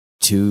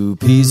Two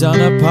Peas on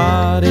a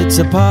Pod, it's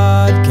a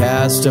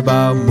podcast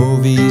about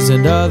movies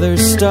and other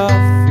stuff.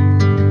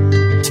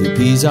 Two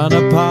Peas on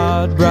a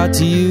Pod, brought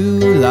to you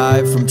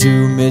live from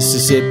two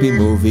Mississippi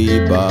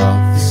movie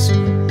buffs.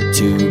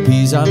 Two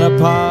Peas on a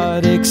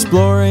Pod,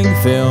 exploring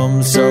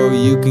films so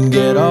you can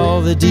get all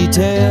the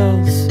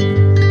details.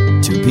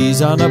 Two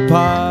Peas on a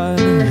Pod,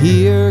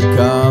 here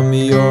come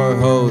your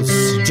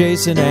hosts,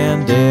 Jason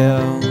and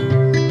Dale.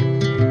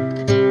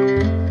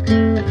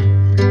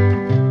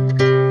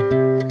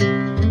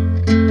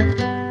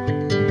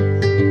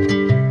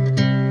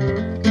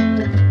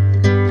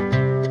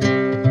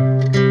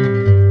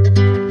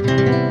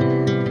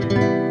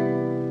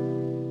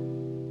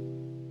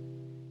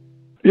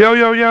 Yo,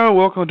 yo, yo,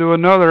 welcome to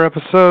another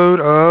episode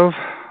of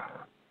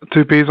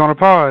Two Peas on a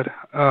Pod.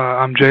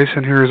 I'm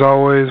Jason here as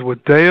always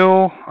with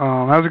Dale.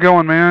 How's it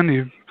going, man?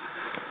 You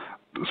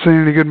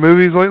seen any good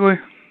movies lately?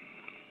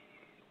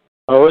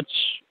 Oh,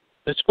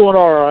 it's going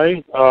all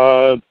right.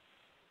 I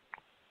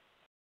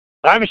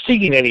haven't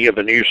seen any of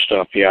the new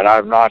stuff yet.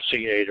 I've not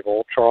seen Age of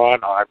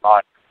Ultron.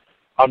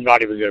 I'm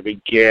not even going to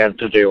begin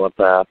to deal with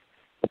that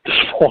at this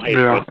point.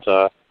 Yeah.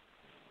 But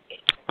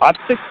I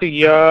think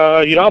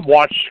I've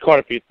watched quite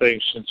a few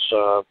things since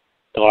the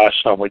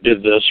last time we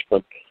did this,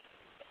 but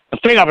the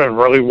thing I've been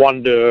really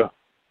wanting to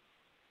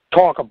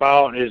talk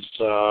about is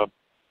a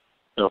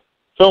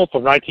film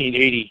from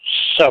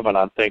 1987,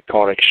 I think,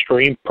 called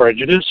Extreme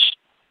Prejudice.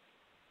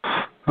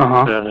 And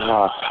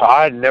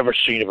I had never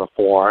seen it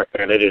before,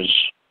 and it is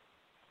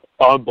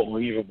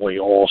unbelievably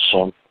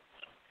awesome.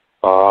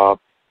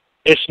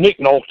 It's Nick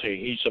Nolte.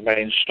 He's the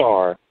main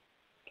star.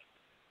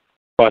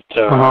 But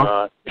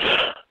the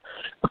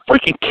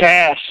freaking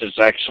cast is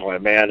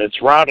excellent, man.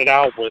 It's rounded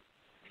out with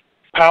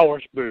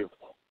Powers Booth,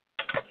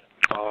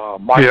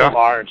 Michael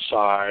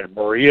Ironside,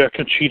 Maria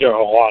Conchita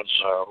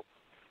Alonso,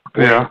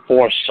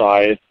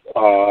 Forsythe,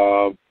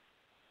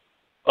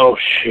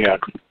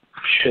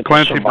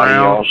 Clancy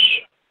Brown. Else.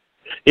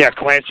 Yeah,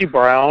 Clancy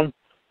Brown.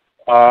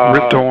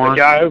 Rip Torn. The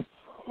guy who,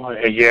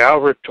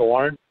 Rip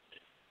Torn.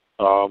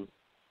 The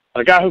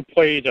guy who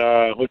played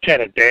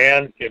Lieutenant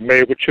Dan in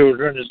Married with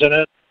Children is in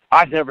it.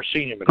 I've never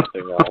seen him in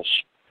anything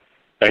else.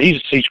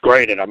 He's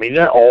great in it. I mean,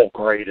 they're all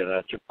great in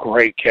it. It's a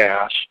great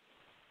cast.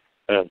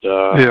 And,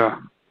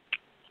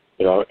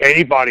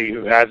 anybody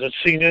who hasn't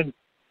seen it,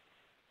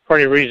 for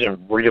any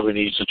reason, really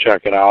needs to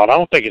check it out. I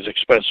don't think it's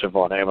expensive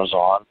on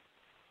Amazon.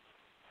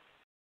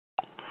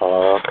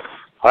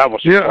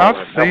 I've seen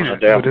it,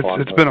 but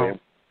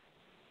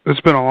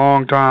it's been a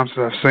long time since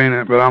I've seen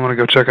it, but I'm going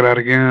to go check it out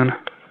again.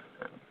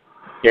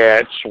 Yeah,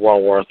 it's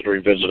well worth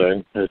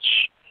revisiting.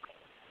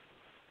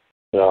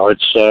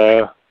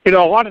 A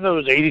lot of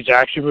those 80s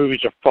action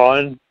movies are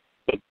fun,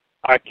 but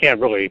I can't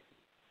really...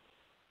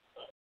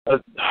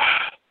 not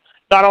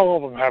all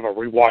of them have a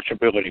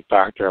rewatchability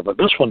factor, but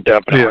this one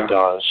definitely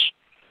does.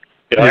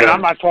 And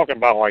I'm not talking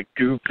about, like,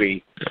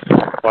 goofy,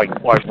 like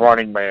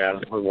Running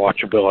Man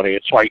rewatchability.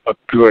 It's like a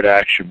good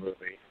action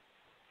movie.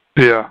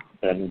 Yeah.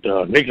 And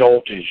Nick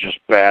Nolte is just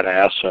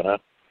badass in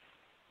it.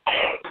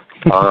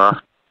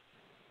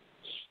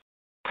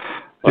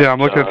 I'm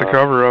looking at the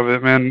cover of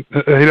it, man.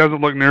 He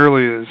doesn't look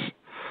nearly as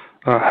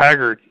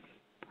haggard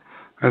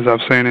as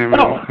I've seen him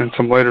in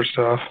some later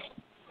stuff.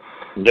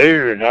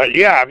 Dude,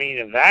 I mean,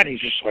 in that he's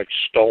just like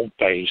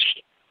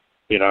stone-faced,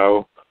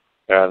 and,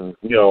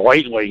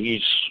 lately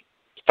he's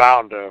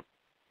found a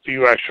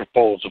few extra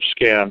folds of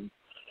skin.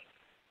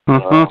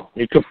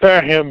 You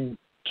compare him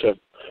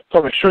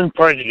from Extreme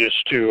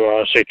Prejudice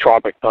to, say,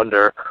 Tropic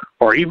Thunder,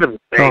 or even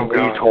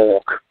Lee's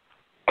Hulk.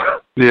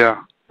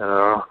 Yeah. He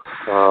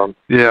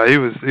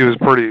was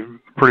pretty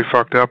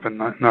fucked up in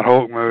that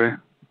Hulk movie.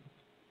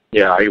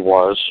 Yeah, he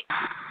was.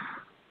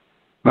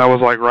 That was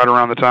like right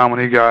around the time when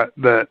he got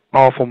that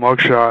awful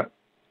mugshot.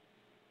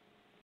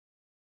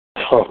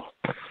 Oh.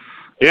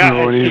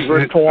 Yeah,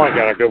 Rip Torn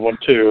got a good one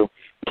too.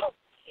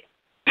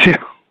 Yeah.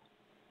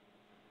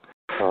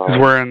 He's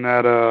wearing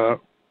that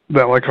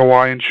like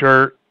Hawaiian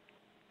shirt.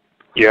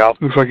 Yeah.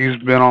 Looks like he's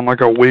been on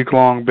like a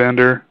week-long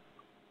bender.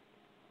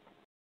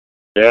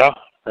 Yeah.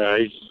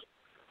 He's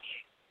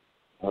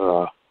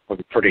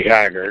looking pretty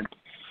haggard.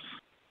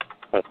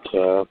 But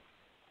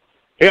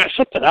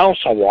something else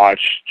I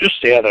watched just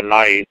the other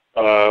night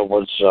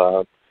was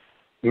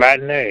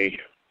Matinee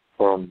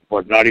from,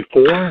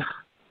 94?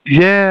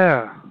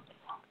 Yeah.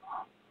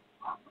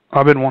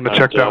 I've been wanting to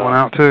check that one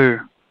out, too.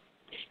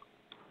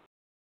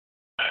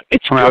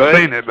 It's good. I've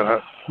seen it,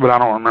 but I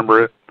don't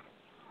remember it.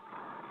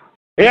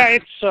 Yeah,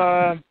 it's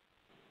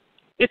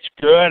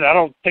good. I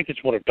don't think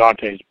it's one of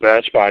Dante's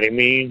best by any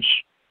means.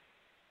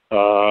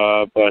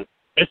 But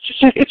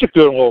it's a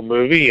good little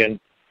movie, and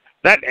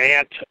that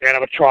ant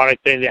animatronic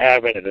thing they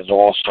have in it is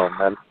awesome.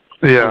 And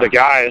the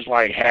guy is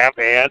like half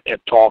ant and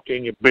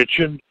talking and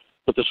bitching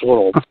with this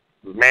little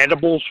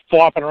mandibles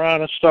flopping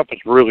around and stuff.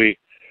 It's really,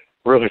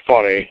 really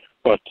funny.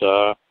 But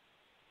of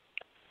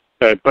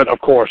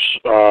course,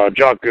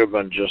 John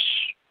Goodman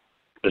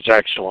is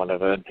excellent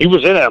in it. He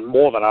was in it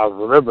more than I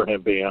remembered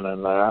him being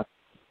in there.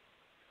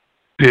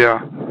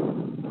 Yeah.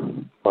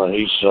 But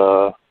he's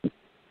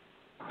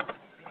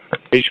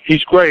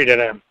He's great in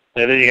it.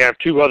 And then you have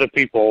two other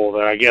people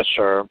that I guess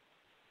are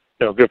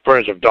good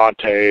friends of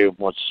Dante.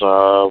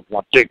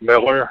 Dick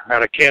Miller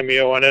had a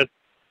cameo in it.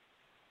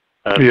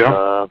 And,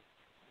 yeah.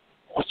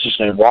 What's his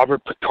name?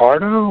 Robert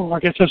Picardo, I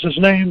guess that's his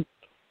name.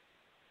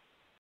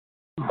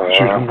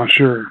 Shoot, I'm not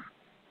sure.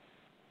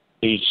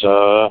 He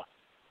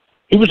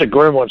was a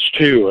Gremlins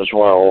 2 as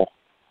well.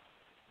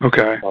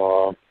 Okay.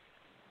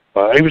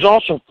 He was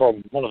also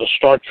from one of the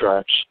Star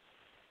Treks.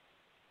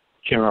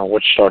 Can't remember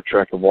which Star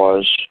Trek it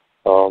was.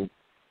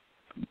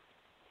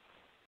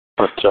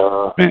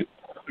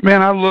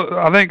 Man,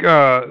 I think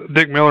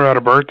Dick Miller had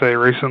a birthday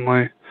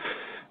recently.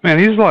 Man,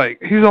 he's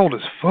old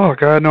as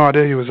fuck. I had no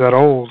idea he was that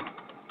old.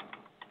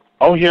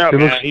 Oh yeah,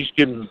 man, he's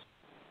getting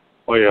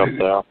way up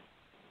there.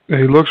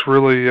 He looks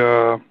really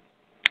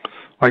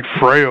like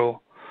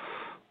frail.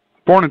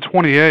 Born in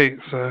 28,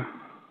 so.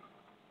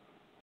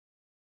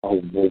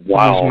 Oh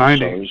wow! He's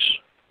 90.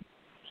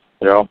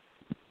 So yeah.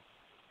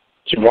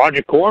 See,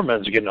 Roger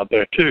Corman's getting up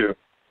there too.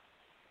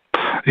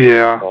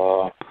 Yeah.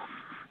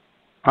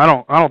 I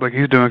don't think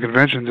he's doing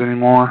conventions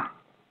anymore.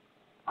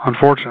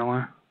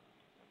 Unfortunately.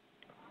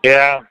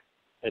 Yeah,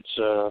 it's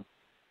a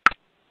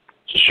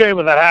shame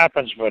when that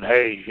happens, but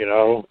hey,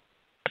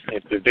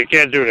 if they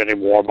can't do it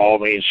anymore, by all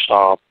means,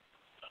 stop.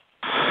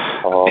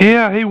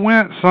 Yeah, he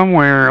went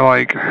somewhere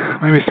like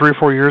maybe 3 or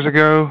 4 years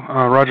ago.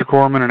 Roger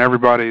Corman and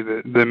everybody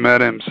that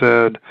met him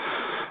said,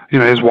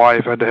 his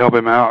wife had to help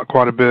him out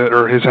quite a bit,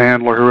 or his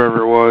handler,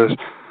 whoever it was.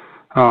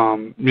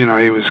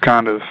 He was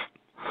kind of,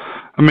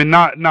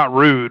 not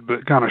rude,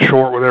 but kind of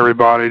short with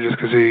everybody just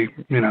because he,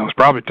 was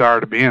probably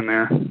tired of being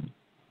there.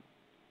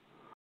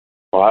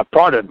 Well, I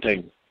probably didn't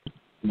take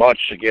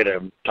much to get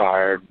him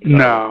tired.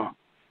 No,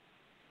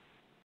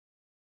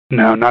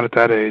 not at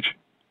that age.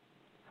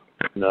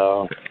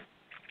 No.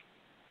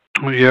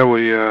 Well, yeah,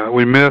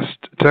 we missed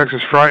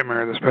Texas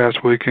Frightmare this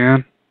past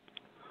weekend.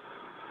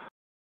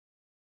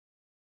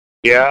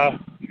 Yeah.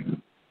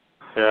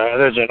 Yeah,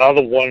 there's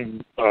another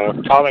one,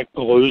 Comic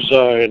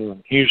Palooza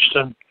in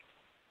Houston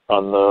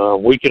on the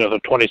weekend of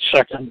the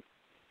 22nd.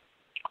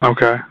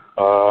 Okay.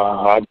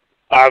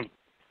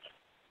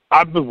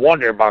 I've been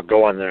wondering about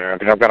going there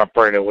because I've got a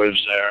friend that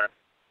lives there.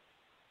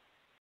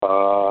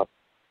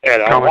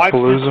 And I like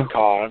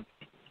PensaCon.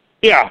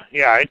 Yeah,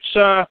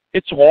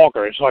 it's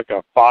longer. It's like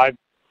a 4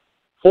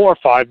 or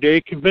 5 day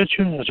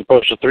convention as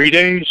opposed to 3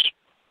 days.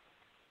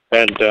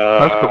 And cool.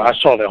 I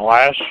saw that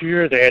last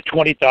year. They had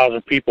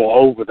 20,000 people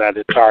over that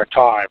entire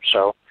time.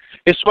 So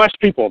it's less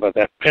people than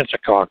that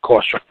PensaCon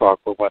clusterfuck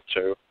we went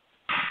to.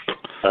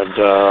 And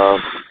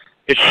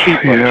it's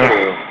cheaper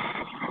too.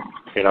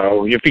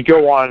 If you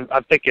go on,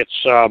 I think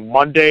it's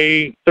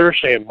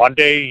Thursday and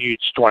Monday,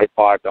 it's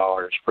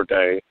 $25 per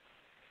day.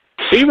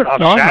 Even on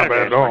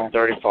Saturday, it's like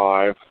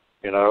 $35.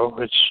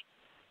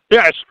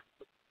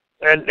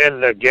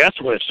 And the guest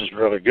list is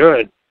really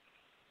good.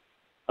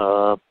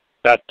 The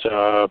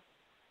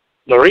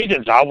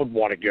reasons I would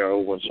want to go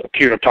was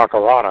Akira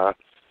Takarada,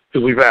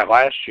 who we met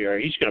last year.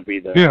 He's going to be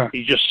there. Yeah.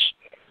 He just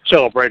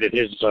celebrated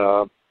his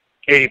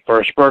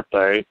 81st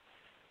birthday,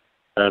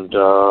 and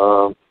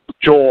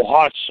Joel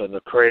Hodgson,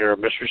 the creator of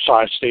Mystery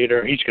Science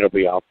Theater, he's going to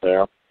be out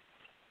there.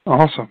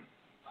 Awesome.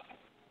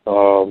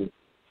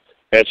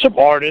 And some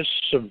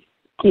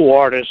cool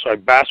artists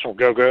like Basil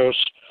Gogos,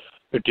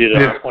 who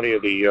did plenty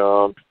of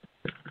the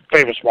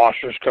Famous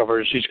Monsters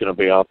covers. He's going to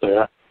be out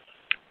there.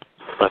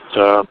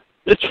 But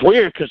it's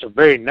weird because the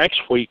very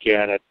next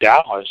weekend at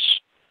Dallas,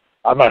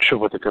 I'm not sure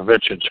what the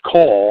convention's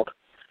called,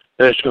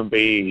 there's going to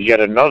be yet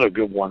another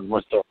good one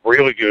with a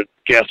really good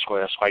guest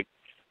list. Like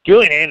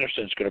Gillian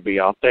Anderson's going to be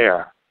out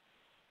there.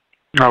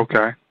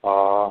 Okay.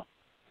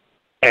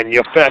 And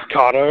Yaphet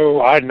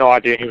Kotto, I had no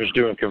idea he was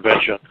doing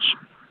conventions.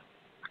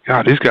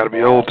 God, he's got to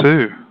be old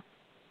too.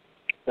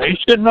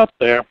 He's getting up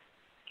there.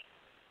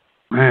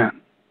 Man,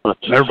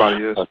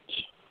 everybody is.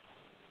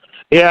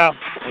 Yeah,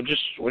 we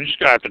just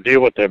gotta have to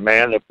deal with it,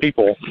 man. The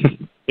people,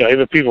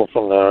 even people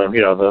from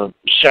the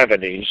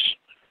 70s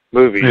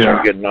movies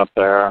are getting up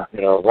there.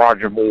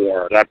 Roger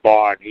Moore, that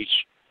Bond,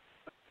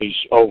 he's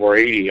over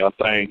 80, I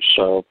think.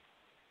 So,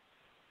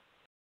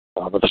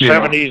 but the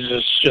 70s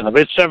is the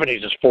mid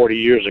 70s is 40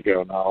 years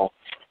ago now.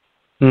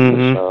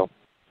 Mm-hmm.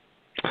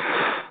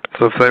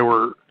 So if they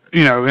were,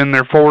 in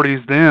their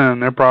 40s then,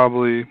 they're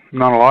probably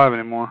not alive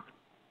anymore.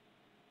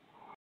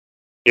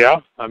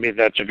 Yeah,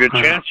 that's a good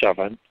chance of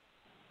it.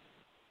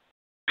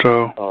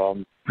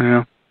 So,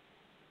 yeah.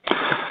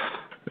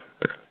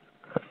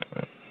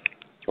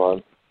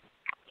 But,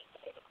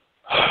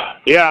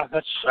 yeah,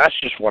 that's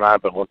just what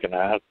I've been looking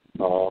at.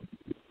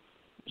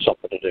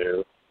 Something to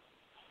do.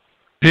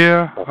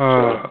 Yeah,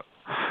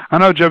 I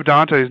know Joe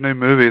Dante's new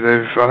movie.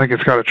 I think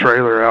it's got a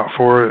trailer out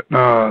for it.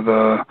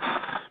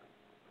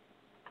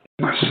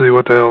 Let's see,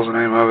 what the hell's the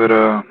name of it?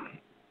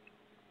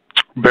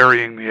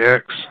 Burying the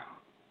X.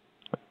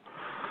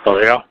 Oh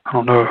yeah. I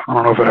don't know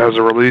if it has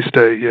a release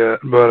date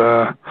yet,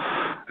 but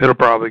it'll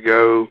probably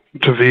go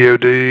to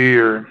VOD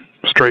or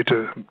straight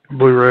to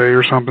Blu-ray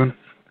or something.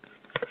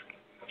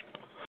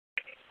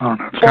 I don't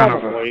know. It's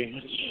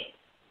probably.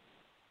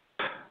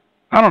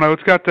 I don't know.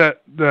 It's got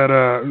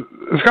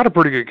it's got a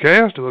pretty good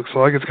cast. It looks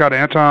like it's got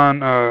Anton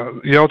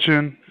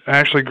Yelchin,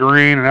 Ashley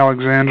Greene, and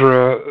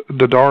Alexandra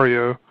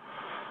Daddario.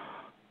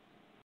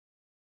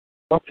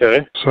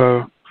 Okay.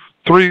 So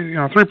three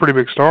pretty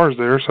big stars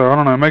there. So I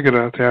don't know. Make it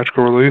a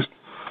theatrical release.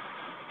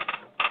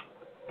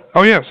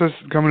 Oh yeah, it says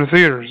coming to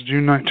theaters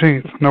June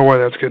 19th. No way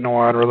that's getting a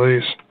wide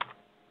release.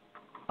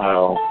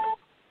 Oh.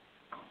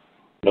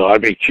 No,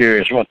 I'd be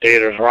curious what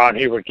theaters around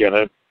here would get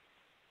it.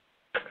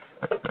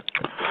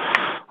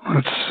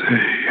 Let's see.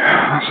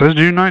 It says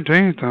June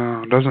 19th.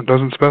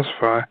 Doesn't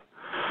specify.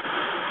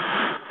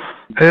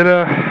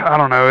 I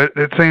don't know.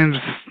 It seems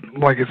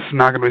like it's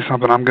not going to be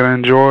something I'm going to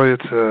enjoy.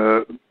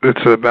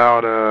 It's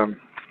about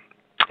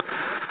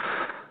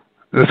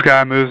this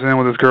guy moves in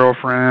with his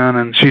girlfriend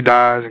and she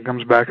dies and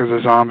comes back as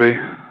a zombie.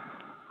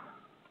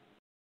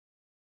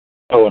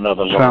 Oh,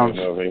 another zombie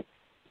movie.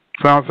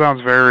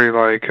 Sounds very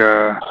like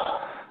I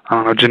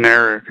don't know,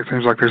 generic. It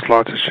seems like there's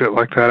lots of shit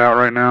like that out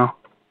right now.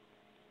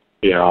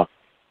 Yeah.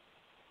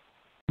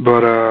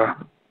 But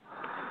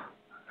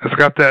it's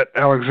got that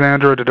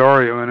Alexandra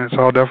Daddario in it, so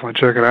I'll definitely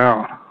check it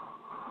out.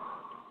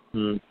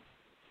 Hmm.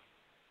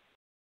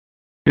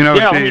 You know,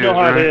 yeah, you know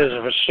how it is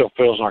if it still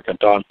feels like a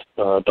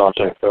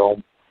Dante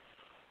film.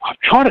 I'm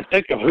trying to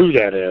think of who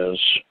that is.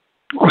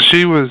 Well,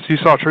 you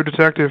saw True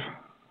Detective?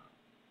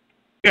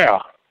 Yeah,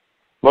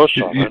 most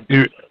of it.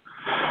 You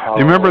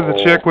remember the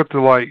chick with the,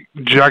 like,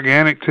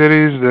 gigantic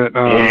titties that,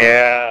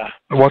 yeah.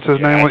 What's his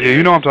name? Yeah,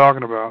 you know what I'm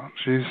talking about.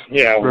 She's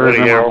very Woody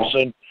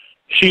Harrelson.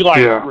 She,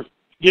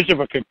 gives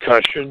him a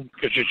concussion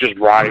because she's just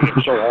riding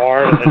him so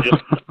hard and then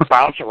just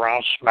bounce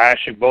around,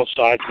 smashing both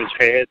sides of his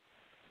head.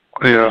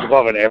 Yeah. He's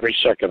loving every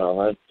second of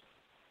it.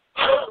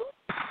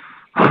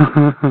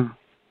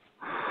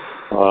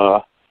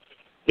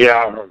 Yeah,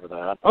 I remember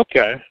that.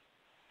 Okay.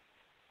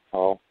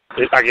 Oh,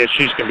 I guess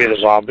she's going to be the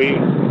zombie.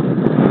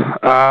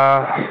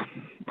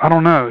 I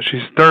don't know.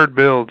 She's third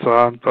build, so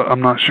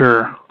I'm not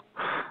sure.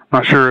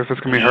 Not sure if it's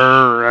going to be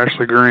her or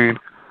Ashley Greene.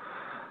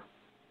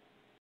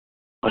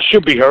 It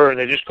should be her, and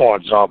they just call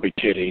it zombie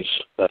titties.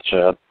 That's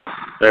it.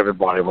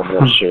 Everybody will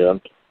want to see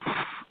it.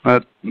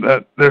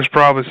 There's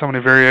probably so many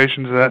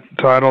variations of that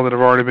title that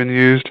have already been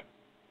used.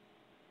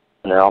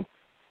 Yeah.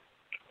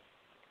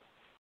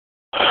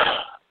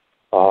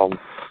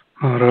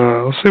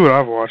 Let's see what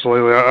I've watched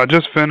lately. I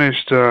just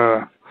finished.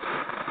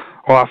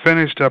 I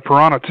finished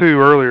Piranha 2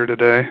 earlier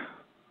today.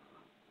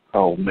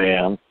 Oh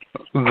man.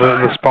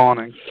 The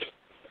Spawning.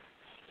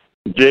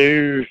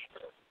 Dude,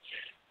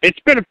 it's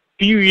been a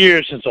few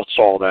years since I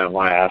saw that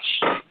last.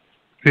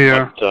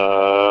 Yeah.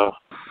 But,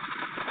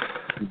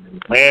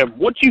 man,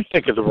 what do you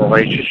think of the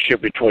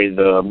relationship between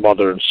the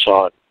mother and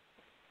son?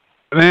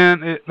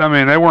 Man,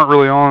 they weren't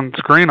really on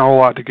screen a whole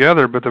lot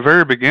together, but the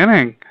very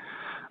beginning,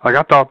 like,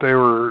 I thought they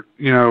were,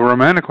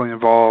 romantically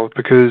involved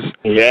because,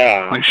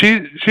 like,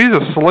 she's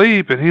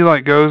asleep and he,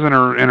 like, goes in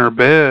her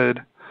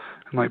bed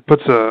and, like,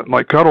 puts a,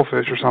 like,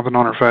 cuttlefish or something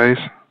on her face.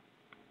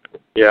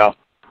 Yeah.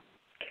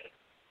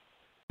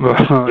 But,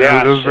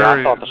 it was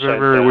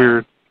very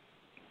weird.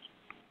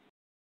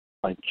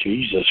 Like,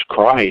 Jesus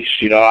Christ,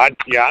 I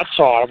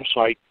saw it. I was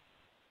like,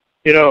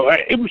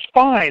 it was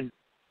fine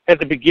at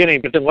the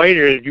beginning, but then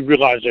later you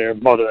realize they're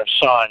mother and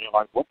son. You're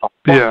like, what the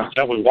fuck is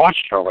that we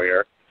watched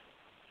earlier?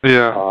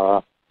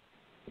 Yeah.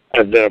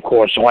 And then, of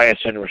course, Lance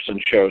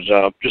Henriksen shows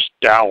up, just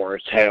dour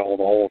as hell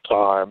the whole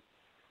time.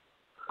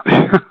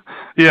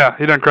 Yeah,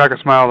 he doesn't crack a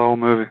smile the whole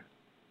movie.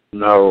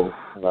 No,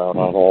 not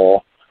at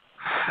all.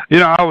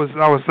 I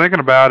was thinking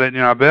about it.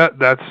 I bet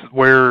that's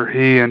where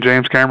he and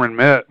James Cameron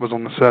met, was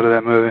on the set of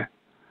that movie.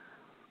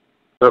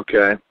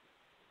 Okay.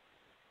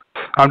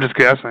 I'm just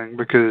guessing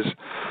because,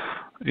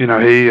 he,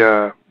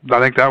 I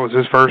think that was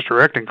his first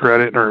directing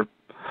credit, or,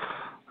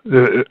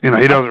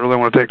 he doesn't really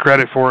want to take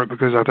credit for it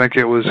because I think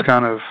it was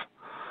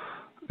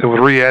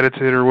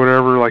re-edited or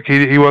whatever. Like,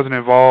 he wasn't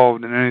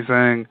involved in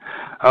anything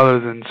other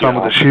than some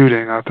of the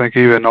shooting. I think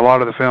even a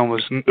lot of the film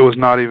was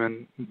not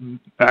even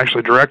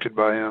actually directed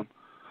by him.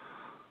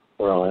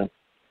 Really?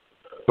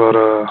 But,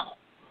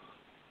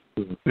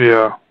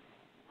 yeah.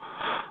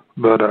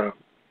 But,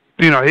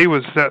 he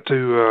was set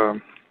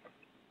to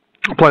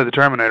play the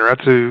Terminator.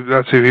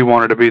 That's who he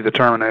wanted to be, the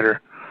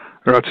Terminator.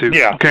 Or that's who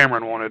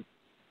Cameron wanted.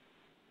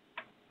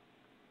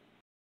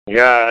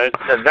 Yeah,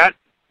 that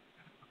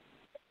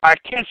I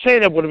can't say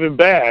that would have been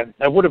bad.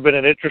 That would have been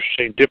an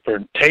interesting,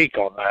 different take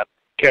on that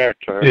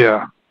character.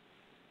 Yeah.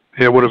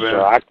 Yeah, it would have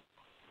been.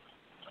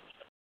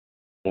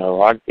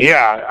 So I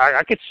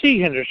could see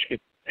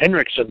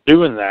Henriksen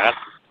doing that.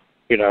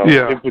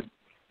 It would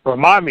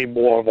remind me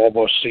more of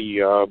almost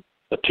the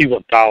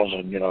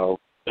T-1000,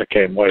 that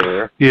came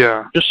later.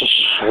 Yeah. Just a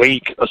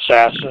sleek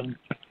assassin.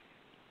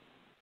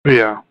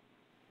 Yeah.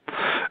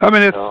 I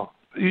mean, it's,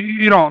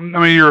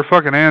 you're a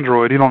fucking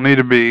android. You don't need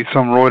to be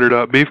some roided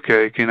up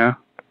beefcake,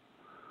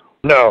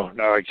 No,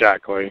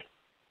 exactly.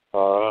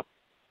 But,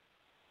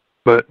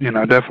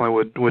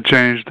 definitely would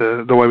change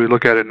the way we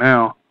look at it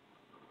now.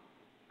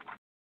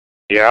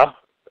 Yeah.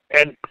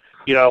 And,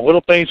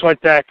 little things like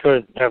that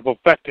could have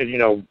affected,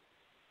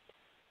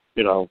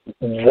 you know,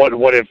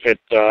 what if it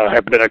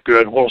had been a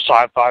good little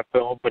sci-fi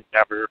film, but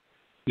never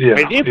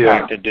made the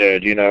impact it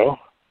did, you know?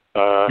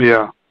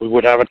 We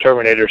would have a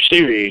Terminator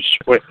series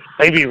with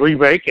maybe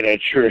remaking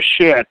it, sure as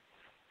shit,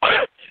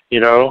 you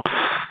know?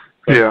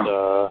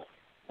 But,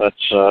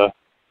 that's, I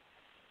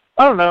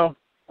don't know.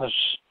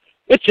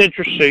 It's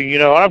interesting, you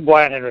know. I'm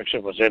glad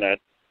Henriksen was in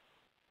it.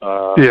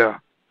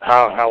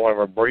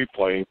 However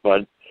briefly,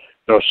 but,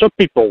 you know, some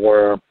people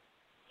were,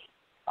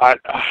 I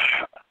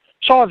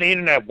saw on the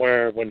internet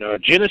where when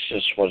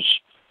Genesis was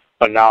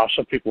announced,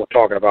 some people were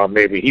talking about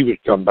maybe he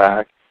would come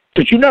back.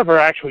 But you never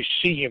actually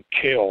see him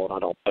killed, I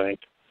don't think,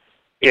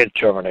 in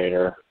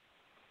Terminator.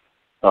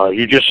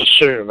 You just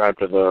assume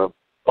after the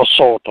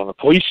assault on the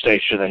police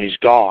station that he's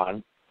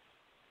gone.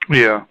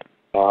 Yeah.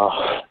 Well,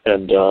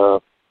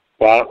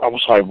 I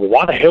was like, well,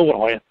 why the hell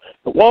would I?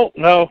 Well,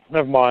 no,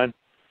 never mind.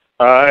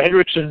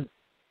 Henriksen,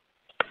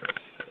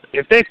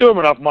 if they threw him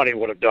enough money,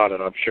 would have done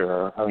it, I'm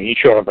sure. I mean, he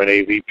showed up at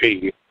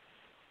AVP.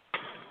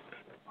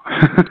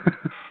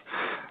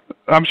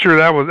 I'm sure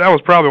that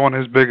was probably one of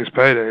his biggest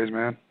paydays,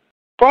 man.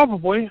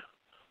 Probably.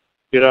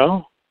 You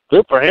know,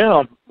 good for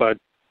him, but...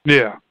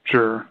 Yeah,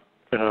 sure.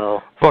 You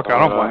know... Fuck, I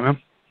don't blame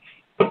him.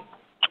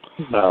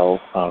 No,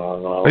 I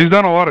don't know. He's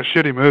done a lot of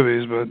shitty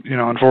movies, but, you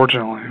know,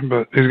 unfortunately.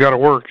 But he's got to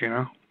work, you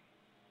know?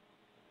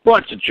 Well,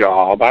 it's a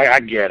job. I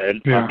get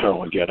it. Yeah. I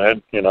totally get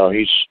it. You know,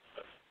 he's...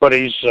 But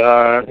he's, you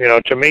know,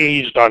 to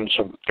me, he's done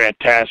some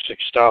fantastic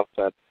stuff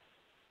that,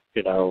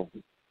 you know...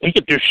 He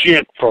could do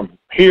shit from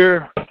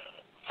here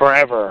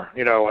forever,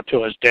 you know,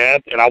 until his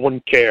death, and I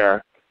wouldn't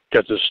care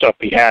because of the stuff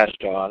he has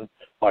done,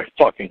 like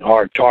fucking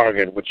Hard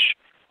Target, which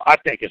I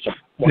think is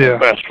one of the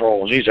best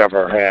roles he's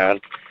ever had.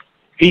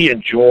 He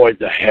enjoyed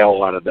the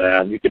hell out of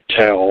that. You could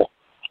tell.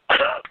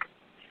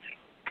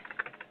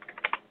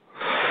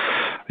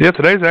 Yeah,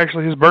 today's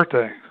actually his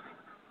birthday.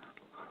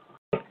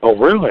 Oh,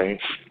 really?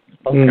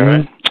 Okay.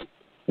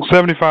 Mm-hmm.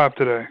 75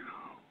 today.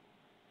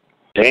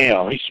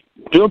 Damn, he's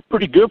doing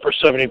pretty good for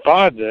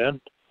 75 then.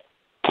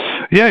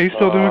 Yeah, he's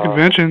still doing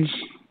conventions.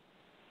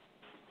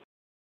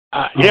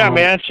 Yeah,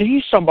 man. See,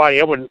 he's somebody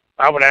I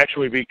would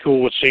actually be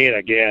cool with seeing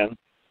again,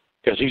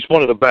 because he's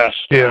one of the best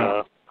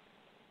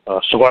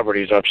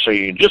celebrities I've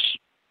seen. Just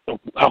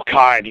how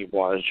kind he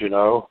was, you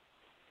know.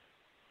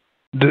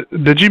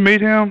 Did you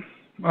meet him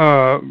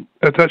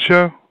at that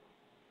show?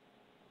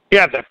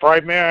 Yeah, that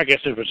Frightmare. I guess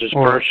it was his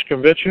first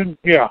convention.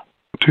 Yeah.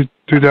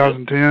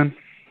 2010.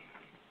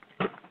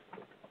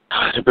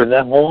 Has it been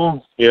that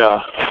long?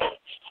 Yeah.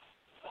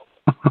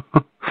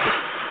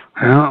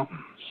 Yeah.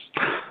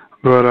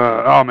 But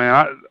oh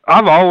man,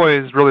 I've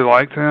always really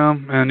liked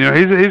him, and you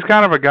know he's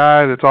kind of a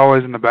guy that's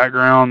always in the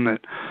background that,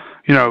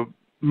 you know,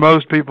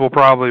 most people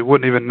probably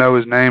wouldn't even know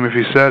his name if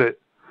he said it.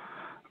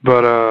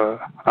 But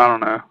I don't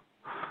know,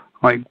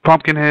 like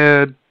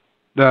Pumpkinhead,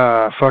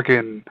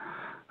 fucking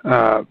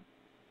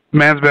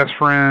Man's Best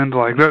Friend,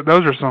 like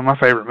those are some of my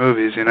favorite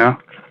movies, you know.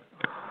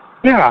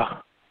 Yeah.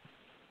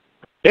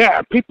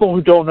 Yeah, people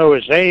who don't know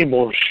his name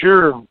will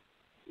surely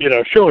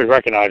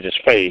recognize his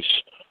face.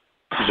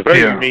 He's a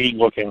very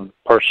unique-looking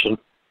person.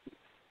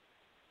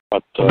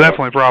 But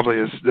definitely, probably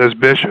as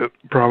Bishop,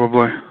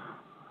 probably.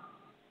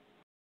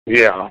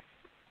 Yeah.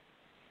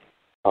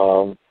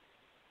 Yeah,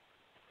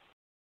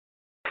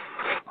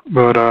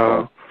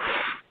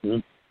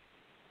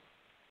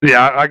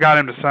 I got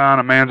him to sign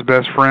A Man's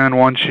Best Friend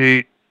one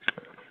sheet,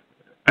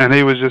 and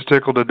he was just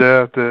tickled to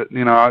death that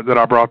that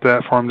I brought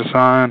that for him to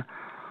sign.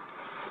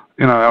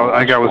 You know, I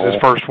think that was his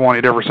first one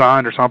he'd ever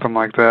signed or something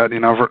like that. You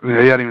know,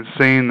 he hadn't even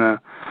seen the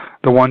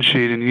one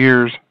sheet in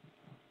years.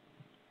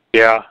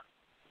 Yeah.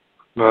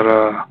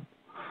 But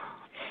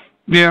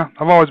yeah,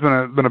 I've always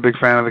been a big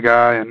fan of the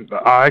guy, and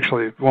I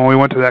actually, when we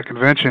went to that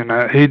convention,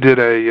 he did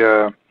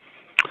a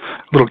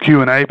little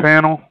Q&A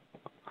panel,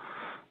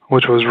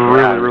 which was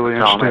really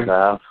interesting.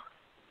 Yeah,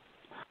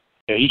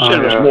 he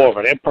said it was more of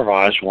an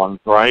improvised one,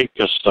 right?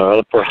 Because the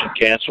other person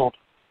canceled.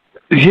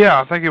 Yeah,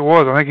 I think it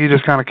was. I think he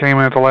just kind of came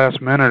in at the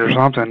last minute or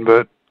something,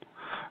 but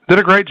did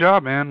a great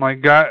job, man.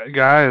 Like,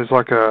 guy is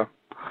like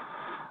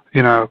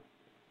you know,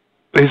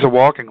 he's a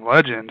walking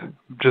legend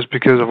just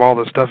because of all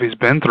the stuff he's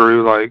been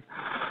through. Like,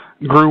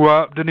 grew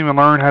up, didn't even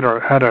learn how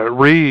to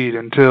read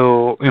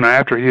until, you know,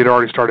 after he had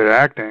already started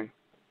acting.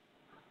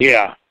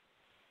 Yeah.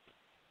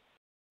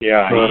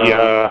 Yeah,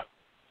 but,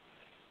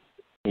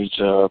 he's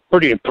a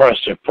pretty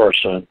impressive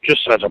person,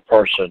 just as a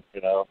person, you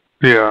know.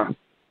 Yeah.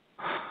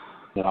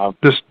 Yeah.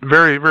 Just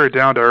very, very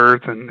down to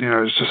earth, and you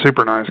know, just a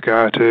super nice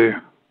guy too.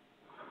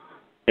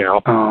 Yeah.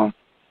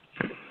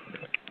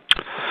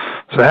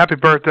 So happy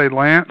birthday,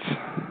 Lance.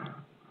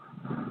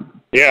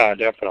 Yeah,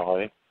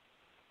 definitely.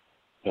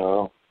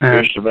 So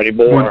here's to many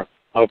more,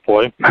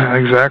 hopefully.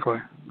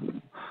 Exactly.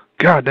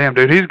 God damn,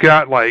 dude, he's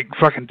got like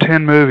fucking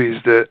 10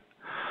 movies that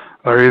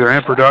are either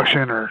in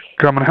production or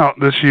coming out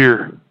this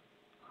year.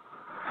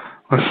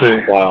 Let's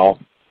see. Wow.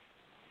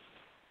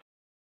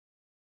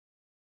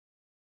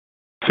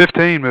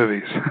 15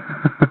 movies.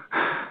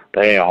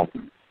 Damn.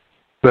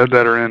 that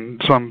are in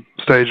some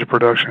stage of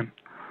production.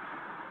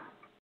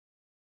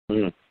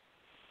 Mm.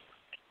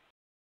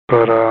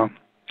 But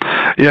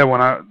yeah,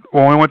 when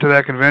we went to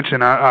that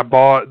convention, I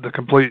bought the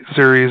complete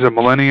series of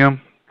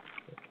Millennium.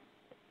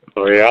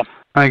 Oh yeah.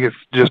 I think it's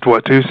just 2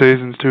 or 3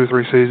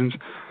 seasons.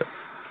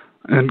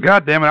 And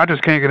God damn it, I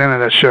just can't get into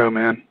that show,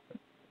 man.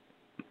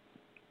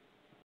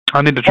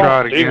 I need to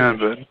try it again,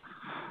 but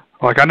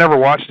like I never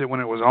watched it when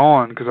it was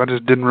on because I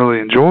just didn't really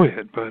enjoy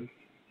it. But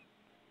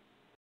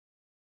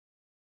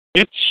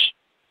it's,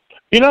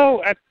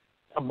 at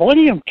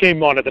Millennium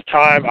came on at the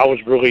time. I was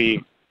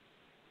really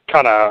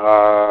kind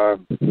of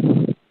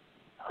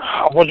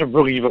I wasn't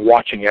really even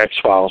watching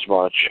X-Files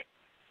much.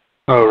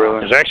 Oh really?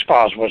 Because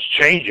X-Files was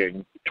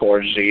changing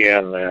towards the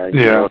end there.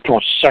 Yeah.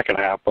 Towards the second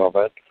half of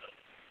it.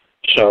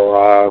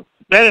 So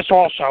then it's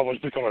also I was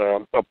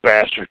becoming a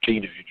bastard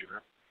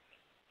teenager.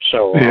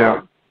 So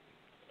yeah.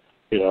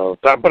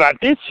 But I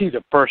did see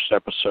the first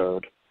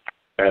episode,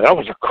 and that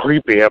was a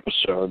creepy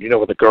episode.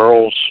 With the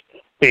girls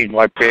being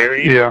like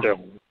buried. Yeah.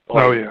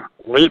 Oh yeah.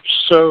 Lips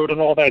sewed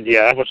and all that.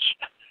 Yeah,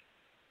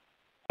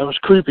 that was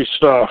creepy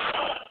stuff.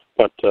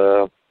 But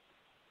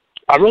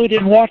I really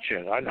didn't watch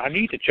it. I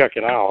need to check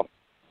it out.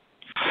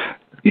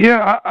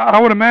 Yeah,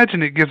 I would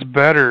imagine it gets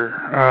better,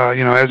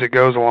 as it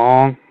goes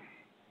along.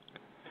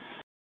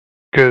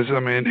 Because I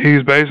mean,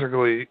 he's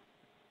basically,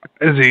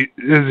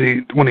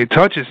 when he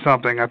touches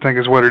something, I think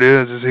is what it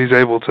is he's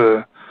able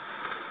to,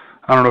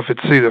 I don't know if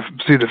it's see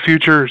the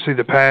future, or see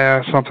the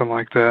past, something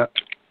like that.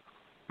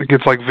 It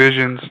gets like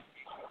visions.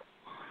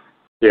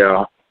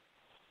 Yeah,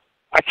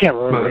 I can't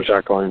remember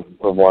exactly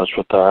what it was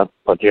with that,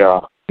 but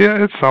yeah.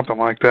 Yeah, it's something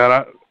like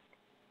that.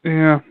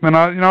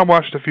 I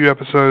watched a few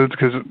episodes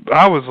because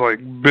I was like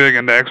big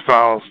into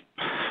X-Files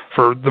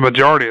for the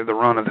majority of the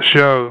run of the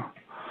show.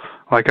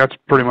 Like that's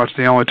pretty much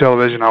the only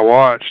television I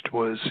watched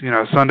was,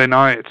 Sunday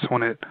nights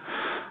when I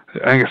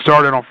think it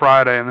started on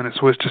Friday and then it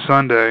switched to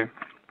Sunday.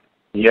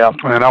 Yeah.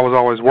 And I was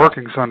always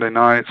working Sunday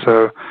night,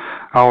 so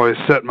I always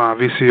set my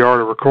VCR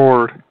to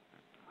record.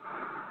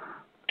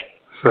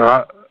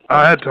 So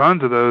I had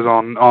tons of those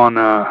on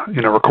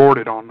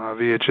recorded on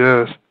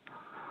VHS.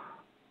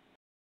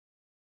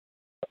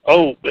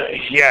 Oh,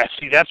 yeah,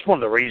 see, that's one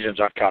of the reasons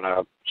I kind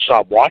of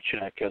stopped watching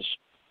it, because,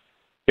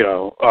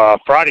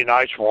 Friday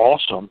nights were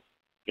awesome,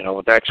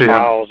 with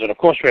X-Files, and of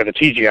course we had the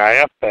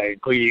TGIF thing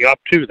leading up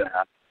to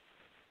that.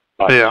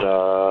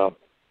 But,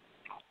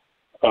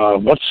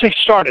 once they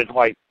started,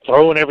 like,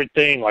 throwing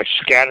everything, like,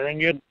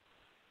 scattering it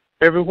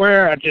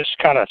everywhere, I just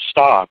kind of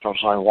stopped. I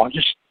was like, well,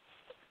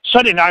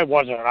 Sunday night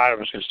wasn't a night I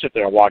was going to sit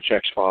there and watch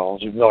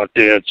X-Files, even though I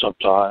did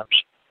sometimes.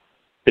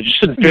 It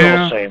just didn't feel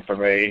the same for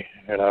me,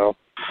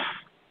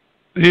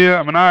 Yeah,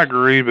 I mean, I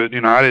agree, but,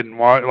 I didn't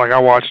watch, like, I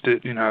watched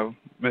it,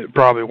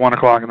 probably 1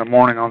 o'clock in the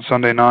morning on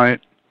Sunday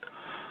night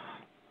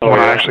when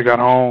I actually got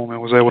home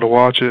and was able to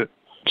watch it.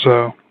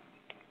 So,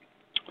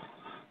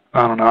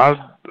 I don't know.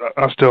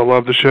 I still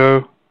love the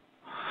show.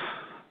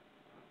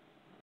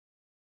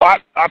 I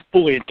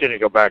fully intend to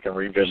go back and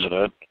revisit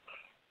it.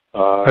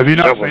 Have you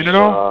not seen it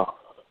all?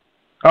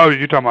 Oh,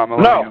 you're talking about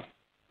Millennium?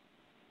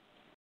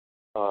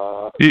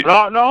 No.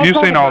 No, you've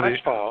seen all the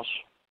X-Files.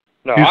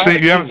 No,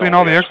 you haven't seen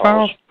all the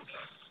X-Files?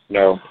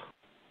 No.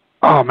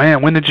 Oh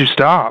man, when did you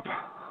stop?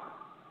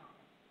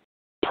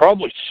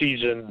 Probably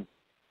season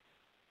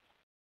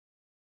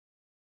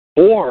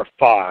 4 or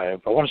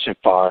 5. I want to say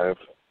 5.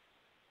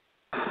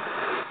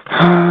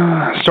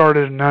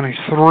 Started in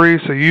 '93,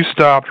 so you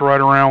stopped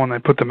right around when they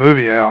put the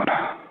movie out.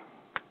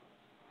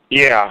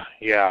 Yeah.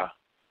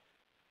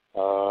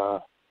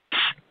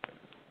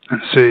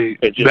 And see,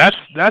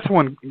 that's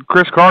when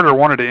Chris Carter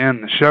wanted to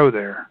end the show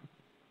there,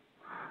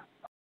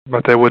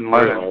 but they wouldn't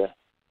let him.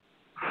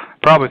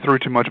 Probably threw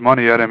too much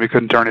money at him. He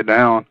couldn't turn it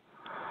down.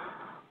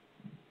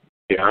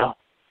 Yeah.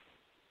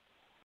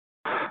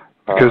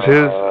 Because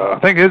I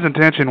think his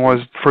intention was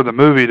for the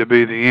movie to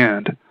be the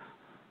end.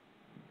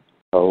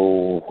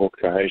 Oh,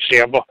 okay. See,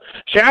 I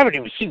haven't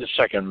even seen the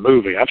second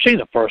movie. I've seen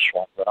the first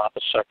one, but not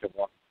the second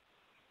one.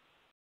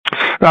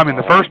 I mean,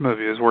 the first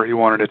movie is where he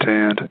wanted it to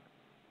end.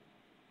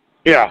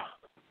 Yeah.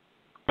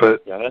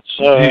 But yeah, that's.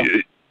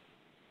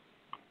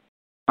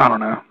 I don't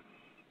know.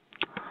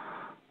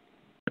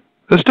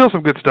 There's still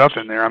some good stuff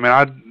in there. I mean,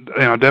 I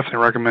definitely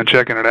recommend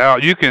checking it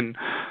out. You can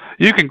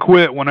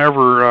quit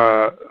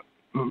whenever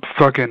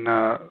fucking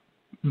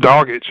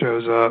Doggett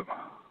shows up.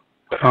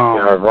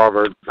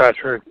 Robert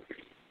Patrick.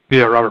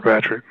 Yeah, Robert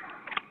Patrick.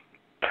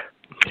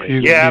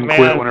 You can man.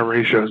 Quit whenever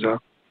he shows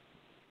up.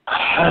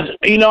 I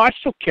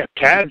still kept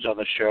tabs on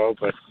the show,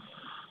 but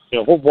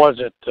what was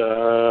it?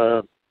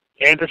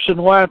 Anderson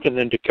left, and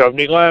then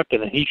Duchovny left,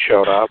 and then he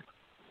showed up.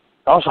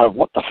 I was like,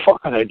 what the fuck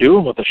are they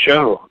doing with the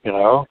show?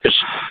 Because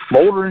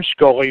Mulder and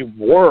Scully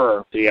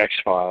were the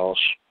X-Files.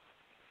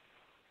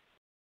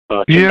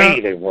 To me,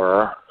 they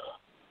were.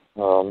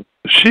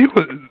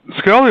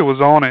 Scully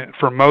was on it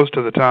for most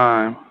of the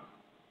time.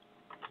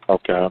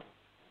 Okay.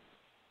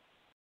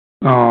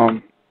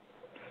 I'm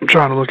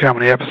trying to look how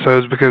many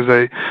episodes, because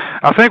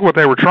I think what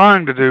they were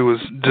trying to do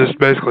was just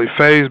basically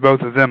phase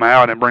both of them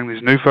out and bring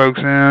these new folks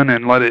in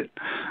and let it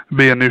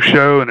be a new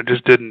show, and it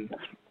just didn't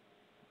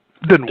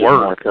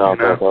work. Out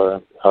that way.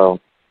 Oh.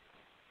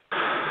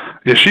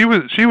 Yeah, she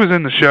was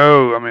in the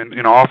show. I mean,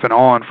 you know, off and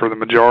on for the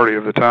majority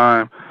of the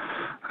time.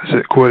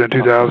 It quit in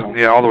 2000.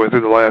 Yeah, all the way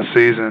through the last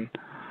season.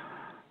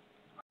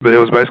 But it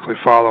was basically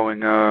following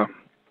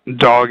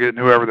Doggett and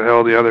whoever the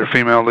hell the other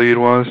female lead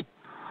was.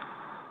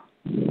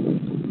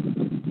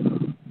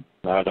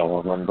 I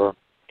don't remember.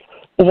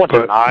 Well, what's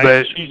it,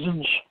 9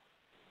 seasons?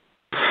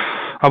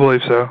 I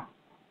believe so.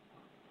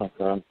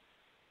 Okay.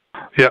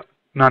 Yep,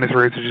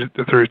 93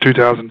 through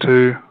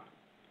 2002.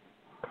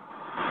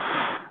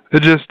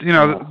 It just, you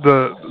know,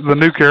 the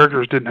new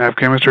characters didn't have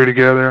chemistry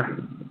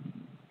together.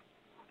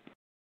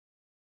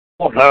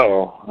 Oh,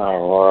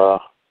 no.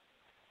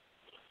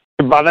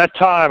 By that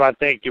time, I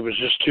think it was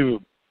just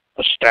too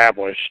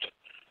established,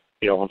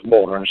 you know, with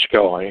Mulder and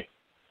Scully.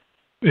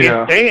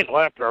 Yeah. If they had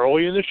left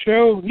early in the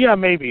show, yeah,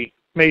 maybe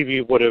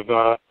it would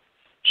have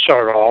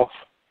started off,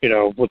 you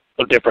know, with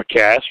a different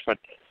cast. But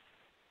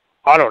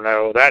I don't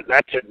know.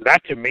 That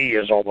to me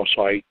is almost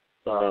like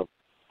a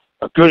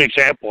good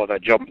example of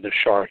that jumping the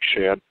shark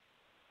shit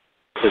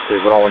that they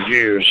would always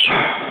use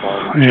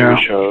on TV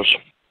shows.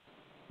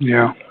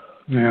 Yeah.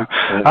 Yeah.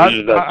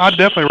 I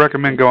definitely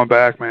recommend going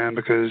back, man,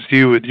 because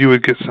you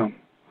would get some,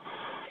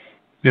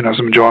 you know,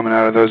 some enjoyment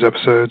out of those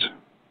episodes.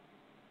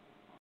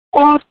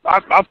 Well,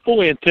 I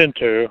fully intend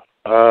to.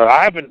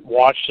 I haven't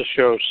watched the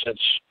show since,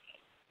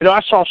 you know,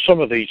 I saw some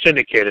of the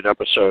syndicated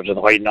episodes in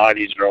the late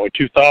 90s and early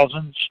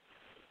 2000s.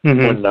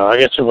 Mm-hmm. When I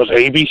guess it was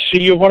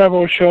ABC or whatever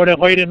was showing it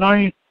late at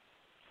night.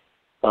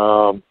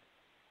 And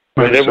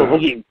they were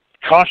really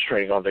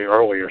concentrating on the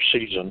earlier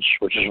seasons,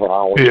 which is what I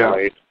always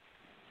liked.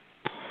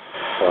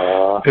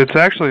 It's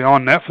actually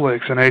on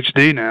Netflix in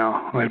HD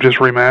now. They've just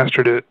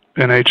remastered it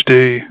in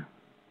HD.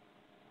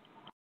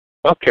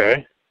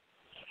 Okay.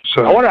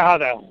 So I wonder how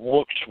that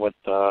looks with,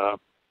 you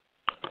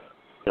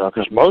know,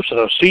 because most of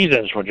those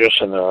seasons were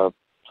just in the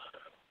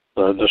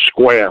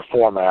square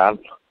format.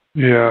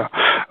 Yeah.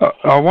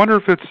 I wonder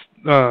if it's,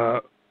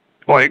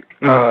 like,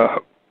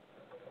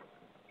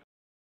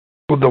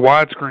 with the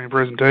widescreen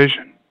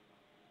presentation.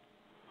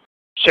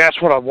 See, that's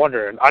what I'm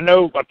wondering. I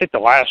think the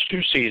last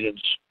 2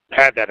 seasons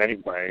had that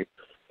anyway,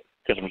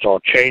 because it was all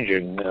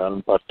changing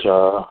then, but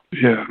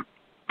yeah,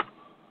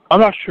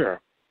 I'm not sure.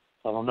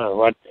 I don't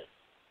know.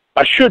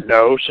 I should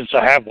know, since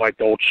I have like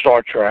the old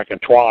Star Trek and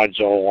Twilight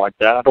Zone like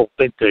that. I don't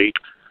think they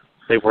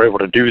were able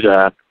to do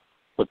that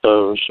with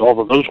those,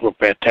 although those were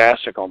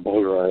fantastic on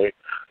Blu-ray,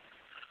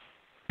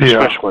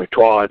 especially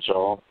Twilight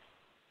Zone.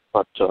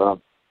 But I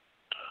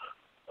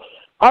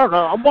don't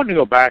know. I'm wanting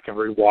to go back and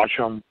rewatch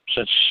them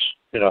since,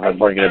 you know, I'm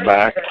bringing it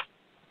back.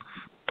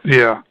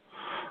 Yeah.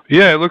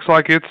 Yeah, it looks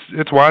like it's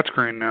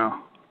widescreen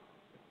now.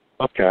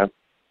 Okay.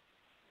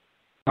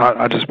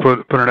 I just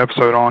put an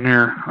episode on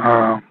here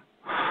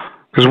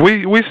because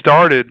we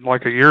started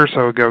like a year or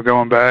so ago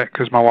going back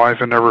because my wife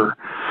had never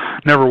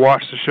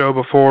watched the show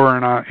before,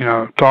 and I, you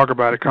know, talk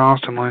about it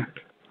constantly.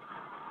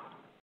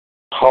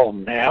 Oh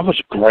man, that was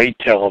great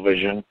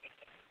television,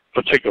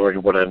 particularly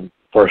when it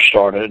first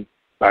started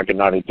back in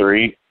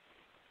 '93.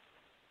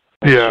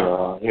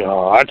 Yeah. You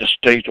know, I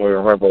distinctly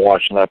remember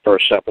watching that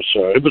first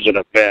episode. It was an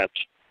event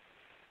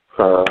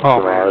for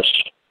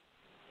us.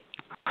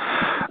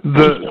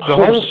 The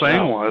whole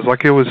thing was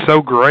like, it was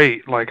so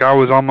great. Like, I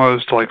was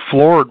almost like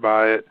floored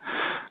by it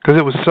because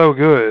it was so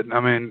good. I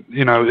mean,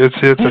 you know, it's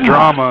a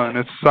drama and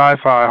it's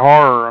sci-fi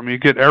horror. I mean, you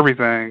get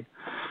everything.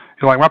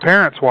 Like, my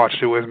parents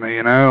watched it with me,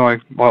 you know,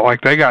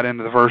 like they got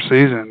into the first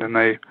season and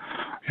they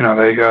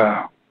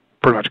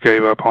pretty much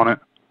gave up on it.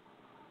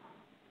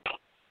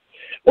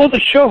 Well, the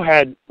show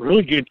had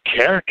really good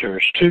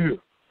characters too.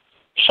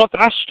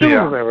 Something I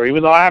still remember,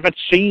 even though I haven't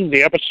seen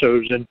the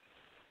episodes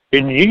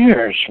in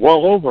years,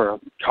 well over.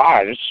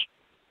 God,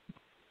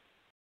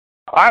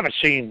 I haven't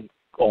seen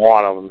a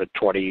lot of them in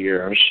 20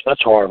 years.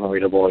 That's hard for me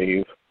to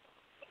believe.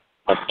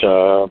 But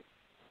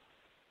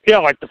yeah,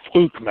 like the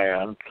Fluke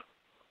Man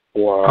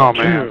or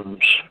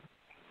Tombs.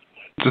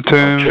 The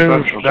Tombs.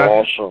 Tombs was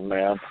awesome,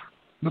 man.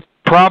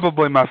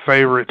 Probably my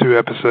favorite 2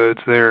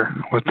 episodes there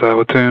with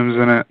Tombs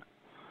in it.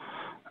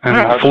 And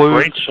that's Fluke.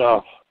 Great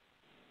stuff.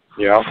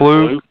 Yeah,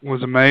 Fluke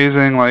was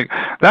amazing. Like,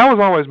 that was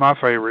always my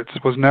favorites.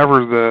 Was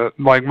never the,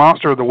 like,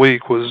 Monster of the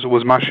Week was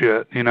my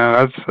shit. You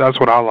know, that's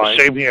what I like.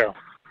 Same here.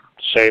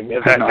 Same.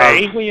 That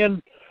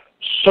alien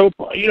soap,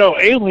 you know,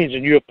 aliens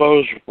and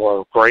UFOs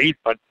were great,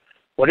 but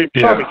when it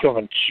started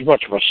becoming too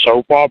much of a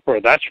soap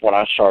opera, that's when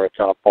I started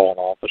kind of falling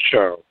off the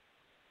show.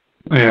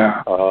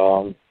 Yeah.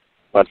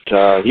 But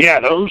yeah,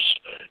 those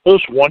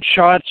one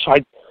shots.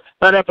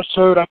 That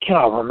episode, I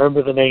cannot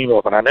remember the name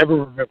of it. I never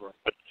remember it,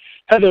 but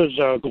had those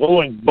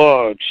glowing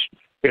bugs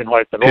in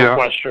like the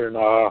northwestern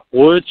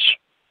woods,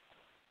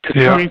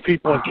 turning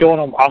people and killing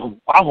them.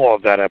 I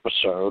love that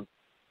episode.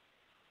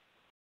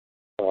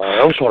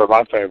 That was one of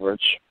my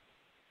favorites.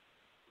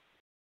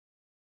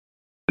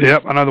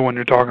 Yep, I know the one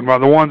you're talking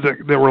about. The ones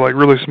that were like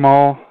really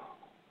small,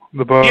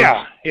 the bugs.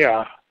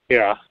 Yeah.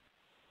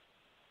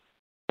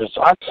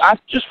 I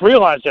just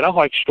realized that I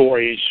like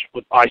stories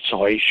with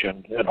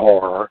isolation and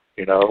horror,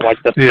 you know,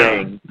 like The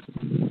Thing,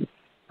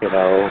 you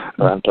know,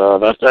 and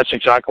that's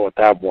exactly what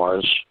that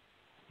was.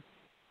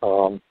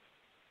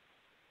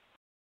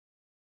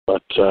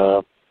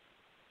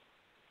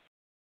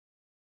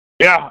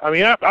 yeah, I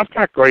mean, I've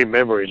got great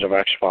memories of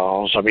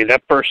X-Files. I mean,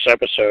 that first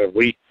episode,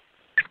 we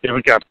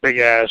got big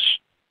ass.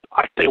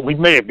 I think we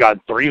may have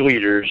gotten 3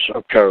 liters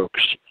of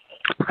Cokes.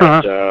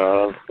 And,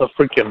 the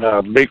freaking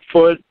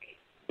Bigfoot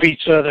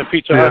pizza that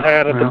Pizza Hut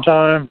had at the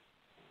time.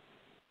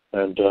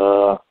 And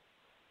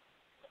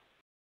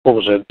what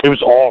was it? It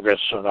was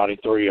August of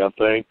 '93, I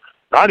think.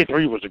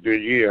 '93 was a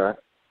good year.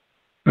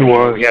 It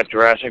was. We had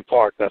Jurassic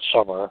Park that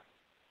summer.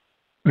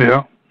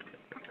 Yeah.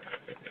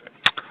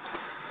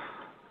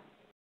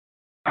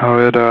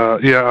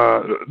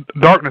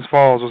 Darkness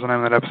Falls was the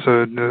name of that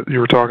episode that you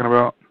were talking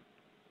about.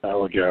 There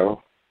we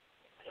go.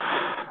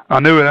 I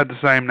knew it had the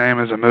same name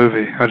as a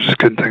movie. I just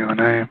couldn't think of the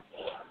name.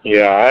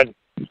 Yeah,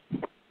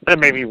 that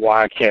may be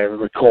why I can't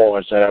recall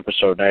it's that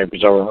episode name,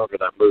 because I remember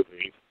that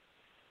movie.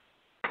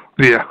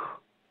 Yeah.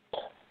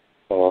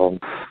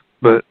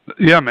 But,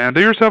 yeah, man,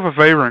 do yourself a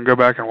favor and go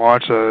back and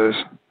watch those.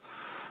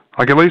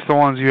 Like, at least the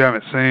ones you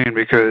haven't seen,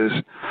 because,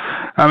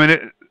 I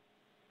mean,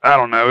 I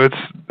don't know,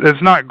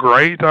 it's not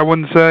great, I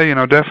wouldn't say. You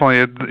know,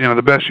 definitely,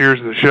 the best years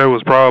of the show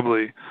was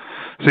probably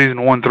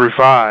season 1 through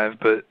 5,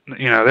 but,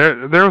 you know,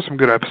 there were some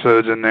good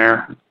episodes in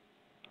there.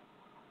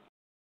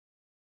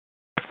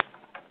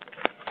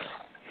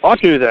 I'll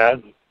do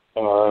that.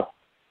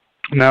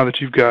 Now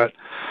that you've got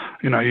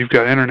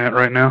internet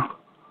right now.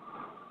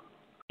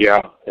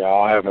 Yeah,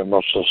 I'll have it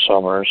most of the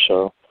summer,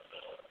 so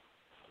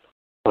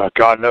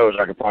God knows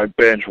I could probably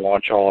binge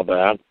watch all of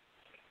that.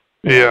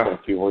 Yeah. In a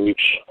few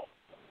weeks.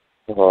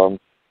 Let's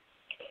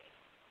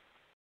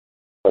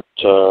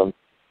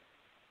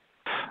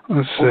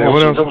see,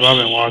 what else have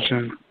I been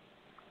watching?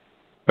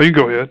 Oh, you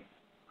go ahead.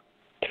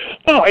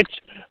 No, it's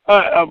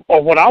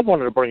what I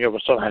wanted to bring up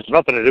was something that has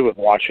nothing to do with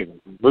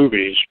watching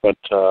movies, but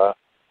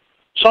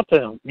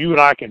something you and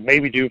I can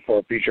maybe do for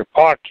a future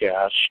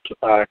podcast.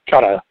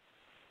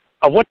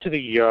 I went to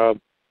the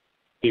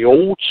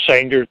old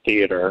Sanger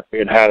Theater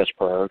in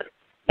Hattiesburg.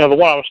 The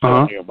one I was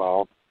telling you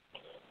about.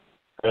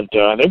 And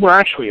they were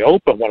actually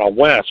open when I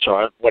went, so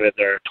I went in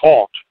there and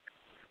talked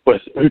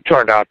with who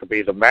turned out to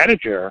be the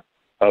manager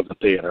of the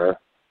theater.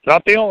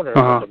 Not the owner,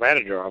 but the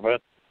manager of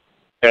it.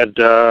 And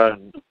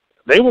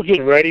they were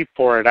getting ready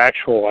for an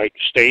actual,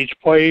 stage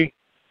play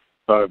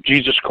of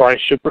Jesus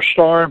Christ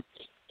Superstar.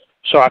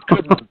 So I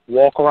couldn't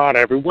walk around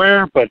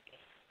everywhere, but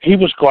he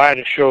was glad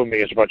to show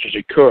me as much as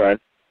he could.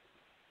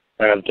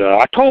 And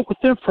I talked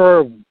with him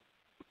for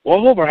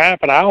well over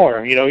half an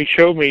hour. He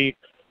showed me,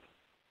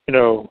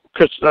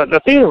 because the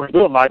theater was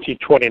built in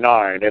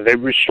 1929, and they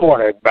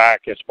restored it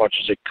back as much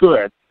as it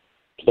could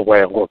to the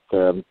way it looked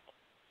then.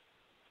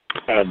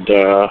 And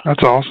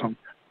that's awesome.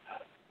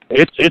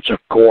 It's a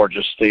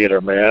gorgeous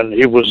theater, man.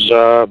 It was,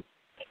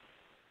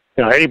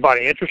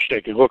 anybody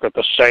interested can look at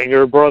the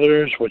Sanger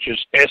Brothers, which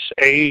is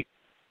Saenger,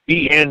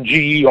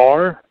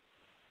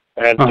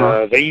 and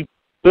they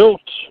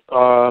built.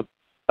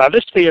 Now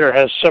this theater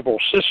has several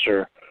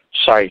sister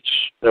sites.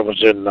 There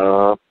was in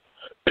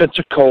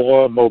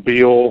Pensacola,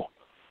 Mobile,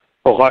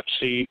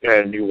 Biloxi,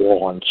 and New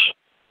Orleans,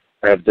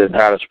 and then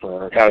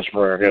Hattiesburg.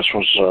 Hattiesburg, I guess,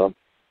 was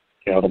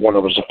the one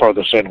that was the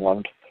furthest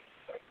inland.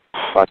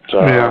 But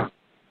a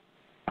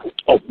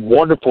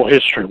wonderful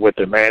history with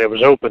it, man. It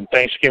was open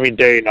Thanksgiving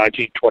Day,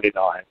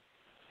 1929,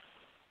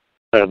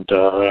 and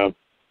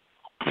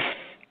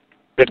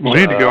we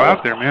need to go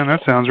out there, man.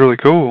 That sounds really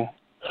cool.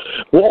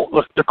 Well,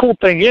 the cool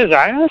thing is,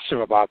 I asked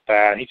him about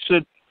that. He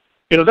said,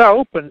 they're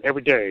open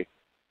every day,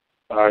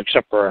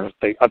 except for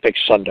I think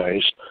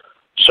Sundays.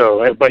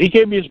 So, but he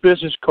gave me his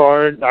business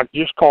card. I could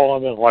just call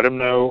him and let him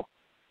know,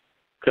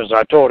 because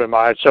I told him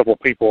I had several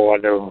people I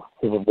know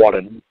who would want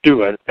to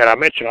do it, and I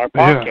mentioned our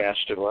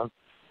podcast to him.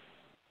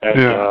 And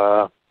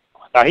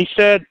now he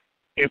said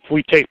if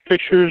we take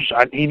pictures,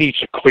 he needs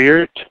to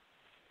clear it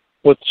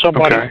with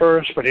somebody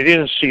first, but he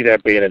didn't see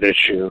that being an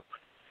issue.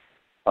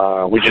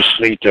 We just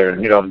need to,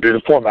 do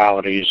the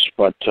formalities,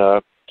 but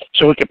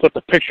so we can put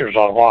the pictures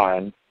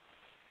online.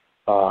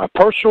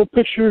 Personal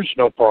pictures,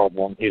 no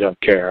problem. He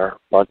doesn't care,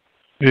 but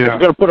if we're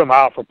going to put them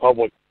out for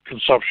public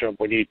consumption,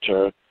 we need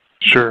to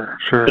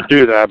to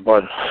do that.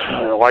 But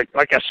like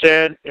I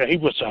said, he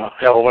was a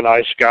hell of a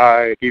nice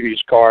guy. He gave me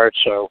his card,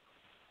 so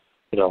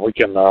we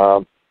can.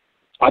 I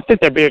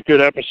think that'd be a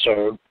good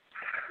episode.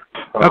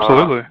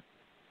 Absolutely.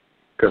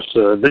 Because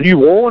the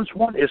New Orleans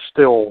one is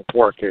still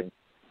working.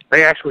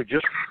 They actually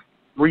just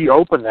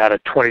reopened that in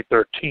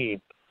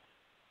 2013.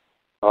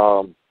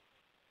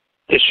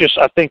 It's just,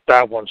 I think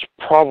that one's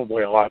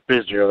probably a lot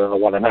busier than the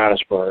one in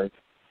Hattiesburg.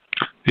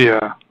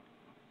 Yeah.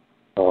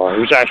 It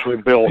was actually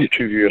built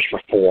 2 years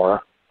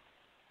before.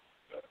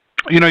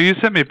 You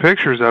sent me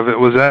pictures of it.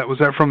 Was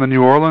that from the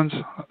New Orleans?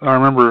 I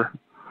remember.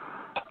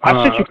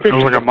 I sent you pictures. It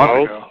was like a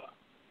month ago.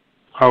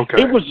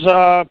 Okay. It was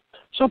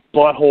some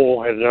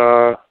butthole had.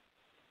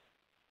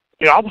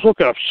 I was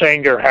looking up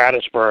Sanger,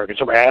 Hattiesburg, and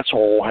some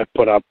asshole had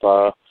put up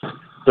the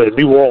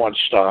New Orleans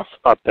stuff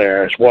up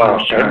there as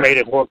well. So it made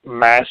it look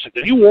massive.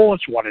 The New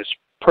Orleans one is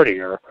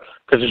prettier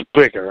because it's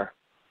bigger.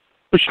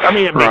 Which,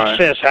 it makes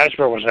sense.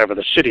 Hattiesburg was never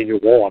the city New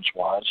Orleans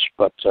was,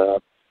 but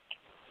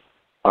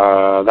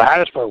The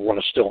Hattiesburg one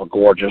is still a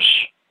gorgeous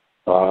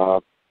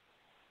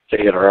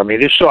theater. I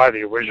mean, they still have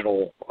the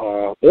original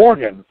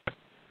organ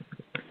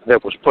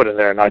that was put in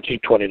there in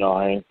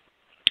 1929.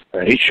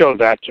 And he showed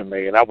that to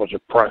me, and that was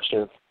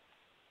impressive.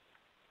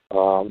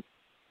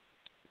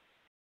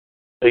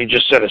 He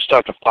just said it's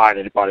tough to find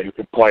anybody who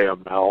can play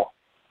them now.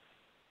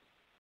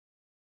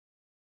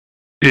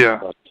 Yeah.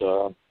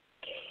 But,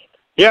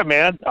 yeah,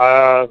 man.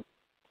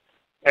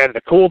 And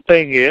the cool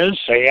thing is,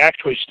 they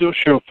actually still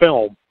show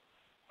film.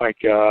 Like,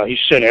 he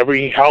said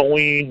every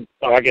Halloween,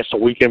 I guess the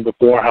weekend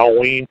before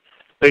Halloween,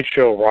 they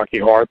show Rocky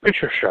Horror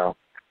Picture Show.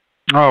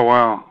 Oh,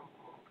 wow.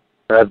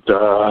 And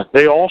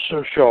they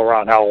also show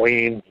around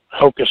Halloween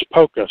Hocus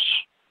Pocus,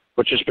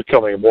 which is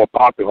becoming more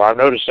popular. I've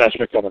noticed that's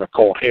becoming a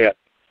cult hit.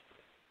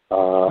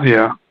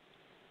 Yeah.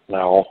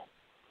 Now,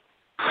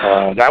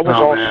 that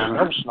was man.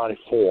 that was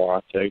 94,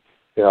 I think.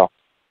 Yeah.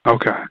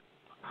 Okay.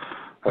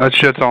 That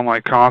shit's on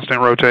like constant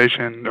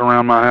rotation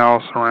around my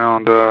house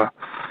around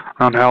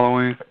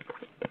Halloween.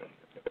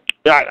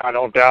 Yeah, I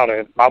don't doubt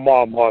it. My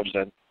mom loves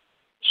it,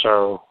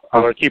 so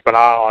I'm gonna keep an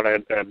eye on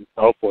it, and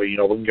hopefully, we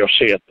can go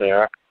see it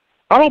there.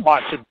 I don't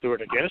mind sitting through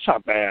it again. It's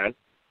not bad.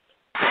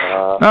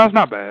 No, it's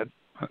not bad.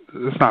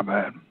 It's not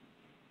bad.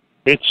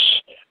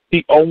 It's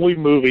the only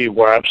movie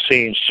where I've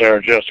seen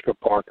Sarah Jessica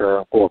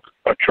Parker look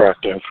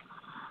attractive.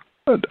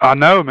 I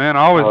know, man.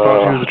 I always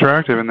thought she was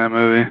attractive in that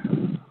movie.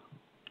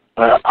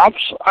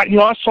 I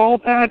saw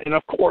that, and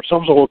of course, I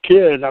was a little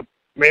kid.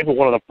 Maybe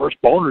one of the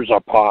first boners I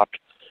popped,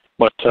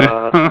 but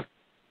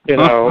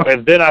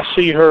and then I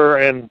see her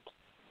in,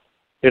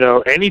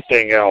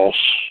 anything else.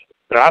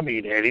 I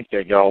mean,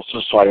 anything else.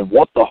 It's like,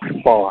 what the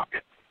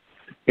fuck?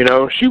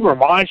 She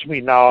reminds me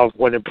now of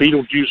when in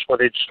Beetlejuice, when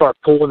they start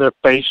pulling their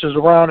faces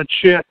around and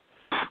shit,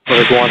 when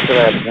they're going to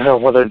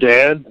that, when they're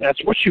dead. That's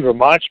what she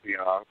reminds me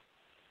of.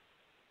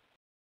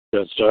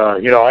 Because,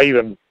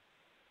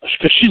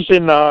 because she's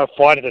in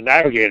Flight of the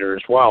Navigator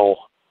as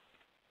well.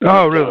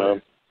 Oh,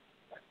 really?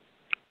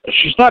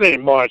 She's not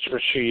in much,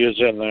 but she is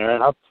in there.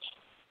 And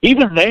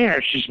even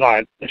there, she's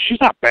not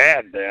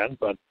bad then,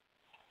 but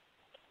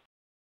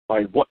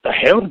like, what the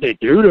hell did they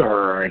do to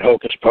her in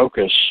Hocus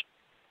Pocus?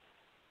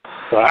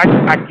 But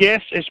I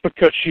guess it's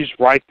because she's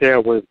right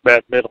there with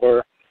Bette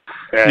Midler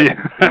and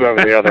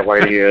whoever the other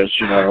lady is,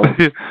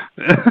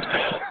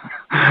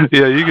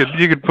 Yeah,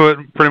 you could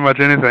put pretty much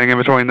anything in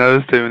between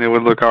those two, and it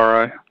would look all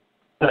right.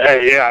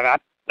 Yeah,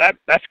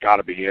 that's got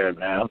to be it,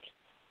 man.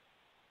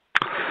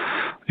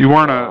 You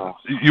weren't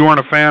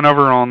a fan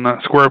over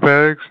on Square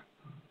Pegs?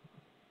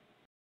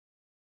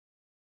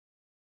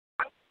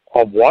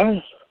 On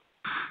what?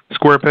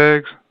 Square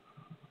Pegs?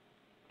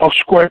 Oh,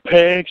 Square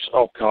Pegs?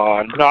 Oh,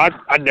 God. No,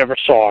 I never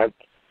saw it.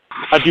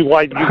 I do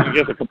like, you can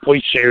get the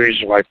complete series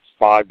for like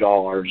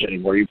 $5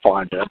 anywhere you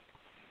find it.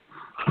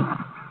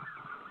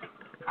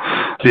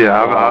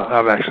 Yeah,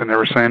 I've actually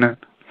never seen it.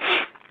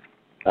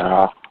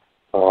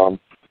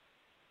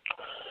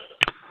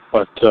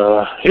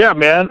 Yeah,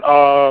 man,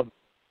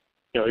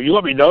 you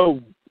let me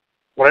know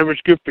whatever's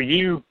good for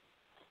you.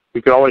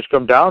 You can always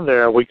come down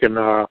there. We can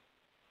go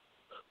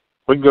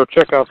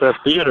check out that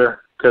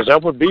theater, because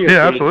that would be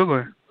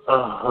absolutely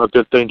a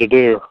good thing to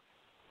do.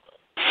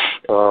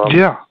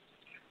 Yeah,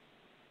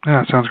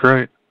 sounds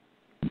great.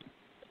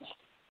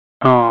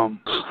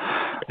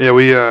 Yeah,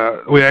 we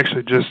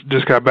actually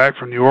just got back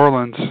from New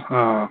Orleans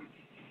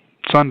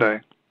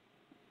Sunday.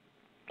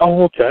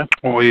 Oh, okay.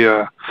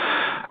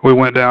 We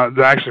went down.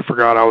 I actually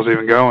forgot I was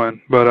even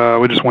going,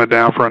 but we just went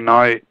down for a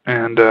night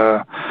and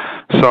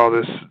saw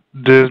this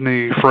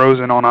Disney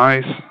Frozen on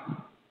Ice.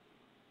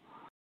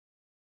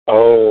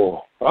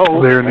 Oh,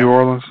 okay. There in New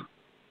Orleans.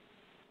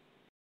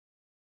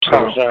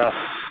 How was that?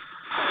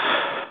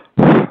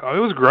 It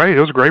was great.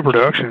 It was a great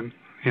production.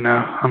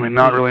 I mean,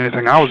 not really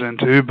anything I was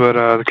into, but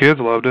the kids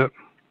loved it.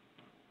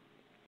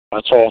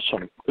 That's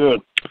awesome. Good.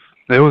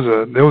 It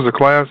was a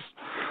class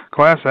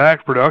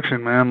act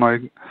production, man.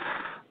 Like,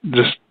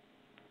 just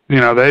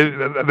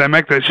they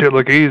make that shit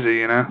look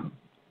easy,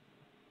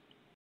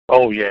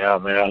 Oh yeah,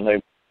 man.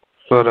 They're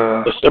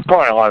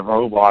probably like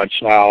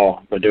robots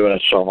now. They're doing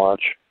it so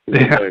much.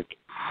 Yeah.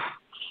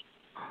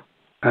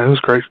 It was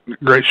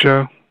great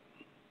show.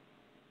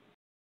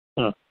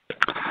 Huh.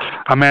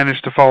 I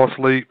managed to fall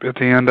asleep at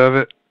the end of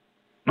it.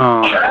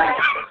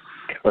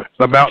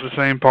 About the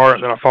same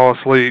part that I fall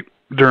asleep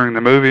during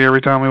the movie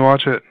every time we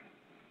watch it.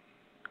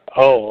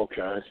 Oh,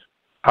 okay.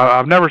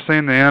 I've never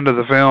seen the end of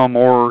the film,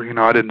 or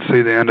I didn't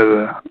see the end of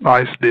the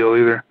ice deal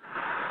either.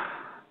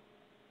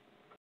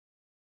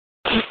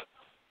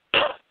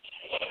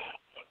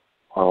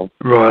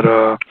 But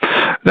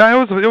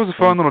it was a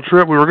fun little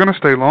trip. We were gonna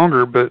stay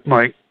longer, but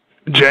like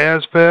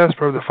Jazz Fest,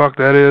 whatever the fuck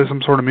that is,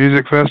 some sort of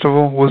music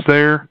festival, was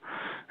there,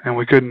 and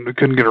we couldn't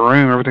get a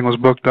room. Everything was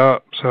booked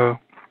up, so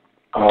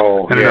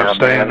ended up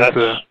staying at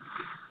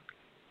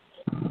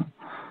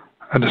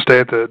had to stay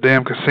at the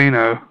damn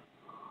casino.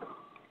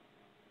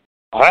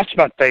 Well, that's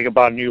my thing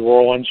about New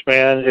Orleans,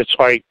 man. It's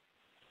like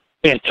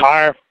the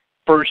entire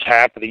first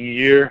half of the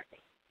year,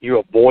 you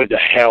avoid the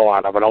hell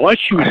out of it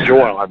unless you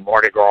enjoy like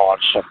Mardi Gras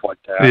and stuff like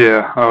that.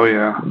 Yeah. Oh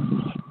yeah.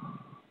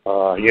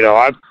 You know,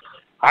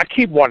 I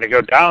keep wanting to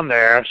go down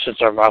there since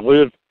I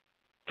live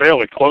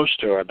fairly close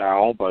to it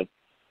now, but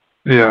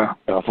yeah.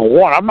 For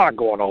one, I'm not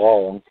going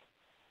alone.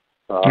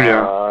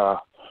 Yeah.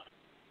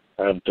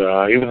 And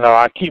even though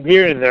I keep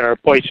hearing there are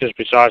places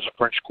besides the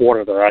French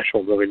Quarter that are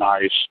actually really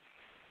nice.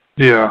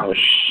 Yeah.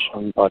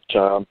 But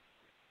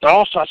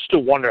also, I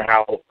still wonder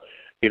how,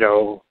 you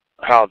know,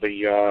 how the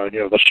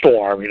the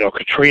storm,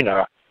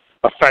 Katrina,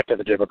 affected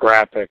the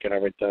demographic and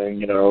everything.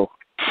 You know,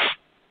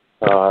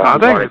 I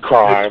think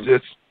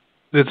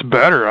it's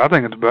better. I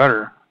think it's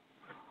better.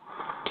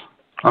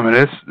 I mean,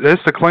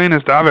 it's the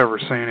cleanest I've ever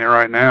seen it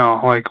right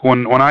now. Like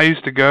when I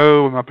used to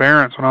go with my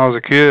parents when I was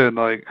a kid,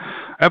 like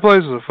that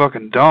place was a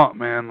fucking dump,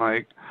 man.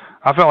 Like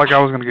I felt like I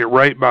was gonna get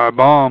raped by a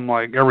bomb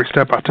like every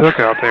step I took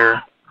out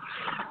there.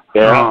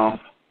 Yeah.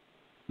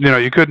 You know,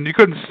 you couldn't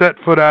set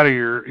foot out of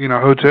your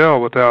hotel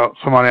without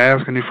somebody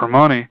asking you for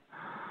money.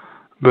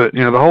 But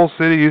the whole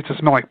city used to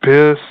smell like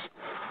piss,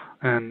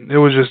 and it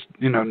was just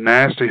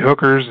nasty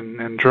hookers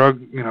and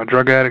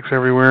drug addicts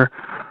everywhere.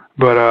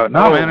 But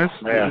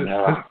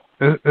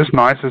it's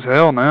nice as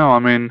hell now. I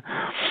mean,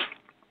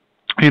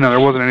 there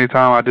wasn't any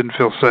time I didn't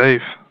feel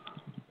safe.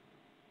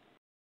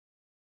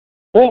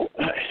 Well,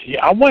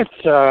 yeah, I went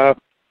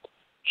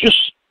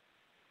just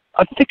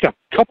I think a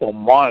couple of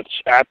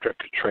months after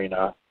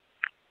Katrina,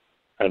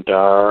 and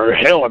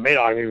hell, it may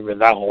not have even been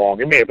that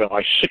long. It may have been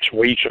like 6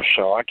 weeks or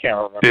so. I can't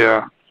remember.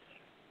 Yeah.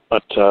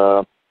 But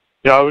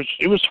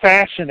it was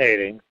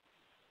fascinating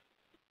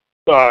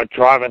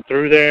driving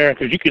through there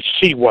because you could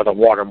see where the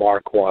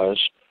watermark was.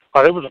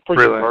 There was a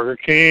freaking Burger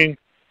King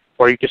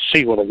where you could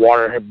see where the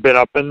water had been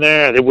up in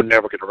there. They would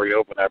never get to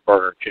reopen that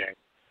Burger King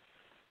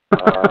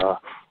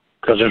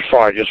because it's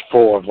probably just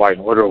full of like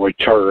literally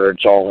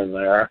turds all in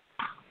there.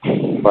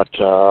 But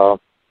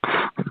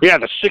yeah,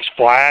 the Six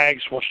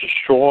Flags was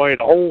destroyed.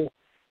 The whole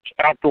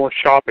outdoor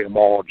shopping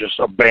mall just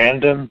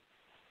abandoned.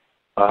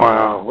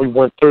 Wow. We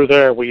went through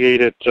there. We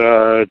ate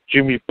at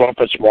Jimmy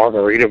Buffett's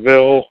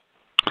Margaritaville.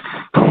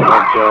 And,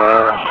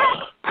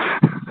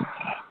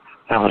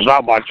 that was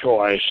not my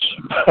choice,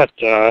 but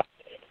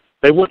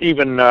they wouldn't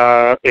even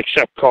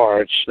accept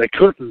cards. They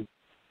couldn't.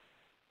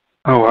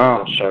 Oh,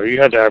 wow. So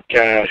you had to have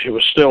cash. It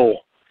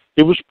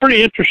was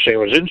pretty interesting. It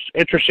was an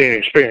interesting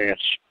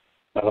experience.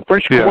 The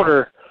French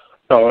Quarter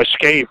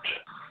escaped,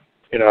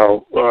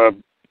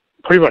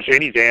 pretty much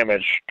any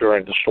damage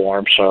during the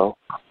storm, so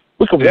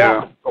we could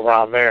walk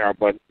around there,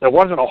 but there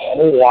wasn't a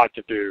whole lot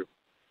to do.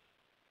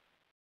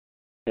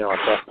 At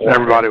that point.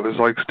 Everybody was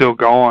like still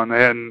going.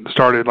 They hadn't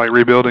started like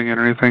rebuilding it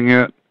or anything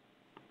yet.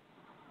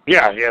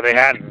 Yeah, they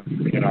hadn't.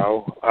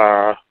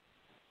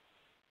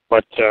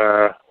 But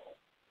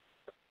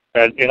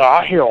and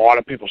I hear a lot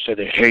of people say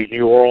they hate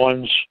New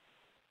Orleans,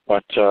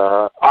 but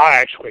I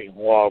actually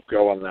love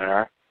going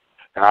there,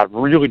 and I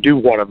really do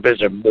want to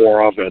visit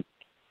more of it.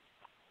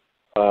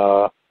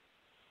 Oh,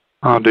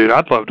 dude,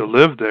 I'd love to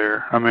live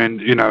there. I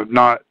mean,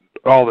 not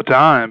all the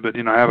time, but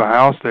have a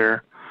house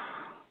there.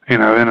 In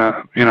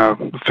a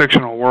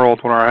fictional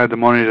world where I had the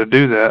money to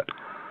do that.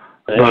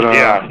 But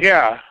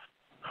yeah.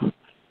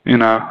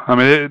 I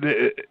mean,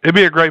 it'd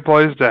be a great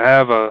place to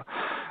have a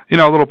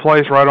little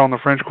place right on the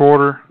French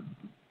Quarter,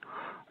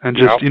 and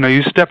just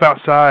you step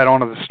outside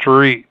onto the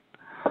street.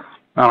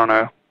 I don't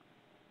know.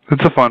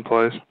 It's a fun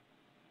place.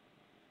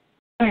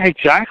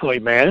 Exactly,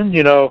 man.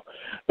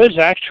 There's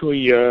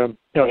actually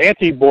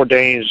Anthony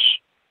Bourdain's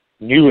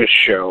newest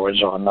show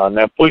is on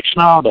Netflix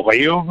now, The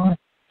Layover.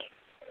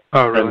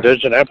 Oh, really? And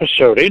there's an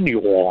episode in New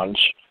Orleans.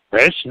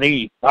 It's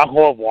neat. I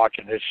love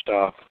watching his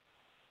stuff.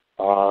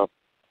 But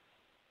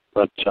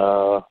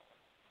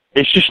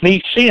it's just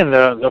neat seeing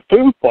the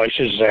food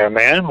places there,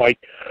 man. Like,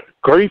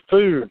 great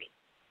food.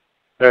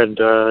 And,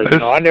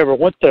 I never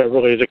went there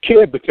really as a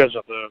kid because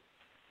of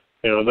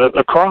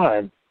the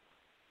crime.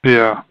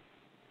 Yeah.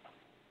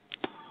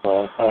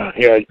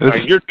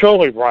 You're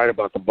totally right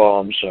about the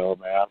bums, though,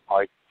 man.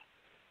 Like,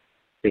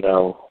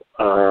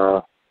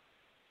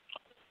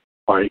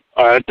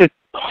 I think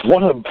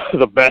one of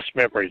the best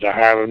memories I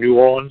have of New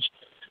Orleans,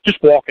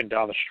 just walking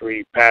down the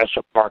street past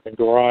a parking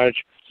garage,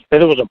 and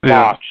there was a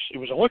box. It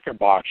was a liquor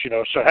box,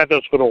 so it had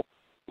those little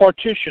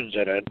partitions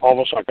in it,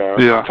 almost like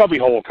a cubby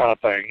hole kind of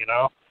thing,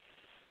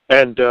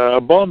 and a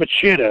bum had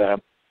shit in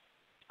it.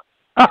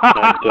 And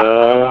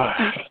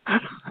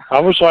I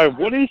was like,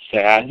 what is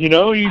that? You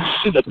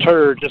just see the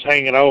turd just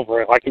hanging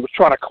over it, like he was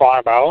trying to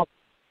climb out.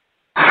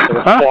 There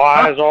were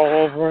flies all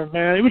over it,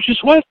 man. It was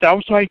just left. I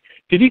was like,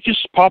 did he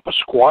just pop a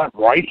squat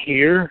right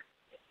here?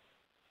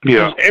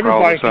 Yeah,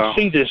 everybody can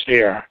see this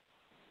here.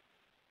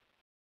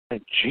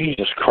 Like,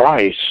 Jesus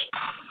Christ.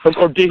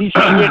 Or did he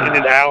see it in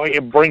an alley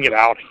and bring it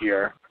out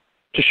here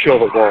to show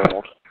the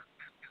world?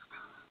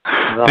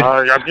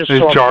 I'm just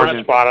throwing a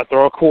front spot. I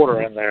throw a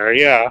quarter in there,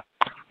 yeah.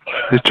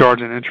 He's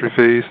charging entry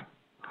fees.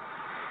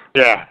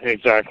 Yeah,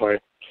 exactly.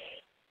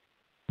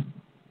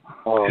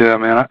 Yeah,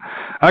 man.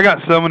 I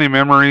got so many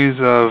memories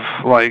of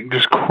like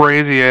just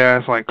crazy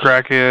ass like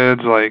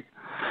crackheads, like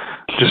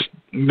just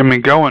I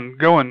mean, going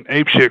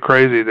apeshit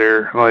crazy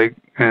there, like,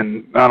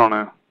 and I don't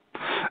know.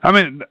 I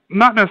mean,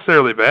 not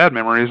necessarily bad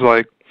memories.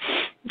 Like,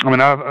 I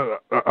mean,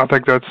 I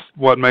think that's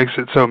what makes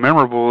it so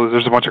memorable is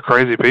there's a bunch of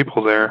crazy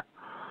people there.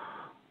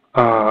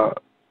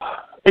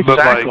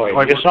 Exactly.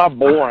 Like, it's not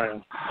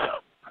boring.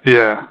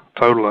 Yeah,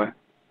 totally.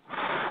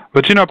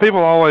 But people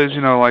always,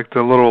 like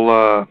the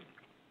little,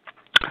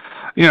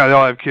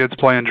 they'll have kids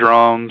playing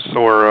drums,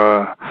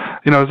 or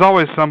there's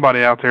always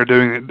somebody out there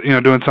doing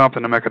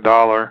something to make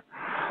 $1.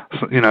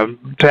 So,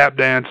 tap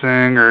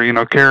dancing,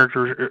 or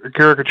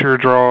caricature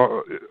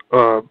draw,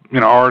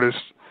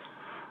 artists.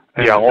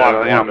 And, yeah, a lot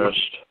of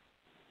artists.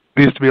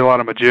 There used to be a lot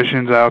of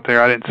magicians out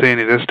there. I didn't see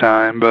any this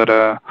time, but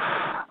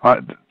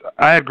I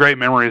had great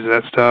memories of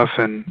that stuff.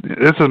 And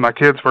this is my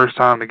kids' first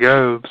time to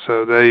go,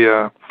 so they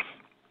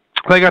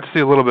got to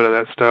see a little bit of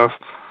that stuff,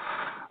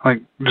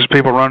 like just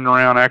people running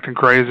around acting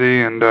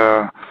crazy, and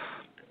there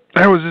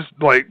was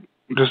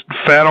just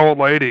fat old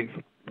lady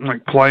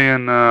like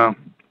playing a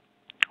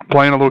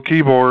little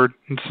keyboard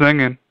and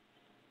singing.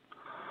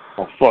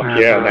 Oh fuck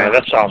yeah, man!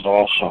 That sounds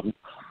awesome.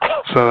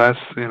 So that's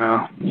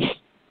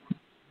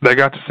they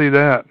got to see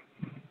that.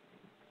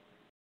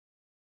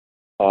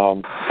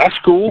 That's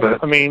cool.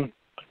 But, I mean,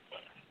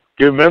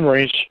 good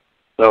memories.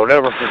 They'll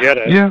never forget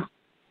it. Yeah.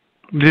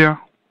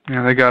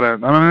 They got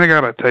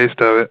a taste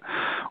of it.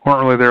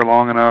 Weren't really there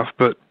long enough,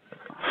 but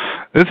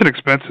it's an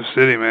expensive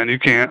city, man. You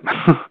can't.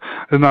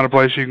 It's not a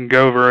place you can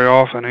go very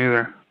often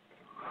either.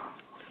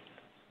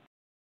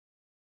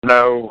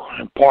 No,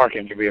 and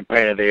parking can be a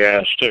pain in the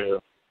ass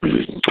too.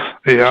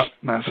 Yeah,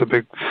 that's a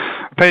big.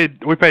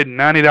 We paid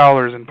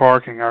 $90 in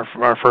parking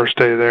our first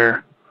day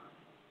there.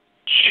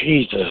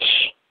 Jesus.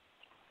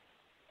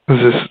 It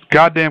was this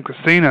goddamn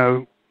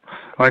casino.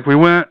 Like we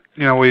went,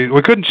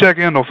 we couldn't check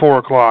in till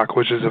 4:00,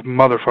 which is a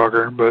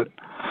motherfucker. But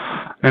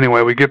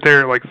anyway, we get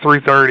there at like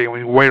 3:30, and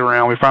we wait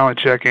around. We finally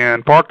check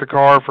in, park the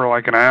car for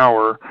like an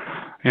hour.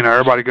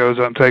 Everybody goes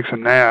up and takes a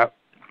nap,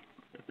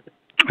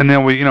 and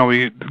then we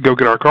go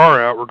get our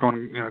car out. We're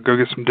going to go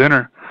get some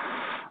dinner,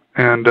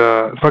 and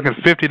fucking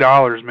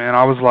 $50, man.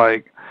 I was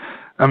like,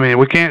 I mean,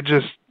 we can't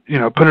just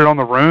put it on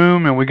the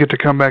room and we get to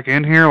come back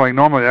in here. Like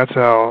normally that's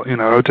how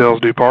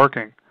hotels do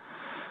parking.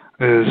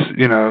 Is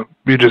you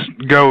just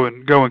go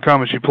and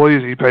come as you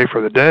please and you pay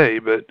for the day.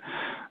 But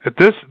at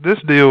this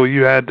deal,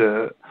 you had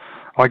to,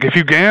 like, if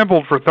you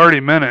gambled for 30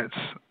 minutes,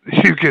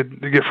 you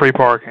could get free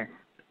parking.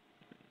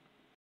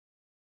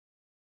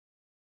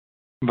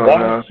 But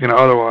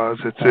otherwise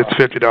it's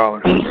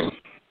 $50.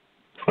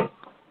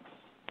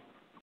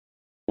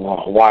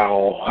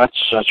 Wow,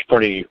 that's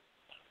pretty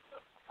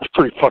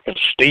fucking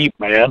steep,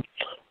 man.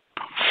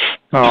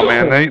 Oh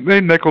man, they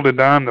nickel and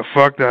dime the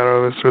fuck out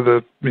of us for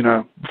the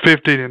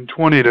 50 and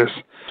 20 us,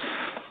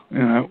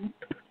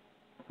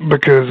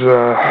 because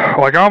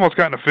like I almost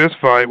got in a fist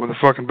fight with a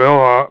fucking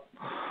bellhop.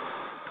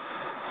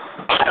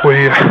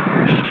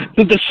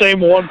 The same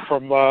one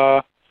from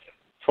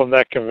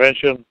that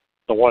convention,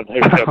 the one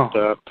who kept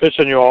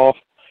pissing you off.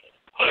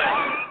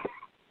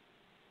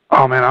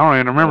 Oh man, I don't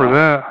even remember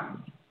that.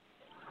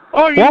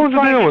 Oh, what was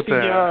the deal with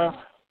that?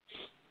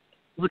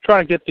 We were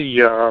trying to get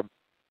the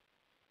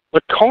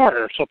card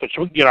or something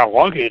so we can get our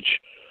luggage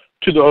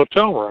to the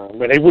hotel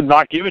room, and they would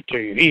not give it to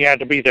you. He had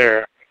to be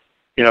there,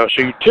 so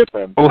you tip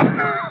him.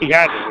 He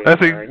had to be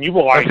there. And you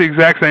were like, that's the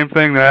exact same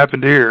thing that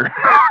happened here.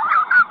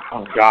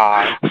 Oh,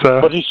 God. So,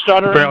 was he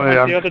stuttering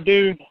like the other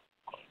dude?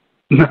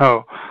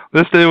 No.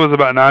 This dude was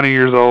about 90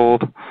 years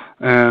old,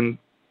 and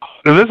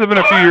if this had been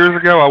a few years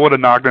ago, I would have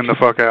knocked him the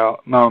fuck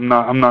out. No,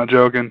 I'm not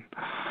joking.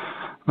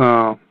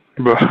 But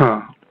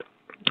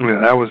yeah,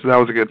 that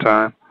was a good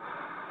time.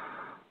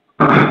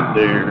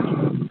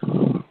 Dude.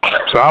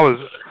 So I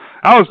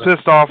was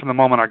pissed off in the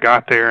moment I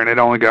got there, and it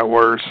only got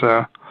worse.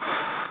 So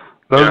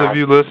those of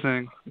you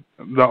listening,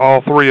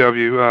 all three of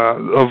you,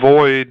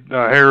 avoid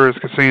Harrah's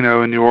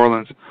Casino in New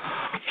Orleans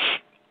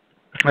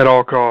at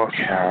all costs.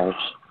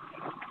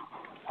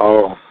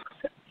 Oh.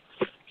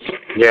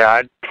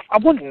 Yeah, I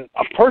wouldn't.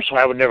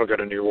 Personally, I would never go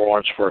to New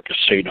Orleans for a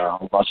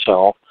casino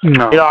myself.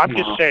 No, I'm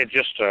just saying,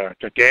 just to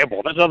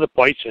gamble. There's other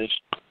places.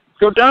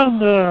 Go down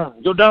the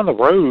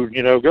road.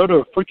 Go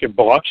to freaking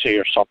Biloxi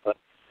or something.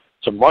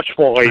 It's a much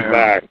more laid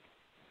back.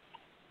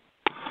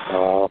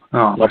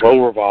 The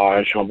Beau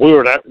Rivage.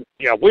 Weird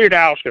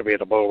Al's gonna be at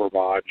the Beau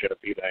Rivage in a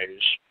few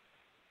days.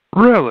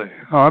 Really?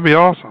 Oh, that'd be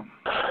awesome.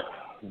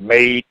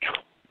 May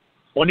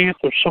 20th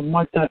or something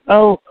like that.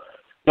 Oh,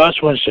 no,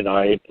 it's Wednesday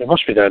night. It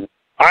must be then.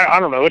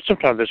 I don't know. It's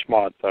sometime this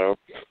month, though.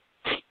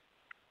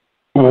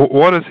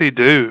 What does he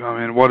do? I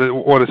mean, what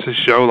is his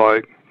show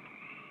like?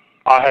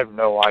 I have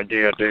no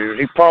idea, dude.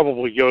 He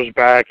probably goes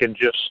back and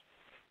just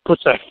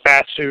puts that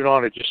fat suit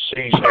on and just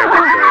sings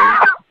everything.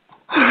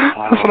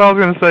 That's what I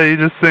was going to say. He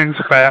just sings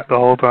fat the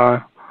whole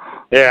time.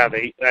 Yeah,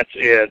 that's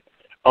it.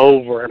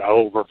 Over and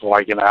over for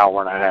like an hour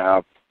and a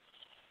half.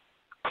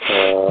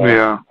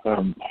 Yeah.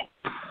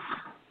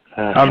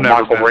 I've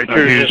never Michael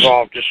Richards is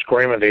off just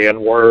screaming the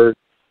N-word.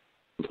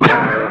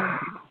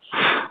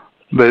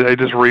 They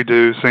just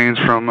redo scenes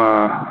from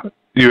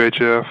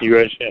UHF.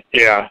 UHF,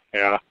 yeah.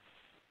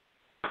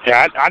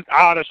 Yeah, I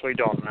honestly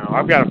don't know.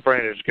 I've got a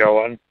friend who's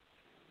going,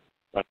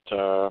 but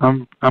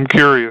I'm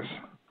curious.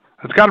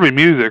 It's got to be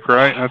music,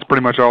 right? That's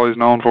pretty much all he's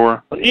known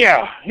for.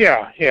 Yeah.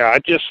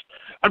 I'm just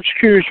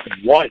curious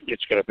what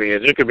it's going to be.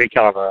 Is it going to be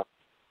kind of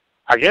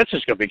I guess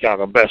it's going to be kind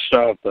of a best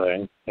of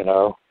thing, you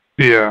know?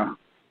 Yeah.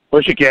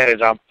 What you get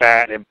is I'm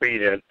fat and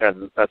beat it,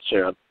 and that's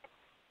it.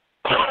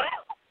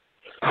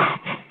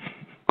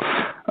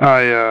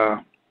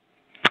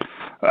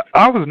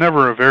 I was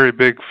never a very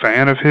big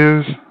fan of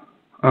his.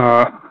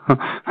 I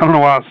don't know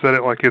why I said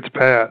it like it's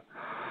Pat,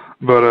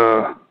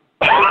 but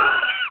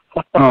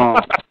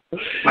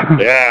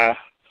yeah,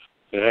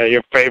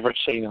 your favorite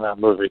scene in that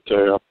movie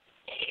too.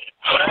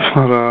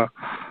 But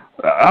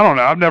I don't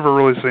know. I've never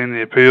really seen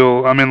the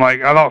appeal. I mean,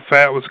 like, I thought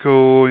Fat was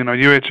cool. You know,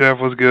 UHF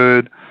was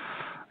good.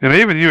 You know,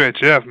 even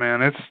UHF,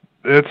 man,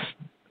 it's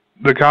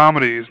the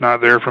comedy's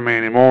not there for me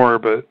anymore.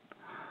 But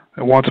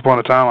once upon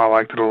a time, I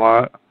liked it a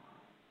lot.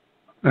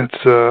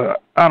 It's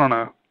I don't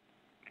know.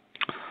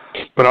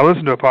 But I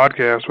listened to a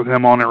podcast with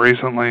him on it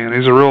recently, and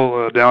he's a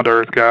real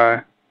down-to-earth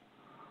guy.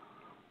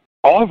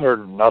 I've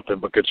heard nothing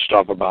but good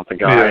stuff about the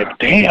guy. Yeah.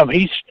 Damn,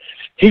 he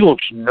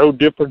looks no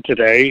different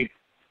today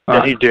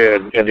than he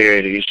did in the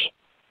 80s.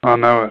 I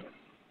know it.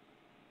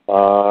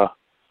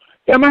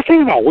 Yeah, my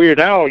thing about Weird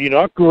Al, you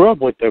know, I grew up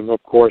with him,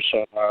 of course,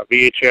 on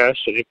VHS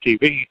and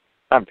MTV.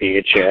 Not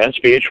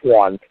VHS,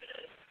 VH1,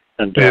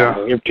 and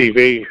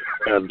MTV,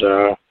 and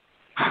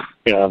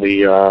you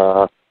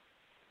know,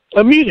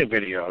 the music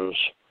videos.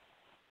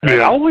 And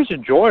I always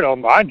enjoyed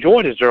him. I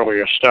enjoyed his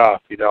earlier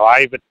stuff. You know,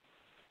 I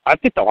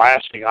think the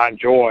last thing I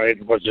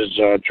enjoyed was his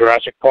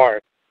Jurassic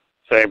Park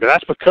thing, but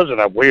that's because of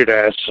that weird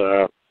ass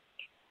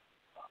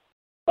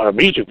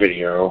music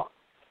video.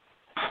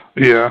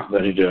 Yeah.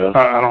 That he did.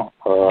 I don't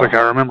think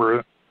I remember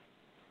it.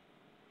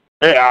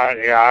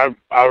 Yeah,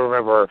 I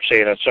remember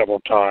seeing it several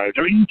times.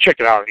 I mean, you can check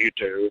it out on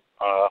YouTube.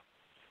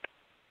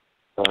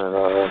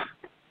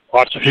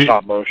 Lots of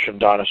stop motion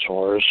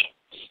dinosaurs.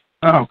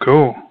 Oh,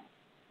 cool.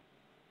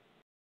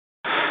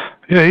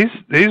 Yeah,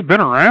 he's been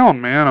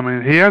around, man. I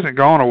mean, he hasn't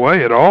gone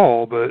away at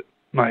all. But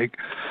like,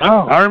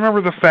 I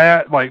remember the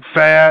Fat,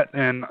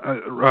 and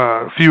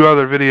a few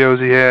other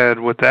videos he had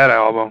with that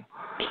album,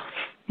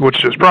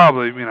 which is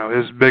probably, you know,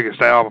 his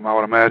biggest album, I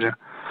would imagine.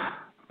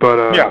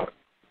 But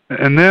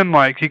and then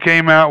like he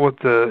came out with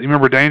you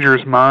remember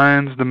Dangerous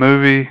Minds, the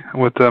movie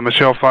with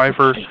Michelle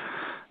Pfeiffer.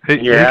 He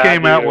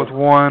came out with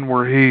one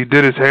where he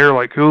did his hair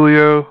like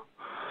Coolio.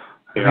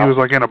 Yeah. He was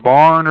like in a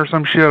barn or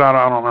some shit. I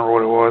don't remember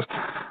what it was.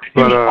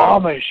 But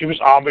He was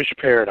Amish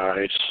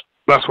Paradise.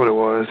 That's what it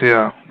was.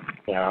 Yeah.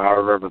 Yeah, I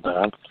remember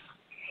that.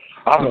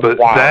 I don't know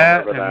why I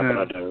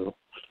remember that, but I do.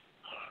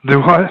 Do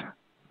what?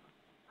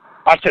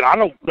 I said I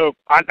don't know.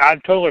 I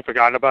totally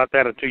forgot about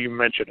that until you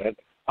mentioned it.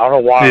 I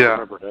don't know why I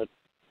remembered it.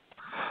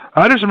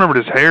 I just remembered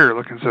his hair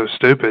looking so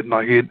stupid.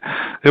 Like it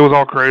was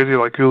all crazy,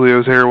 like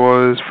Coolio's hair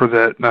was for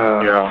that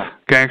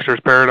Gangster's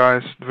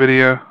Paradise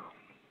video.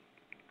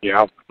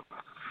 Yeah.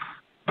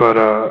 But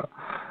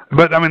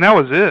I mean that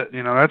was it.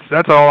 You know,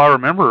 that's all I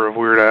remember of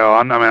Weird Al.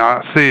 I mean,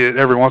 I see it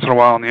every once in a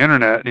while on the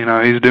internet. You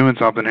know, he's doing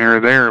something here or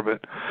there,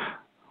 but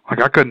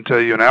like I couldn't tell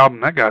you an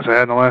album that guy's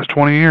had in the last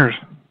 20 years.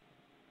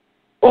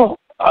 Well,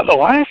 the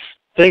last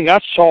thing I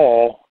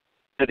saw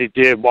that he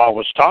did while it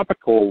was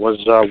topical was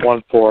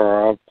one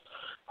for,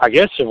 I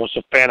guess it was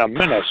the Phantom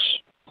Menace.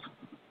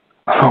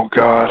 Oh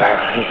God.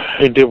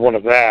 He did one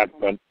of that,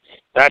 but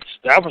that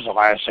was the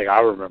last thing I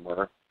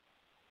remember.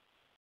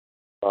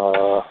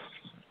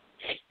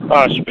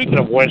 Speaking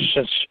of which,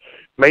 since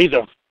May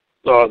the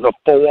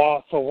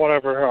 4th or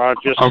whatever,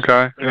 just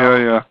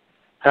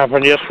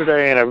happened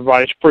yesterday, and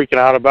everybody's freaking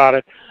out about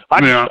it.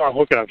 I just started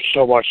looking up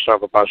so much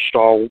stuff about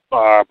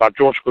about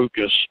George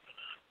Lucas.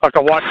 Like I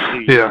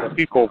watched the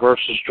People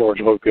versus George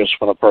Lucas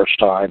for the first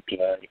time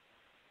today.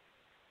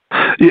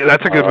 Yeah,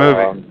 that's a good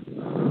movie.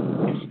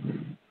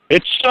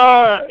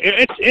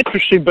 It's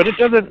interesting, but it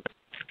doesn't.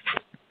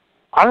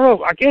 I don't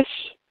know. I guess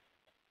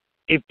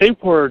if they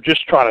were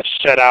just trying to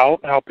set out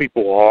how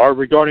people are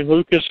regarding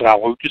Lucas and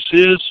how Lucas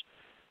is,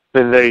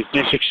 then they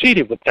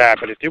succeeded with that.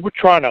 But if they were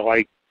trying to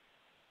like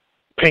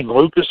paint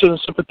Lucas in a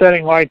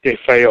sympathetic light, they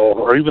failed.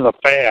 Or even the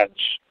fans,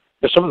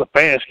 because some of the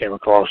fans came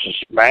across as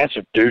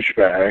massive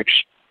douchebags.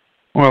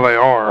 Well, they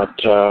are.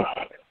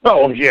 But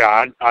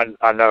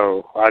I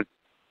know.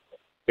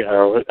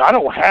 I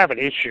don't have an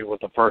issue with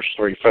the first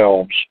 3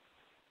 films.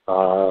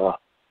 Well,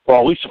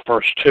 at least the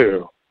first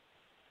 2.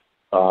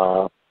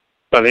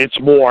 But it's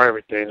more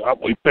everything.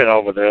 We've been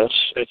over this.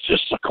 It's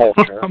just the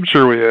culture. I'm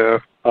sure we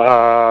have.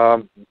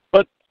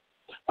 But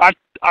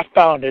I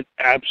found it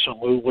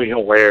absolutely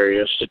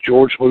hilarious that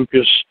George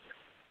Lucas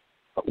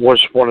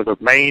was one of the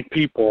main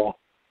people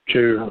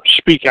to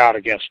speak out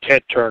against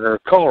Ted Turner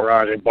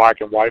colorizing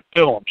black and white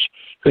films.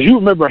 Because you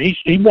remember he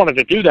wanted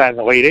to do that in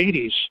the late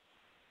 80s.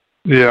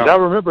 Yeah. And I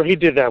remember he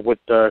did that with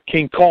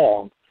King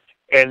Kong,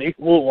 and it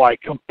looked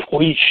like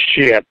complete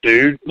shit,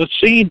 dude. The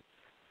scene,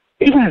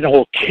 even as a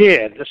little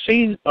kid, the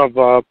scene of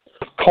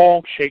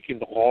Kong shaking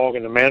the log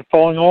and the man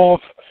falling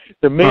off,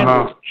 the man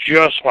was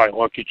just like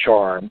Lucky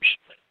Charms.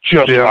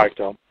 just like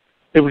them.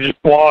 It was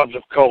just blobs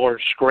of color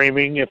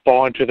screaming and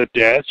falling to the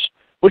deaths,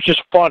 which is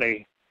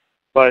funny,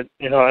 but,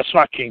 you know, that's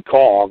not King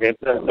Kong.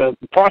 The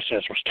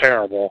process was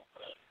terrible.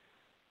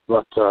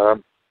 But,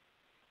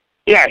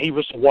 yeah, he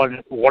was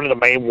one of the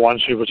main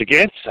ones who was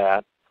against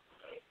that.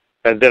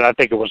 And then I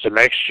think it was the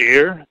next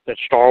year that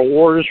Star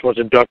Wars was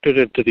inducted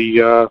into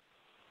the,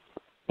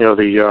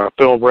 the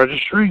film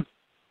registry.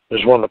 It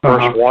was one of the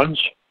first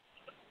ones.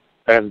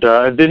 And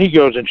then he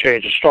goes and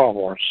changes Star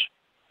Wars.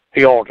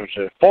 He alters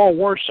it. Far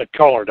worse than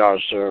color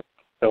does to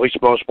at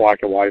least most black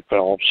and white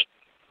films.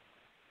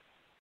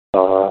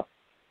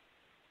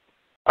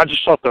 I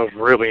just thought that was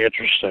really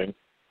interesting.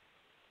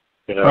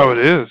 You know, it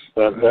is.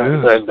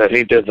 That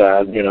he did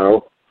that, you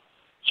know.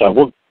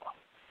 So,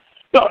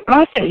 not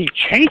that he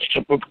changed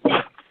it, but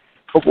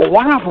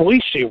why not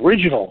release the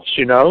originals,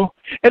 you know?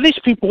 And these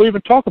people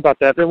even talk about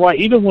that. They're like,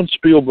 even when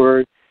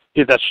Spielberg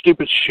did that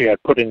stupid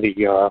shit, putting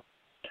the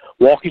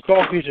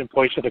walkie-talkies in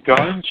place of the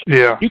guns,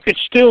 you could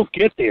still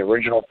get the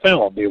original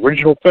film. The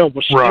original film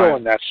was still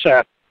in that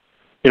set,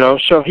 you know,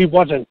 so he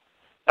wasn't,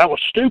 that was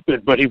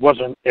stupid, but he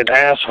wasn't an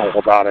asshole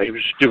about it. He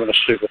was just doing a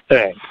stupid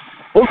thing.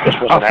 Lucas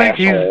was an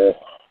asshole.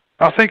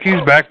 I think he's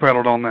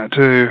backpedaled on that,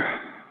 too.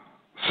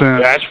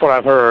 Since, that's what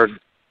I've heard.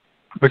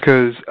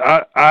 Because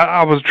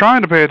I was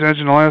trying to pay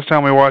attention the last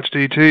time we watched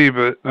E.T.,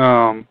 but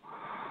when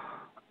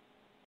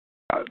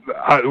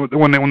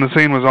the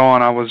scene was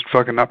on, I was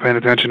fucking not paying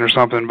attention or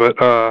something,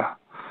 but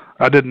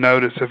I didn't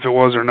notice if it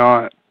was or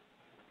not.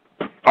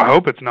 I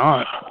hope it's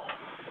not.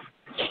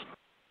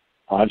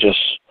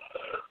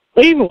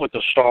 Even with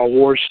the Star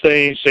Wars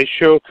things, they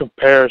show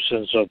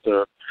comparisons of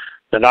the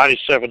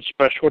 97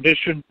 Special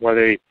Edition, where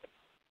they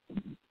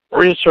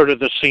reinserted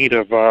the scene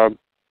of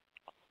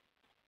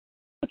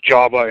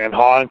Jabba and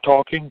Han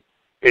talking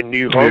in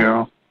New Hope.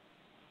 Yeah.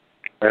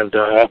 And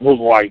that was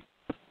like,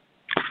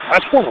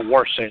 that's one of the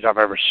worst things I've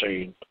ever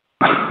seen.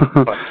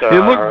 But,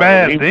 it looked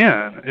bad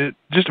then.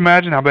 Just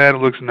imagine how bad it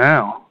looks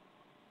now.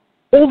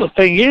 Well, the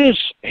thing is,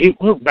 he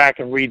went back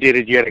and redid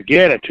it yet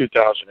again in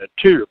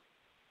 2002.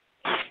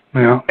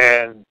 Yeah.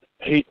 And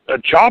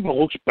Jabba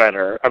looks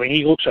better. I mean,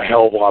 he looks a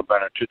hell of a lot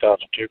better in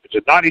 2002. Because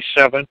in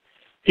 97,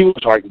 he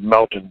looks like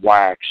melted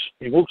wax.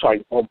 He looks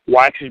like a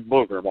waxy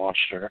booger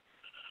monster.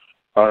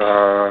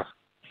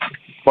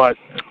 But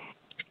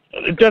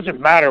it doesn't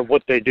matter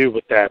what they do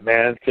with that,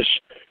 man. Because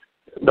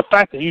the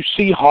fact that you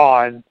see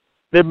Han,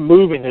 them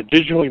moving, they're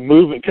digitally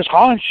moving, because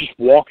Han's just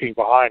walking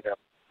behind him,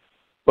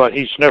 but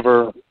he's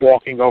never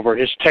walking over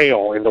his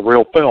tail in the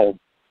real film.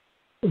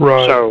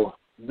 Right. So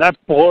that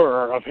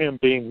blur of him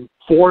being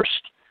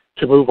forced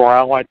to move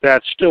around like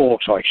that still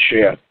looks like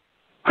shit.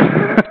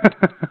 And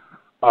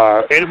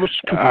it was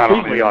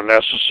completely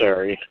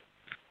unnecessary.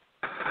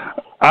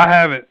 I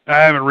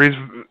haven't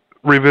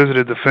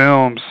revisited the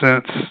film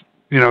since,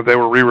 you know, they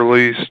were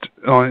re-released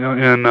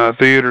in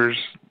theaters,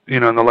 you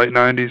know, in the late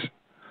 90s.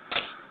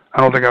 I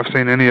don't think I've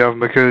seen any of them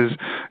because,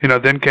 you know,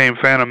 then came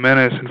Phantom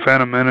Menace, and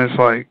Phantom Menace,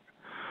 like,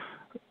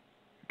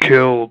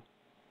 killed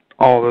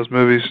all those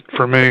movies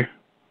for me.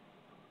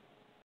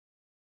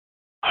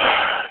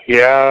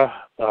 Yeah.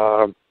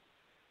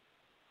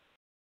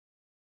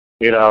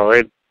 You know,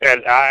 and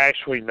I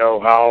actually know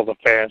how the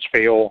fans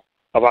feel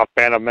about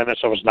Phantom Menace.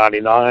 I was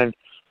 99,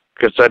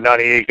 because that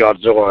 98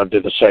 Godzilla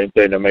did the same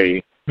thing to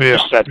me. Yeah.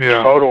 Just that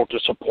total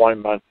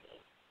disappointment,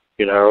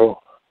 you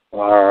know.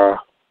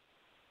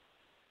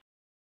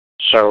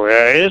 So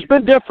it's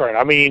been different.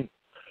 I mean,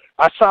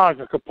 I sound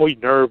like a complete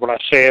nerd when I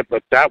say it,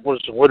 but that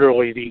was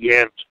literally the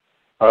end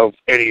of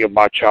any of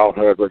my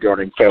childhood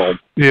regarding film.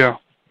 Yeah.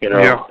 You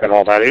know, and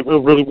all that. It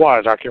really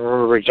was. I can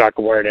remember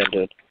exactly where it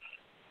ended.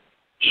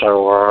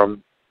 So,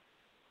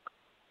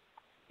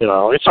 you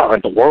know, it's not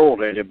like the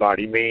world ended by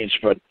any means,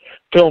 but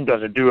film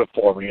doesn't do it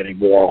for me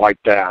anymore like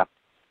that.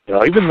 You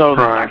know, even though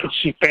I can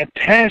see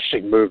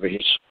fantastic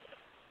movies,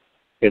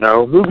 you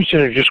know, movies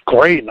that are just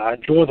great, and I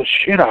enjoy the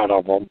shit out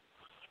of them.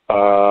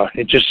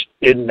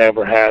 It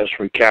never has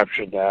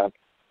recaptured that.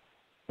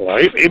 You know,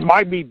 it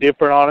might be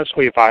different,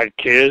 honestly, if I had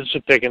kids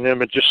and taking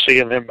them and just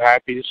seeing them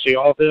happy to see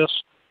all this.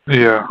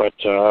 Yeah. But,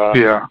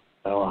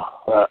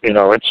 you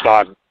know, it's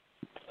not,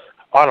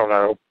 I don't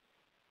know.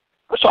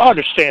 So I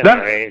understand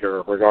their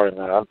anger regarding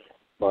that.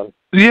 But,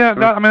 yeah,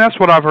 I mean, that's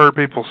what I've heard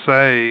people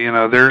say. You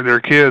know, their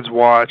kids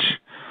watch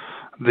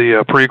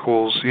the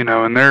prequels, you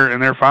know, and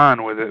they're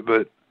fine with it,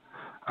 but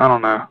I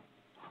don't know.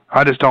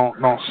 I just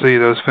don't see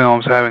those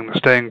films having the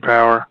staying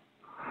power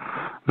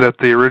that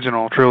the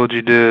original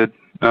trilogy did.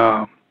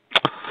 I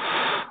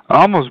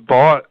almost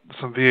bought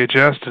some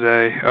VHS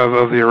today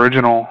of the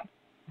original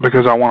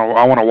because I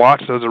want to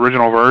watch those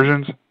original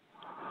versions.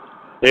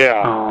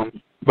 Yeah.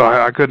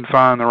 But I couldn't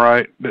find the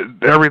right.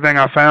 Everything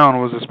I found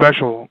was the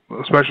special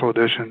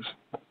editions.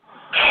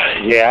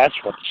 Yeah, that's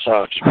what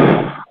sucks.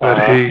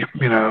 That he,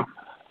 you know,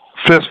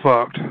 fist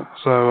fucked.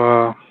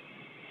 So.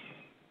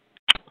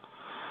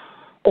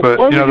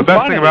 But, you know, the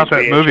best thing about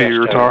that movie you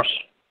were talking...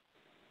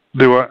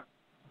 Do what?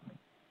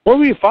 Where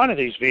were you finding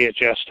these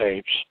VHS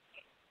tapes?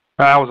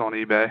 I was on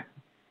eBay.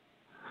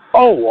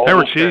 Oh, well, they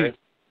were cheap.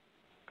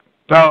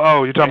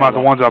 Oh, you're talking about the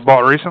ones I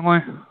bought recently?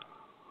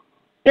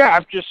 Yeah,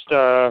 I've just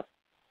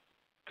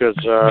because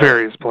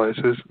various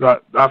places.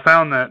 I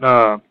found that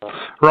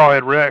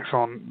Rawhead Rex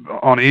on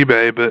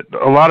eBay, but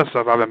a lot of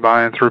stuff I've been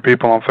buying through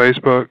people on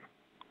Facebook.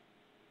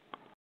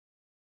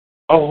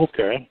 Oh,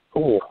 okay,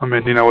 cool. I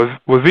mean,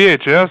 with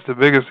VHS, the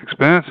biggest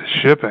expense is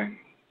shipping.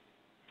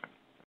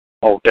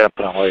 Oh,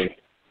 definitely.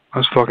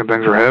 Those fucking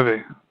things are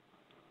heavy.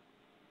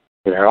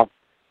 Yeah.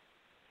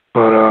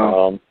 But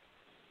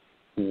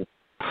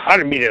I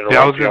didn't mean to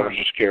interrupt you. I was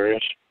just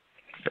curious.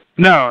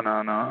 No.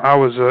 I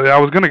was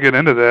going to get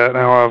into that.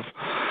 Now I've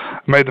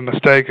made the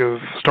mistake of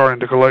starting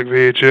to collect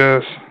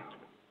VHS.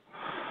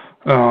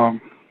 I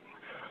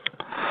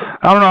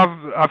don't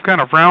know. I've kind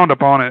of frowned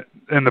upon it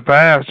in the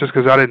past just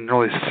because I didn't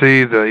really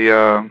see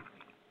the.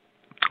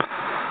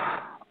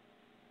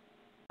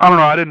 I don't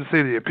know. I didn't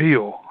see the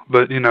appeal,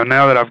 but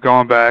now that I've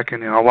gone back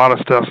and a lot of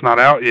stuff's not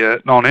out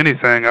yet on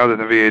anything other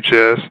than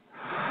VHS.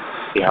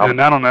 Yeah.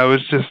 And I don't know.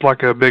 It's just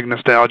like a big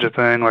nostalgia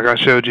thing. Like I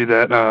showed you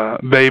that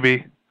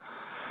Baby.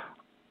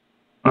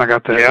 I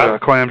got that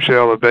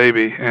clamshell of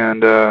Baby,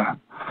 and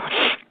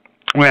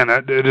man,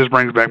 it just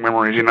brings back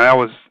memories. That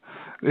was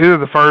either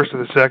the first or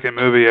the second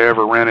movie I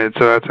ever rented,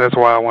 so that's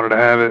why I wanted to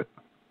have it.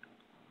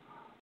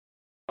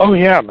 Oh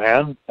yeah,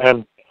 man,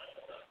 and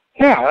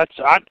yeah,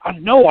 I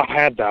know I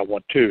had that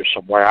one too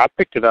somewhere. I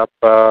picked it up,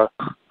 I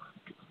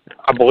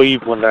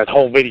believe, when that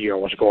whole video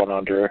was going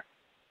under.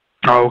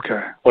 Oh,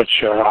 okay.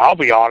 Which I'll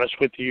be honest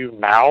with you,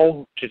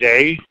 now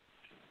today,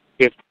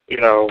 if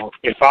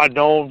I'd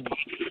known,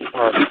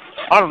 or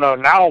I don't know,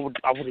 now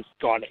I would have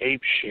gone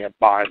ape shit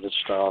buying this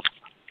stuff.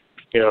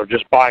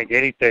 Just buying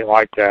anything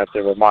like that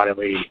reminded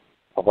me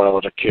of when I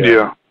was a kid.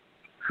 Yeah.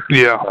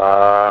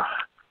 Yeah.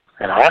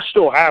 And I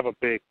still have a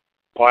big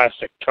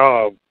plastic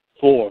tub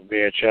full of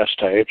VHS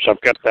tapes. I've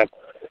got that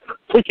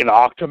freaking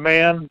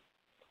Octoman,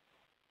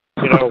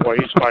 where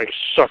he's like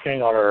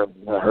sucking on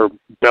her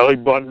belly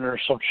button or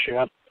some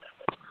shit.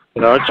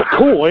 It's a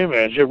cool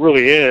image. It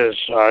really is.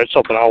 It's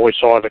something I always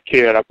saw as a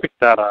kid. I picked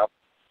that up.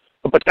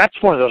 But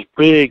that's one of those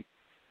big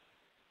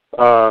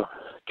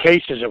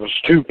cases that was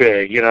too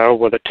big,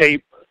 where the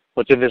tape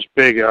was in this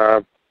big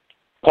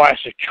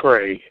plastic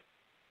tray.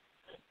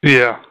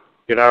 Yeah.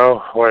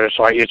 Where it's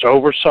like it's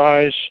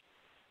oversized.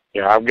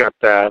 Yeah, I've got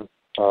that.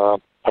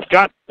 I've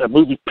got the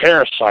movie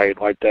Parasite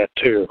like that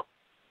too.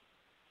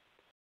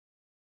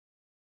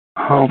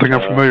 I don't think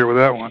I'm familiar with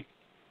that one.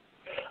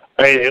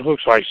 It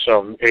looks like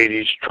some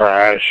 80s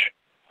trash.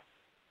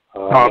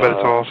 I bet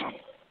it's awesome.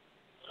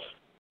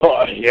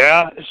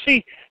 Yeah,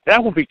 see,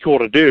 that would be cool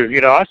to do.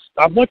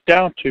 I went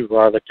down to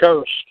the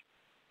coast,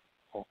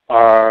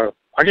 I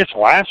guess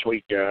last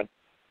weekend,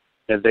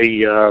 and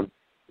there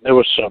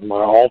was some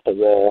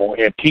off-the-wall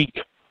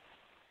antique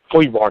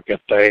flea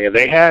market thing, and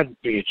they had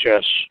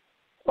VHS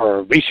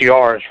or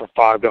VCRs for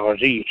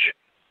 $5 each.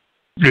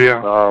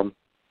 Yeah.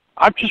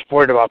 I'm just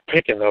worried about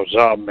picking those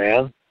up,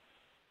 man,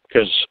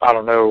 because I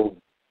don't know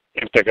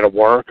if they're going to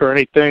work or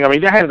anything. I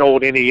mean, they had an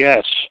old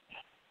NES.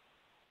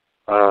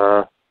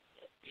 I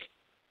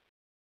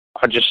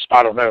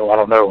don't know. I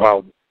don't know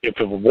how, if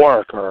it would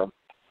work, or,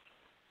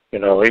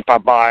 if I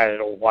buy it,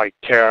 it'll, like,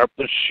 tear up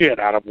the shit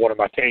out of one of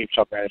my tapes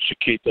I managed to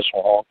keep this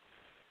long,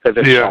 because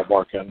it's not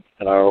working,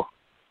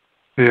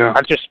 Yeah.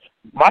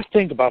 My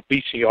thing about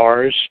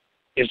VCRs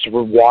is the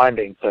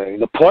rewinding thing.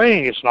 The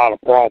playing is not a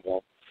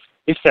problem.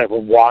 It's that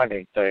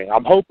rewinding thing.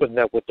 I'm hoping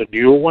that with the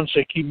newer ones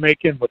they keep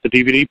making, with the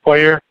DVD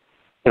player,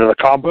 the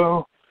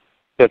combo,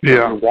 that the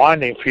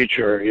rewinding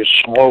feature is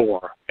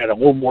slower and a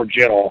little more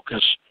gentle.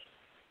 Because,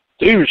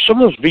 dude,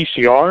 some of those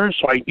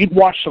VCRs, like, you'd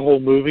watch the whole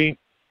movie,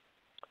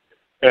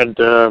 and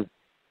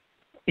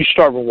you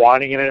start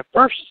rewinding, and at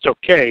first it's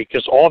okay,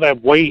 because all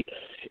that weight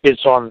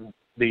is on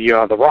the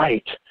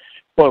right.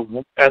 But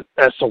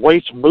as the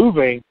weight's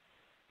moving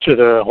to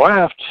the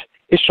left,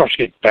 it starts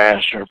getting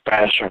faster and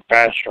faster and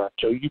faster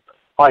until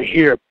I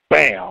hear,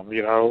 bam,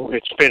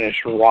 it's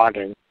finished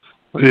rewinding.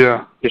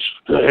 Yeah.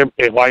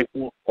 It like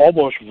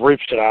almost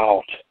rips it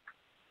out.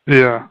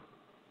 Yeah.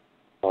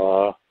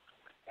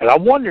 And I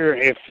wonder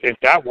if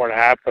that were to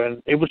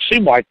happen, it would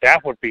seem like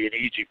that would be an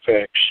easy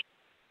fix.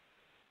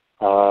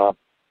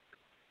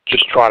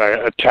 Just try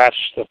to attach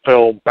the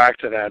film back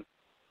to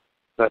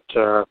that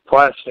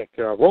plastic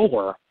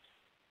roller.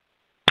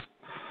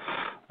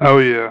 Oh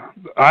yeah,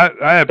 I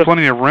had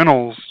plenty of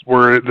rentals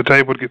where the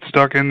tape would get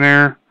stuck in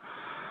there,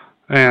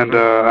 and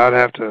I'd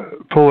have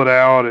to pull it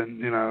out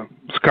and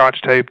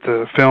scotch tape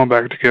the film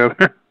back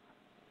together.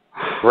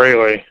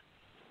 Really?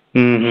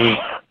 Mhm.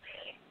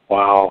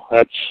 Wow,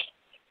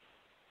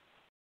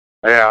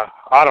 yeah.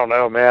 I don't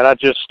know, man. I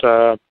just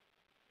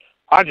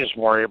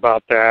worry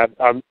about that.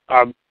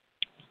 I'm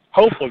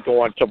hopefully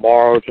going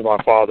tomorrow to my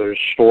father's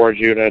storage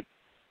unit.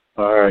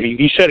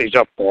 He said he's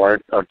up for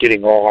it,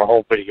 getting all our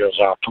home videos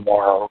out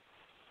tomorrow.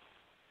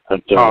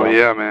 And, oh,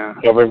 yeah,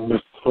 man.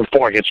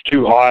 Before it gets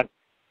too hot.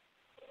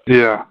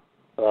 Yeah.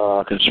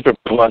 Because it's been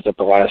pleasant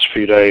the last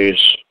few days.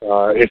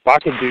 If I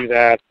can do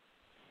that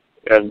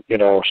and,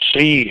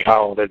 see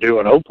how they're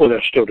doing, hopefully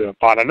they're still doing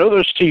fine. I know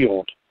they're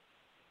sealed.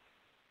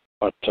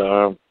 But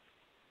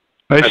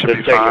they should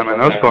be fine, man.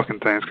 Those fucking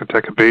things can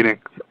take a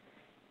beating.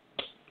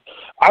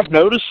 I've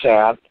noticed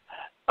that.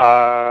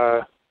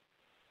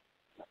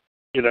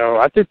 You know,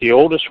 I think the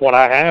oldest one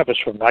I have is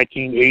from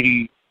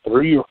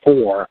 1983 or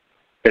 4.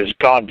 Is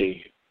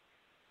Gandhi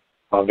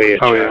on VHS.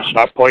 Oh, yeah. And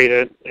I played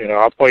it. You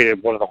know, I played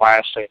it one of the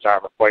last things I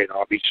ever played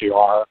on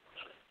VCR a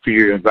few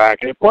years back,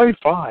 and it played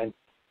fine.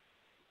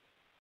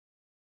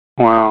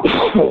 Wow.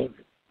 You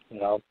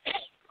know.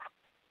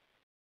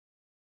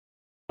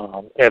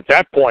 At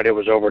that point, it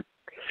was over.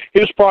 He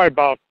was probably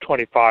about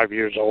 25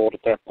 years old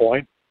at that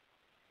point.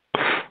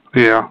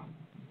 Yeah.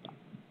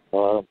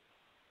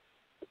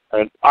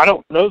 And I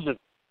don't know that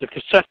the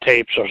cassette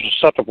tapes are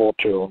susceptible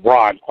to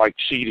rot like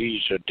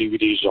CDs or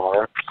DVDs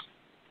are.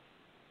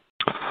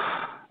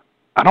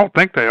 I don't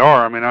think they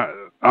are. I mean,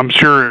 I'm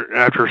sure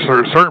after a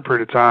certain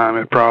period of time,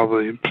 it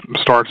probably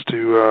starts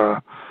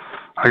to,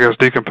 I guess,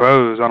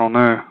 decompose. I don't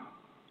know.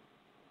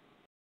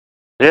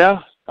 Yeah,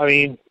 I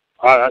mean,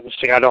 I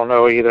don't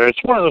know either.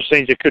 It's one of those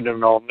things you couldn't have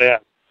known then.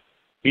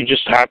 You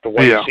just have to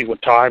wait and see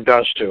what time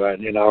does to it,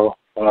 you know.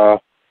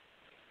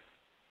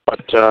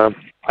 But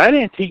at an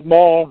antique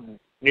mall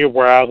near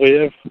where I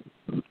live,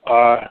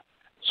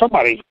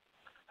 somebody,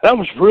 that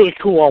was really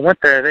cool. I went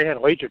there, they had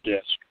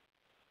Laserdisc.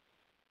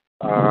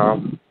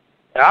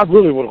 I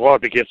really would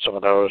love to get some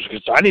of those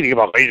because I need to get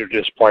my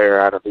Laserdisc player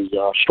out of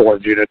the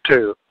storage unit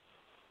too.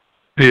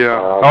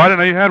 Yeah. I didn't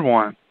know you had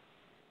one.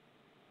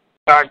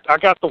 I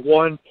got the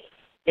one.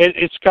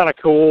 It's kind of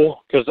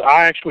cool because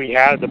I actually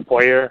had the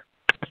player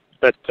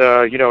that,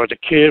 you know, as a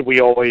kid,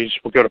 we always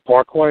would go to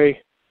Parkway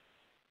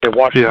and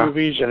watch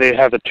movies, and they'd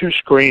have the 2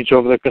 screens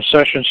over the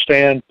concession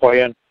stand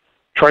playing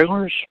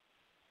trailers.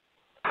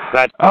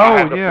 I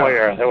had the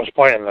player that was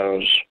playing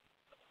those.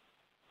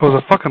 It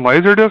was a fucking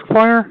Laserdisc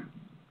player?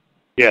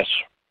 Yes.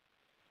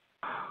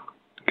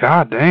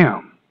 God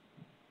damn.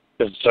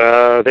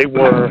 Because they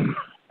were,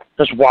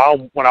 just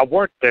when I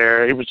worked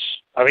there, it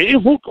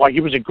looked like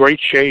it was in great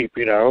shape,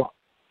 you know.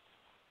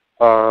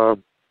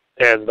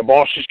 And the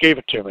boss just gave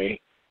it to me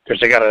because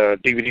they got a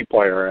DVD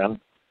player in.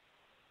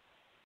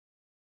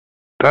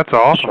 That's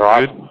awesome,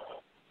 dude.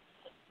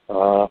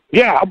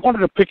 Yeah, I wanted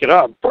to pick it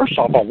up. First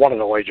off, I wanted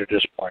a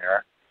Laserdisc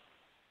player.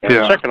 And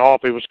second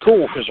off, it was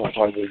cool because I was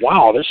like,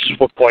 wow, this is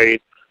what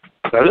played.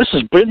 Now, this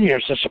has been here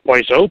since the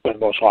place opened,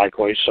 most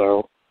likely,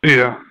 so.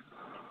 Yeah.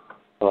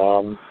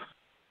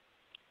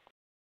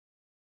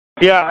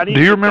 Yeah, I need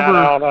do you to get remember,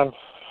 that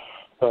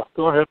out.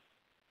 Go ahead.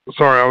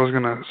 Sorry, I was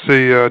going to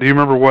see, do you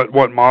remember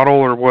what model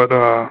or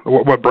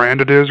what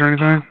brand it is or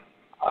anything?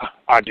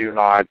 I do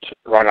not,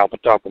 right off the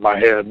top of my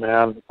head,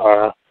 man.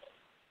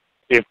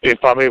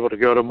 If I'm able to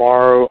go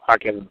tomorrow, I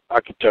can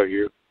tell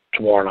you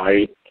tomorrow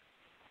night.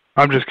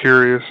 I'm just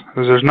curious,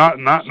 because there's not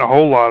a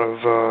whole lot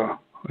of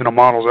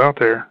models out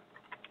there.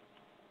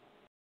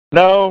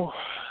 No,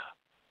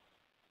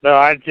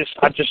 I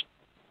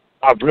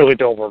really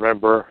don't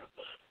remember.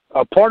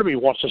 Part of me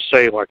wants to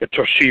say like a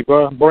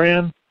Toshiba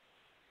brand.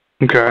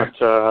 Okay.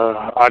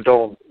 But I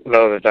don't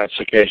know that that's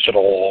the case at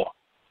all.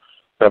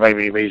 That may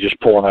be me just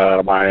pulling that out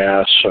of my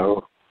ass.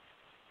 So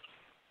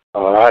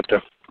I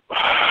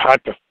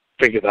have to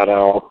figure that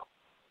out.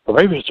 Or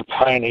maybe it's a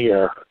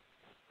Pioneer.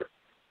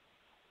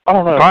 I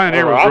don't know.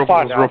 Pioneer was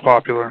real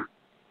popular.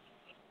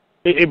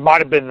 It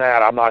might have been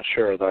that. I'm not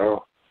sure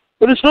though.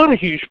 But it's not a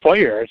huge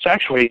player. It's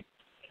actually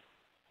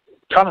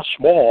kind of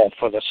small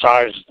for the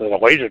size that a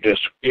Laserdisc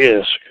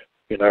is,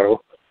 you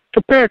know,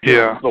 compared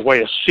to the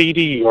way a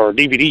CD or a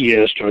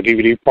DVD is to a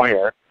DVD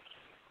player.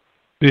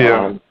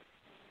 Yeah.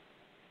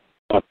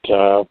 But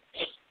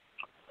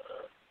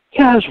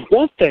there's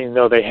one thing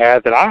though they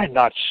had that I had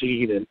not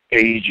seen in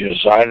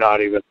ages. I had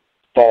not even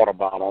thought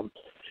about them.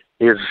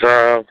 Is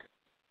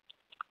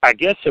I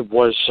guess it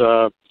was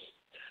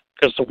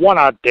because the one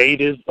I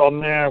dated on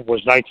there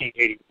was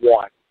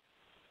 1981,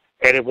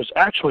 and it was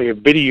actually a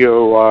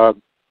video.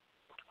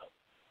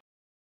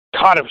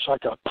 God, it was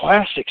like a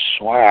plastic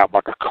slab,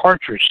 like a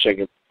cartridge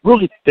thing,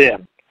 really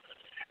thin,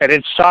 and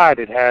inside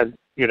it had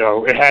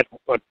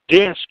a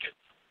disc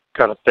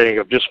kind of thing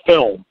of just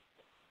film.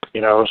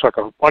 You know, it's like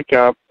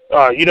a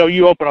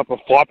you open up a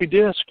floppy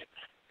disk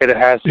and it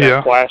has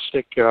that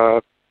plastic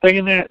thing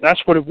in there.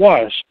 That's what it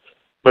was,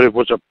 but it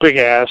was a big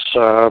ass.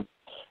 I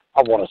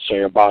want to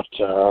say about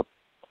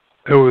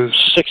it was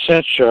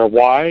 6-inch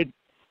wide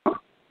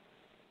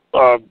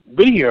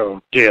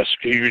video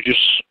disc. You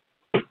just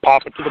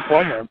pop it to the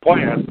player and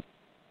play it.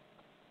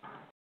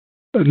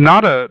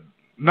 Not a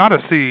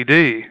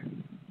CD.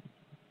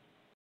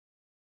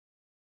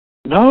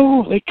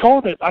 No, they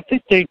called it. I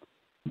think they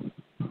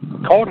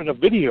called it a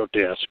video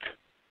disc.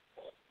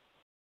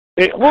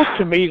 It looked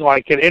to me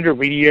like an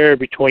intermediary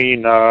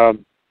between, right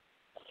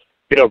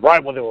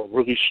when they were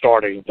really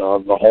starting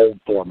the home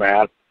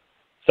format,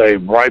 say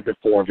right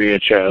before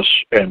VHS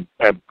and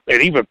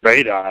even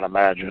Beta, I'd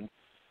imagine.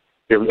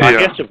 I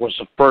guess it was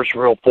the first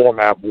real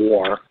format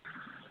war.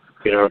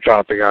 You know,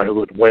 trying to figure out who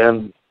would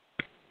win.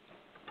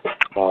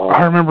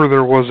 I remember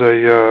there was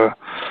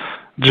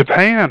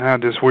Japan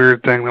had this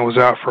weird thing that was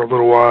out for a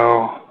little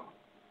while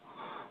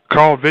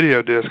called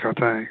video disc, I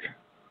think.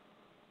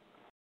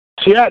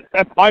 See, that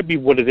might be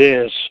what it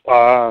is.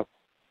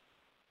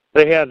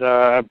 They had,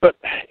 but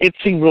it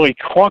seemed really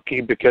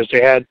clunky because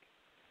they had,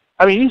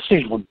 I mean, these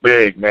things were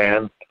big,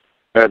 man.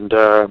 And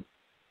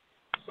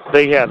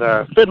they had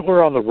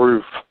Fiddler on the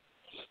Roof,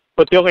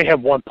 but they only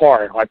had one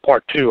part, like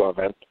part 2 of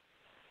it.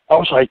 I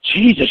was like,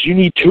 Jesus, you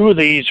need 2 of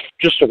these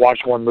just to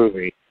watch one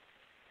movie.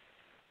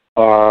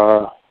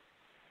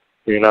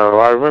 You know,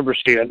 I remember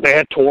seeing, they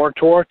had Tora.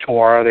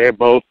 They had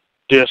both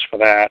discs for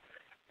that.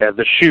 They had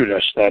The Shoot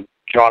Us, that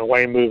John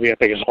Wayne movie, I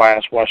think his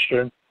last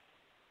Western.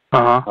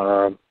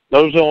 Uh-huh.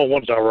 Those are the only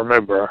ones I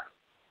remember.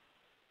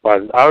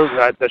 But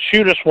the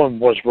Shoot Us one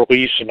was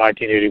released in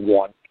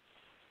 1981.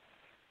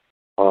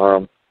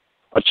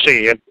 Let's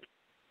see,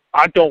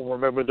 I don't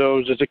remember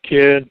those as a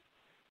kid.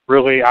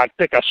 Really, I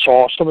think I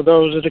saw some of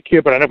those as a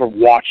kid, but I never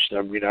watched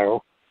them, you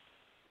know.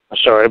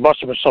 So it must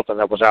have been something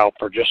that was out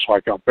for just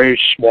like a very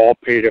small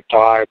period of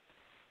time,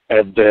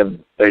 and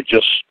then they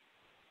just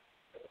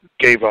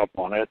gave up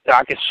on it.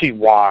 I can see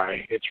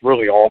why. It's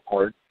really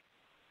awkward.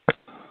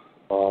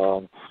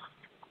 But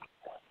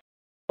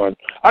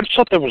I just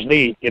thought that was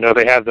neat. You know,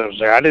 they had those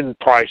there. I didn't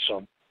price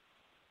them.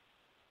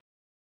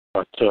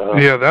 But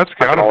yeah, that's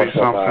got to be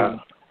something.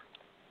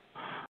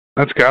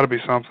 That's got to be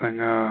something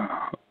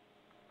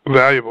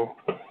valuable.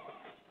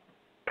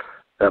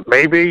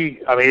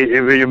 Maybe, I mean,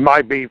 it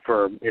might be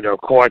for, you know,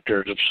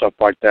 collectors and stuff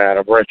like that,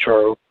 of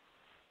retro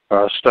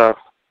stuff.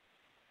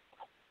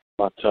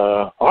 But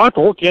I'll have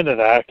to look into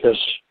that because,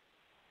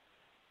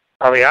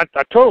 I mean, I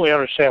totally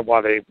understand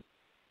why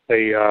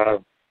they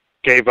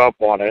gave up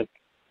on it.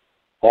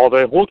 Although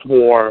it looked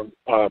more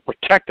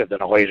protected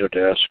than a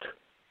Laserdisc.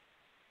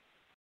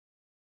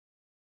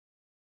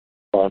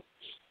 But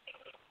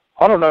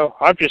I don't know.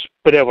 I've just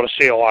been able to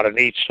see a lot of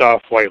neat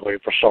stuff lately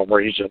for some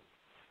reason.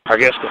 I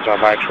guess because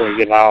I'm actually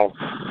getting out,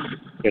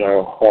 you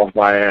know, off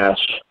my ass.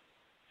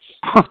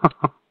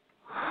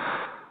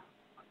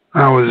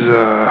 I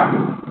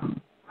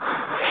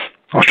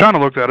was trying to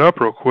look that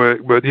up real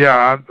quick, but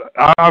yeah,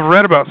 I've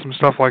read about some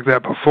stuff like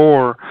that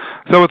before.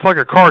 So it's like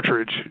a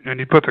cartridge, and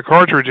you put the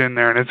cartridge in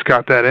there, and it's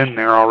got that in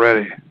there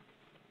already.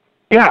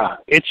 Yeah,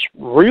 it's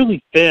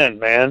really thin,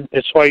 man.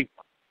 It's like,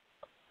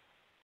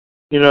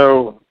 you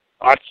know,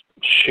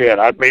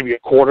 maybe a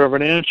quarter of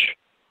an inch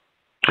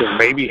to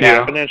maybe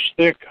half an inch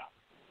thick.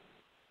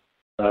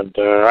 And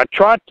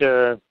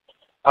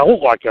I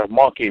looked like a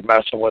monkey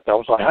messing with it. I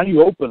was like, how do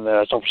you open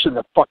this? I was sitting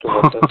there fucking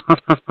with it.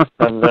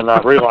 And then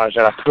I realized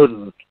that I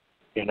couldn't.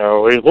 You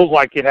know, it looked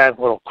like it had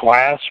a little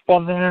clasp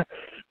on there,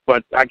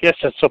 but I guess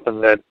that's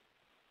something that,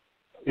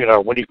 you know,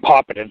 when you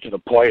pop it into the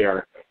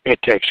player,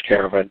 it takes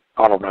care of it.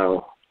 I don't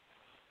know.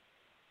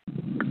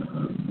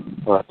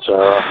 But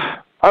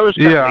I was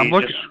I'm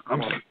looking.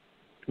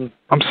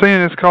 I'm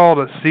seeing it's called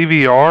a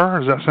CVR.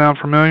 Does that sound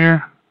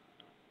familiar?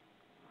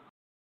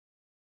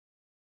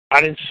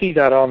 I didn't see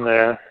that on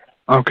there.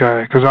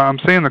 Okay, because I'm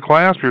seeing the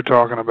clasp you're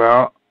talking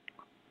about.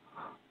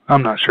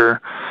 I'm not sure.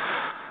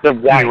 The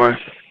white. Anyway.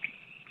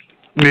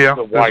 Yeah,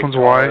 this one's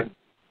white.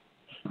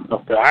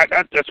 Okay,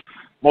 that's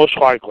most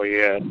likely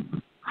it.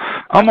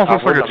 Almost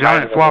looks like a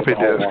giant floppy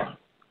disk.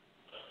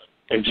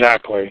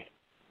 Exactly.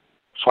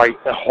 It's like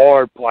a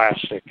hard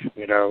plastic,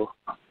 you know.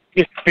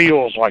 It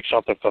feels like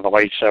something from the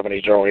late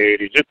 70s, early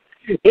 80s.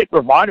 It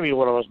reminded me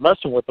when I was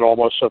messing with it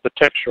almost of the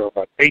texture of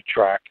an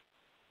 8-track.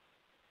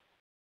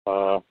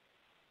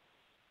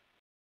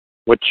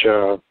 Which,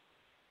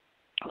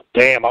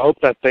 damn, I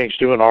hope that thing's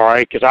doing all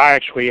right, because I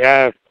actually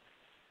have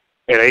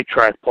an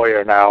 8-track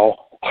player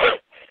now.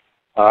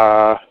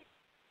 I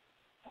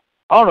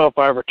don't know if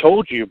I ever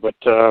told you, but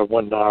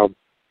when,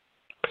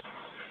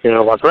 you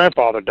know, my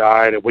grandfather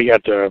died, and we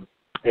had to,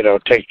 you know,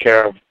 take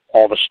care of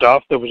all the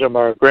stuff that was in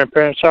my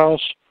grandparents'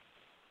 house.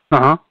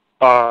 Uh-huh.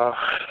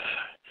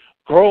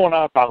 Growing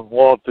up, I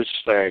loved this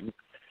thing.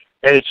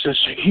 And it's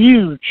this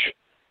huge,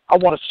 I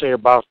want to say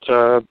about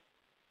 6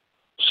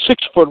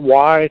 foot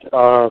wide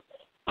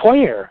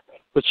player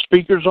with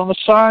speakers on the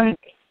side.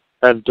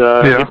 And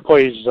it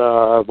plays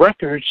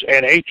records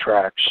and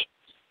 8-tracks.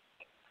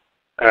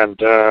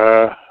 And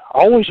I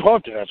always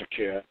loved it as a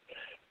kid.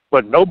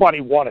 But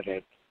nobody wanted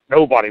it.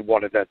 Nobody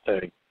wanted that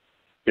thing.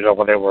 You know,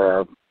 when they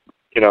were,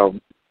 you know,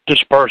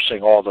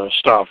 dispersing all the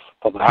stuff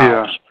from the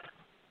house.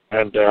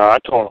 And I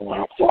told him,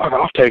 well, fuck,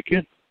 I'll take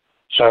it.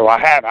 So I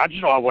have it. I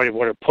just don't know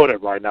where to put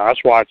it right now. That's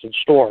why it's in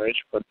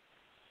storage. But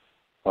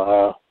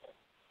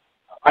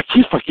I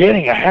keep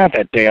forgetting I have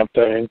that damn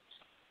thing.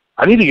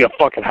 I need to get a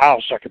fucking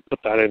house so I can put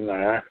that in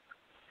there.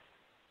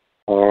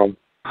 I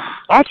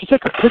have to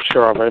take a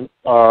picture of it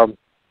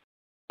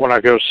when I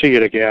go see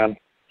it again.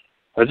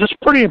 It's just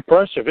pretty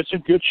impressive. It's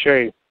in good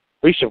shape.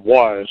 At least it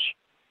was.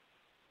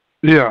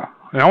 Yeah,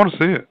 I want to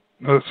see it.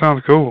 That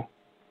sounds cool.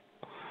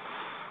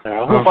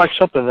 Yeah, it looked like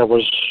something that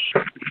was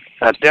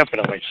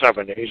definitely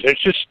 70s.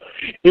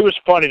 It was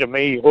funny to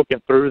me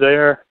looking through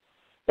there,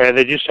 and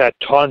they just had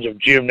tons of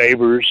Jim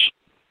Nabors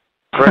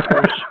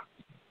records.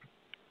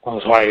 I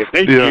was like, if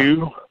they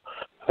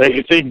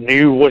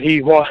knew what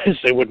he was,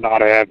 they would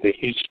not have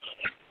these.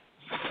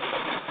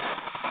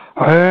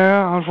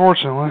 Yeah,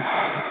 unfortunately.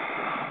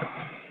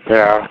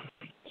 Yeah.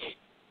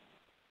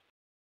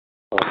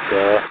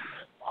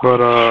 But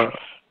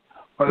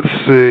let's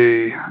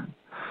see.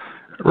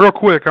 Real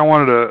quick, I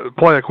wanted to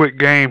play a quick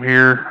game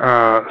here.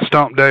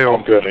 Stump Dale.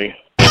 Oh, goody.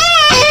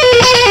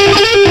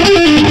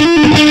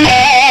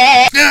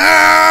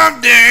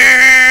 Stump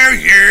Dale,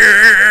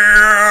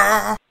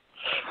 yeah.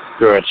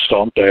 Good,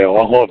 Stump Dale.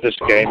 I love this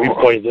game. You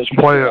played this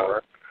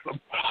before.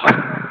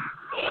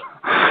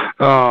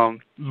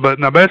 But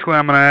now basically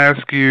I'm going to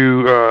ask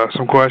you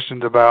some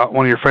questions about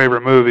one of your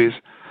favorite movies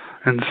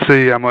and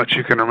see how much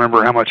you can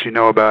remember, how much you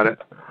know about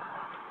it.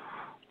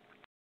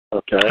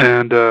 Okay.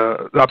 And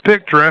I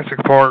picked Jurassic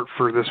Park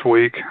for this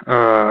week.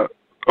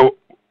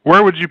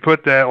 Where would you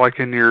put that, like,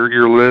 in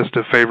your list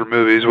of favorite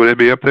movies? Would it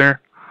be up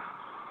there?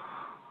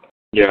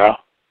 Yeah.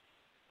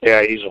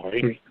 Yeah,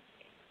 easily.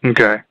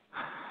 Okay.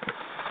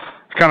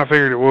 I kind of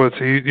figured it would,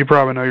 so you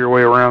probably know your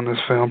way around this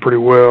film pretty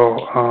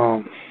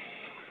well.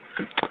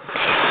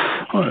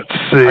 Let's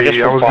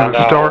see. I was going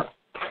to start.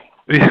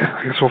 Yeah,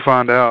 I guess we'll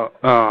find out.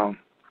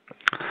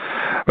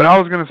 But I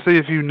was going to see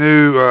if you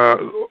knew,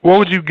 what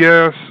would you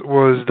guess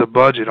was the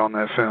budget on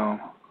that film?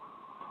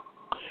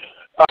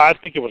 I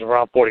think it was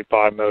around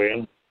 $45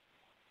 million.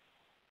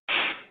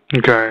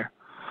 Okay.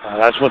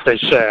 That's what they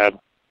said.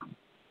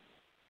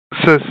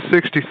 It says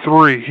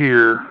 63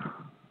 here.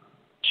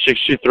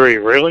 63,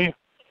 really?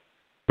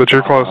 But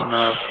you're close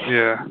enough,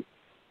 yeah.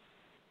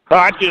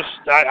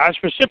 I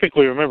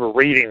specifically remember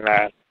reading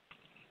that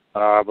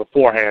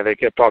beforehand. They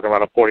kept talking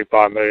about a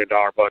 $45 million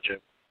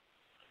budget.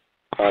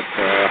 But,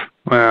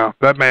 well,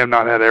 that may have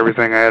not had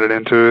everything added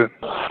into it.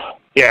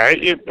 Yeah,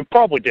 it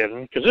probably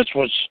didn't, because this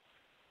was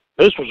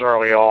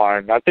early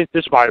on. I think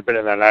this might have been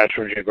in the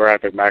National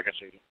Geographic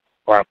magazine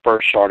where I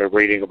first started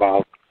reading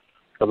about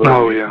the movie.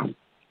 Oh, yeah.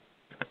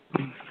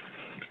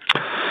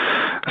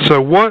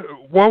 So what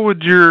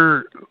would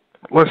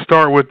let's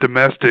start with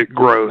domestic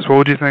gross. What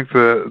would you think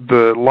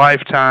the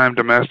lifetime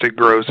domestic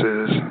gross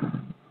is?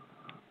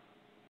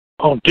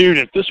 Oh, dude,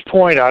 at this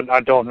point,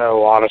 I don't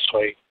know,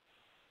 honestly.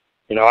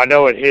 You know, I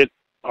know it hit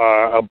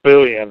 $1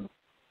 billion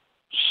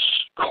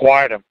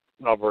quite a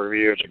number of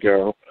years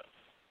ago.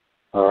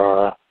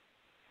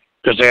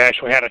 Because they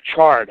actually had a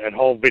chart at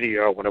Home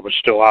Video when it was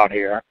still out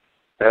here.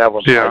 And that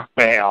was like,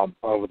 bam,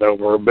 over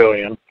 $1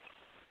 billion.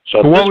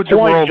 So what would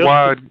your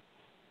worldwide...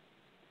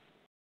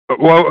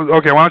 Well,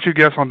 okay, why don't you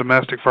guess on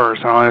domestic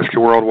first, and I'll ask you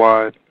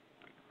worldwide.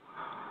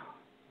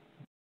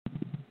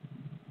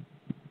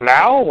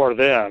 Now or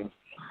then?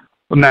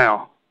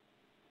 Now.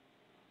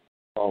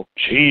 Oh,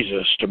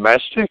 Jesus.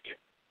 Domestic?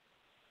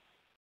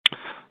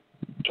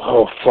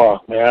 Oh,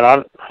 fuck,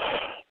 man.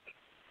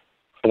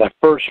 For that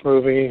first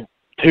movie...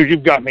 Dude,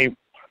 you've got me...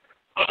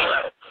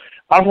 I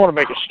don't want to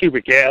make a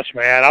stupid guess,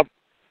 man.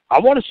 I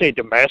want to say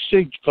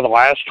domestic for the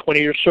last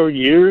 20 or so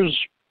years,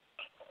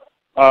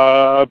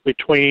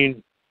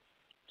 between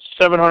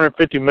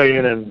 $750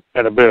 million and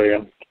 $1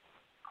 billion.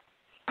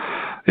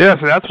 Yeah,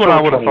 so that's what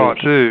I would have thought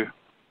too.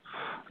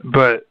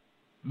 But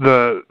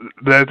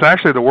that's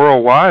actually the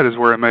worldwide is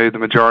where it made the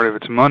majority of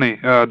its money.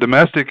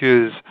 Domestic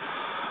is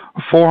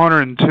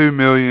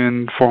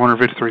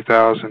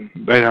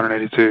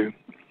 $402,453,882.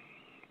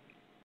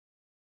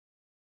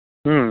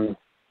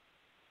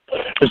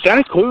 Does that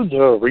include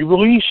the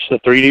re-release, the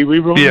 3D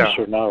re-release,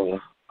 or no?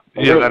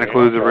 Yeah, that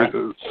includes the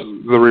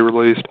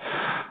re-release.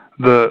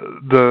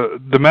 The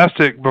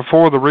domestic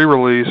before the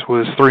re-release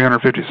was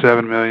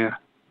 $357 million.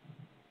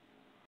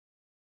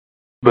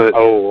 But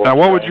now,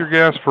 what would your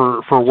guess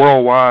for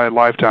worldwide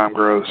lifetime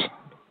gross?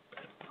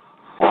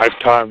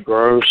 Lifetime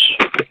gross,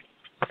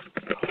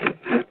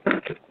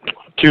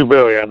 $2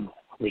 billion.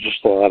 Let me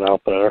just throw that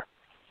out there.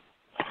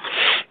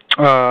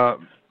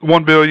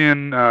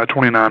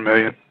 $1,029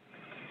 million.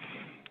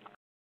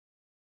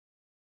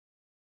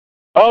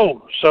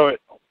 Oh, so it.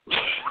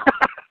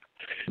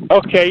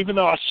 Okay, even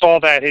though I saw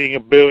that hitting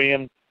 $1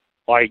 billion,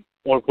 like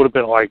what would have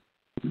been like,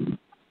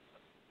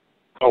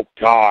 oh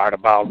God,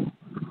 about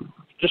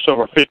just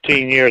over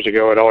 15 years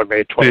ago, it only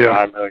made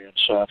 $29 million.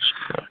 So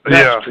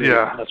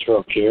that's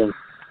real cute.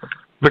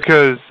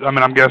 Because I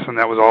mean, I'm guessing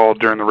that was all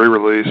during the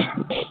re-release.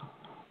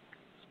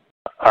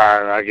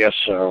 I guess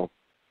so.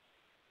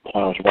 I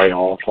was way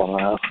off on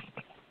that.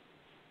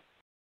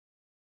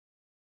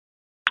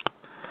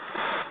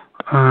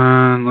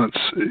 Let's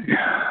see.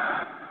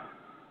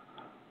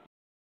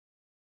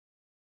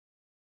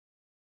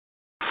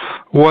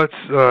 What's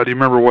do you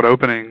remember what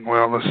opening?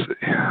 Well, let's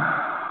see.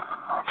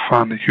 I'll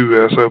find the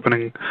U.S.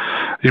 opening.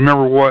 Do you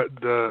remember what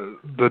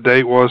the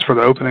date was for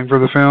the opening for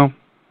the film?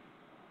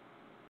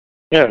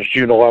 Yeah, it's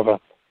June 11th.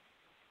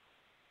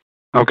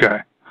 Okay.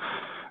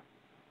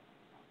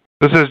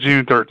 This is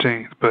June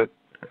 13th, but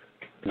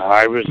no,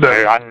 I was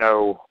there. I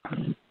know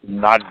it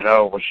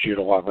was June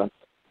 11th.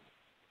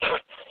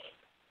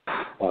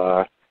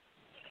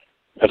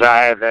 Because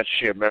I had that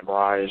shit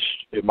memorized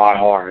in my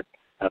heart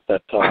at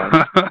that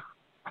time.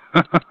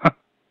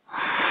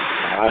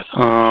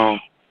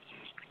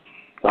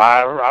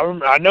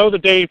 I know the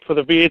date for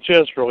the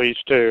VHS release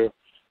too.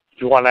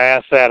 If you want to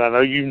ask that, I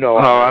know you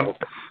know.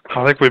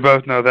 I think we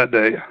both know that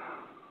date.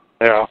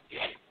 Yeah.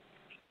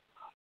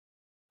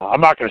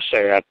 I'm not going to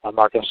say it. I'm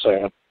not going to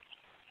say it.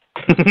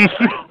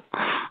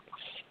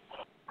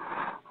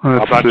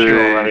 I'm not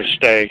sure of any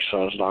stakes,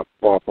 so it's not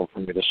proper for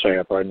me to say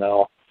it right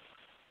now.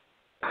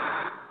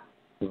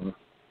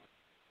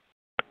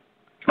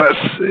 Let's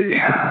see.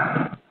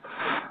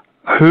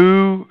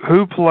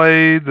 Who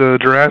played the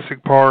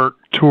Jurassic Park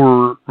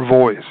tour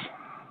voice?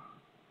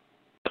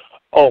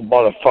 Oh,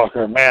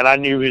 motherfucker. Man, I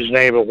knew his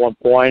name at one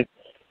point.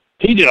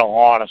 He did a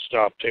lot of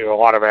stuff, too. A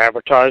lot of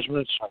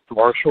advertisements,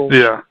 commercials.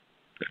 Yeah.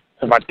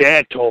 And my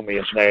dad told me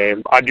his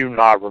name. I do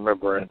not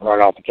remember it right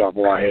off the top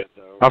of my head,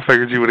 though. I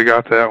figured you would have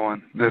got that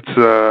one. It's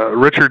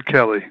Richard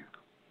Kelly.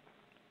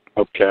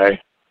 Okay.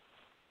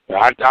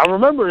 I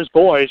remember his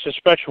voice,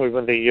 especially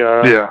when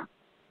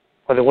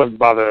when they went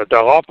by the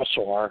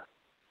Dilophosaur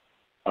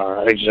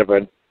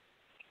exhibit.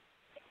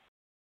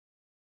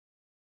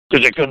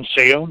 Because they couldn't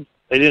see him.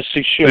 They didn't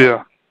see shit.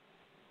 Yeah.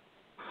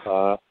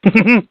 Well,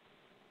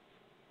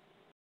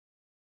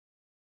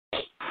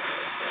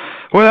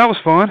 that was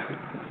fun.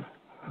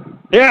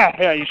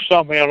 Yeah, you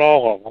saw me on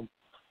all of them.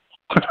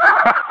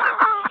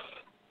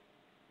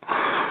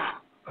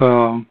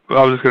 I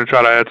was just going to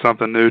try to add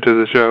something new to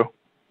the show.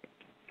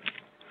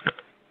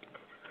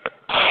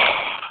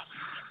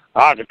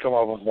 I could come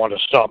up with one to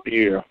stop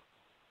you.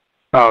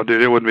 Oh,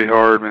 dude, it wouldn't be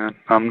hard, man.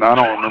 I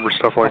don't remember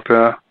stuff like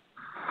that.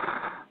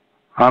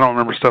 I don't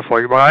remember stuff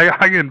like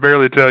that. I can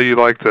barely tell you,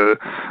 like, the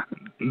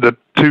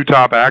two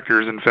top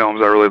actors in films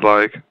I really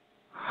like.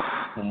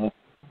 Mm-hmm.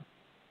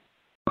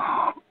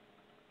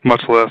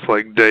 Much less,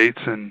 like,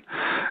 dates. And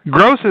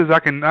grosses, I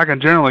can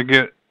generally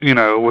get,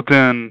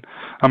 within,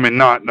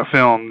 not in a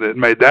film that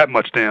made that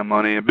much damn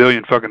money, $1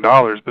 billion fucking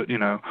dollars, but,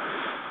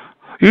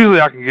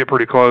 usually I can get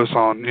pretty close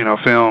on,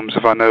 films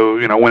if I know,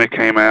 when it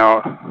came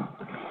out.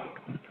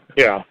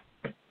 Yeah.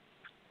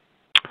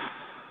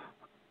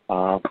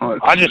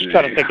 I just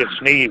kind of think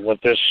it's neat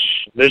with this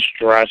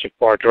Jurassic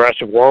Park,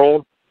 Jurassic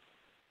World,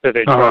 that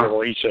they try to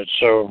release it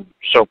so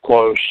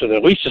close to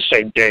at least the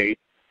same date.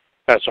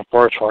 That's the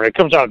first one. It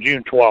comes out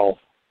June 12th.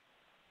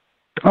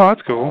 Oh,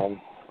 that's cool.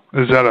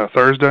 Is that a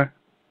Thursday?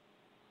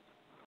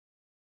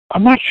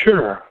 I'm not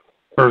sure.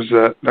 Or is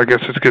that, I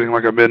guess it's getting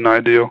like a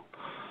midnight deal.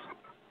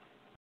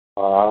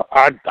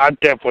 I'm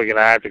definitely going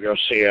to have to go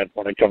see it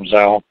when it comes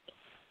out.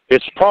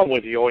 It's probably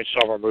the only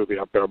summer movie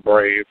I'm going to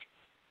brave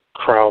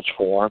crowds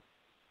for.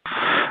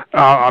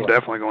 I'm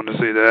definitely going to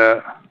see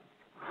that.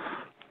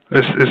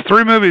 It's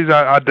three movies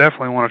I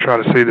definitely want to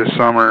try to see this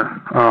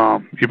summer.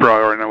 You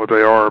probably already know what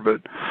they are,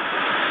 but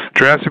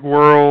Jurassic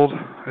World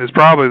is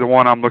probably the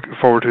one I'm looking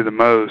forward to the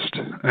most.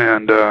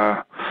 And,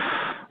 of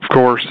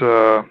course,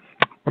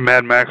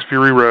 Mad Max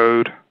Fury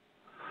Road.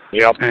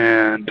 Yep.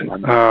 And,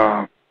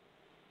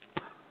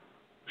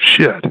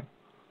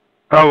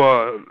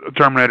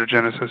 Terminator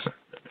Genesis.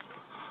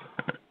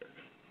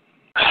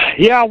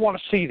 Yeah, I want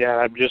to see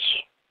that.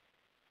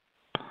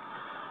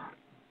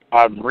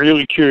 I'm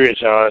really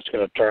curious how that's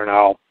going to turn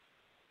out.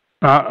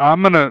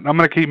 I'm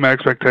gonna keep my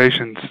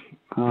expectations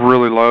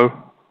really low.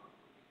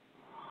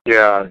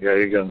 Yeah,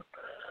 you're gonna.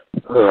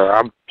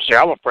 I'm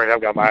afraid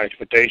I've got my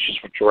expectations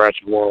for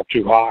Jurassic World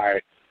too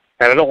high,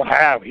 and I don't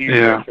have huge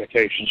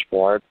expectations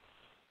for it.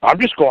 I'm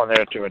just going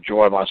there to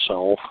enjoy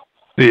myself.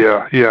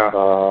 Yeah.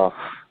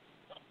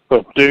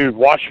 But dude,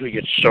 watching me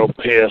get so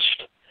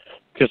pissed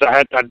because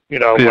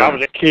when I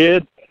was a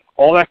kid,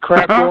 all that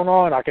crap going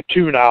on, I could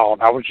tune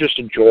out. I was just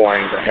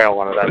enjoying the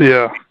hell out of that.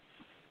 Yeah.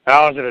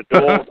 Now as an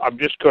adult, I'm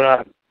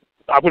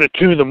gonna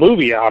tune the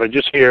movie out and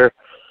just hear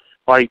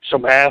like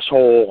some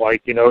asshole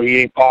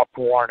eating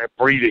popcorn and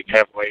breathing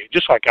heavily,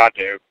 just like I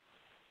do.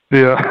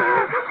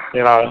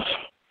 Yeah.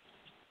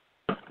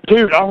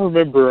 Dude, I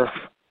remember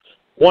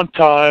one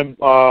time.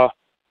 I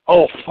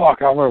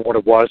remember what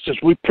it was.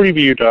 Since we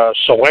previewed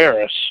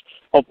Solaris,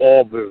 of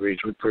all movies,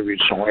 we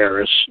previewed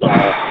Solaris.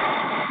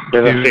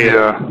 In the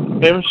theater.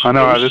 There was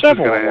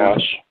several of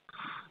us,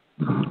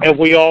 and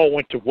we all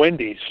went to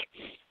Wendy's,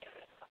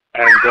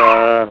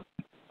 and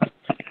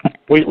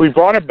we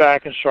brought it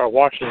back and started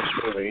watching this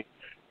movie.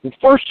 And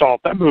first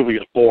off, that movie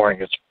is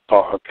boring as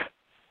fuck.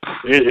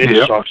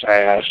 It sucks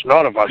ass.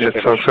 None of us. It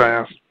sucks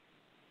ass.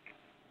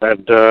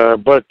 And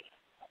but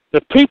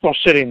the people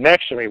sitting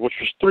next to me, which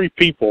was three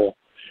people,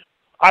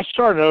 I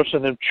started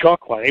noticing them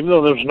chuckling, even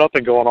though there was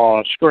nothing going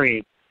on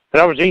screen.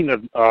 And I was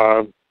eating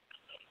a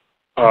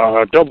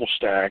double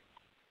stack.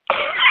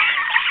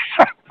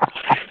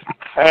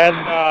 And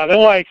they're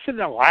like sitting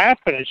there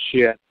laughing and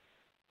shit.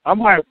 I'm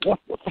like, what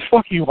the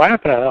fuck are you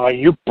laughing at? They're like,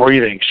 you're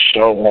breathing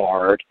so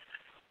hard.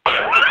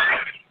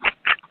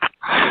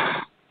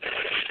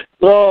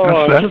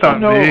 That's not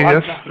me.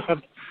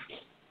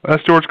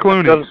 That's George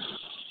Clooney.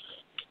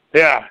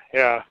 Yeah,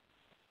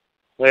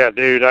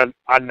 dude. I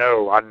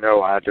know.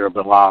 I do have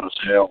been loud as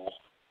hell.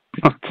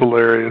 That's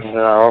hilarious.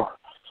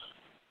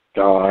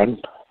 God.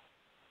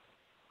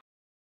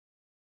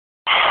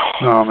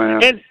 Oh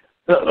man. And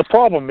the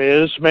problem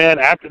is, man,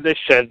 after they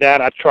said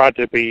that, I tried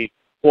to be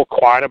more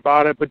quiet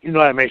about it, but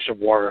that makes it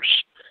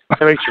worse.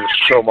 It makes it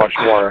so much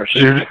worse.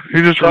 You're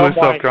just So really I'm like-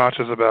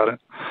 self-conscious about it.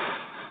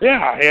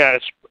 Yeah,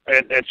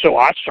 and so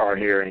I start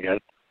hearing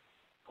it.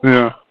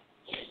 Yeah.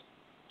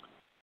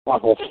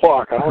 Like, well,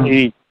 fuck, I don't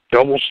need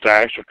double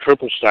stacks or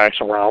triple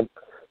stacks around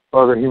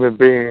other human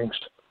beings.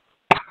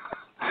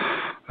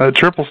 That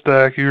triple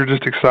stack, you're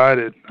just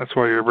excited. That's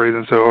why you're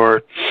breathing so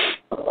hard.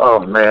 Oh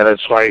man,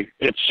 it's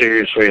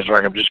seriously, it's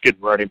like I'm just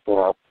getting ready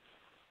for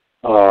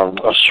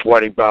a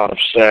sweaty bout of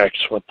sex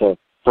with the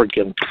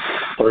freaking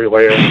 3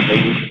 layers of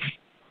meat.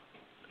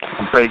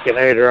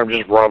 Baconator, I'm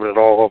just rubbing it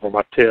all over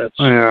my tits.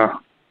 Yeah.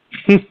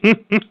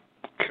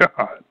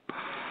 God.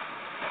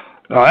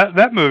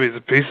 That movie's a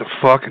piece of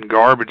fucking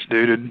garbage,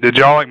 dude. Did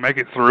y'all make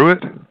it through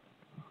it?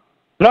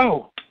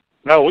 No,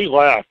 we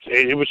left.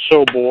 It was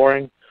so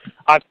boring.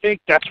 I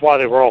think that's why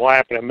they were all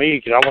laughing at me,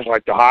 because I was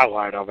like the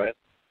highlight of it.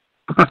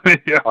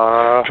 Yeah.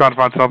 Trying to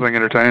find something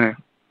entertaining.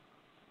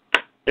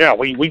 Yeah,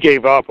 we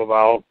gave up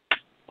about,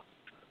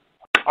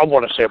 I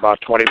want to say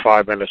about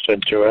 25 minutes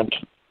into it.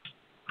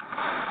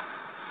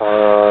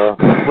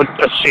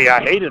 But see,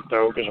 I hate it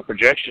though, because the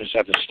projections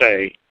had to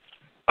stay.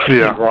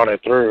 Yeah. Run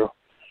it through.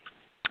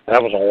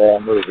 That was a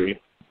long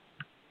movie.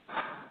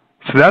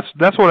 So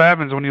that's what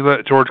happens when you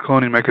let George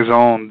Clooney make his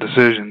own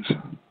decisions.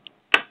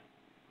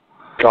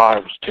 God,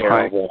 it was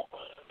terrible.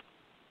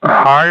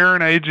 Hire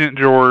an agent,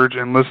 George,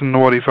 and listen to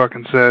what he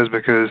fucking says,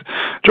 because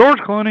George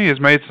Clooney has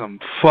made some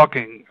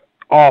fucking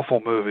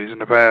awful movies in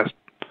the past.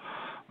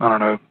 I don't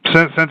know,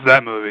 since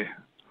that movie.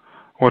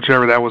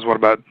 Whichever that was, what,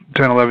 about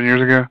 10, 11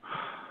 years ago?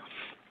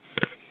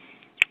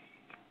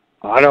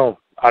 I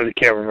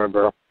can't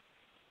remember.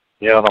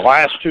 Yeah, the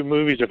last 2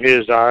 movies of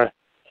his I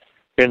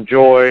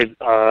enjoyed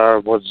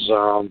was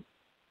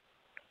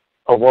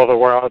A World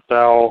Without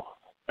Thou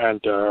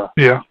and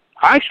Yeah.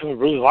 I actually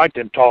really liked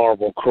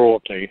Intolerable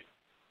Cruelty.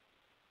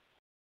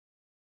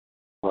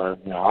 But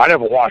I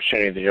never watched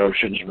any of the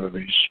Ocean's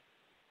movies.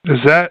 Is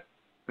that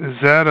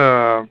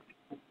the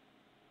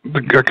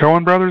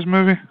Coen Brothers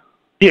movie?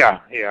 Yeah,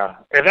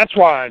 and that's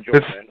why I enjoyed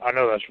it. I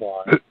know that's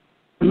why.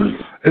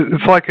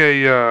 It's like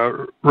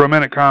a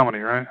romantic comedy,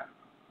 right?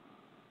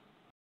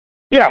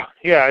 Yeah,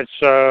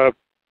 it's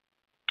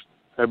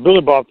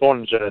Billy Bob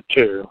Thornton's in it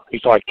too.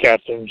 He's like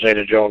Catherine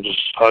Zeta-Jones'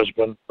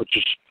 husband, which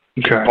is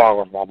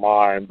boggling my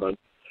mind. But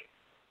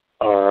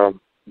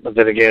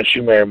then again, she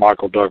married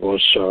Michael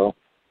Douglas, so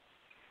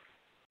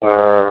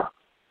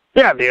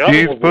yeah. The other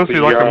He's one pussy be,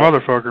 like a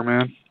motherfucker,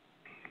 man.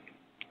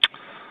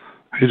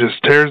 He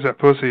just tears that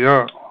pussy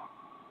up.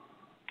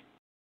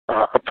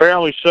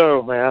 Apparently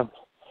so, man.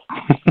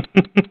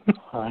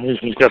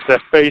 He's got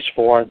that face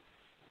for it.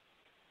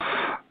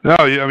 No,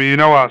 I mean, you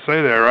know why I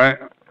say that, right?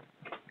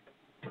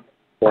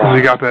 Because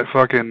he got that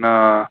fucking,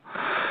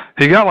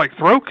 he got like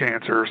throat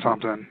cancer or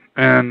something.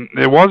 And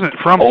it wasn't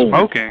from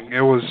smoking. It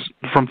was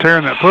from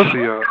tearing that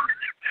pussy up.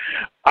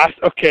 I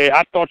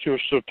thought you were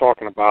still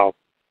talking about,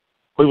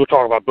 we were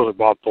talking about Billy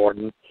Bob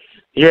Thornton.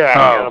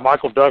 Yeah, the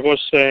Michael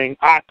Douglas thing.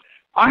 I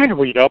had to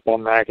read up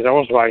on that because I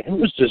was like,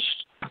 who is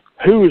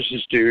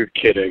this dude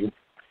kidding?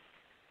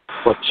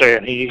 But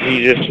saying he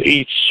just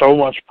eats so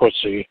much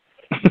pussy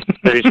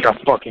that he's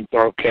got fucking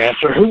throat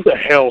cancer. Who the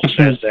hell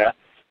says that?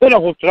 Then I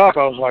looked it up.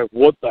 I was like,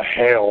 what the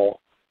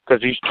hell?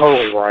 Because he's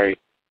totally right.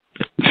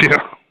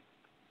 Yeah.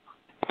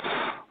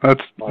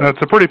 That's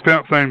a pretty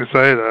pimp thing to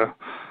say, though.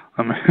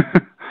 I mean,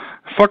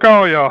 fuck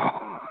all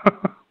y'all.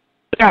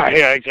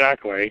 Yeah,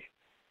 exactly.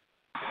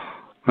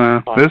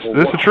 This is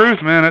the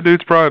truth, man. That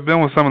dude's probably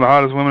been with some of the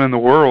hottest women in the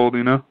world,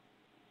 you know?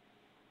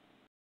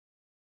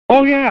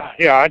 Oh, yeah.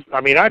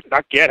 I mean, I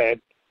get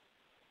it.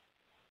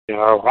 You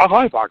know, I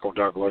like Michael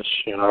Douglas.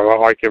 You know, I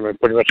like him in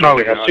pretty much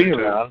everything I see him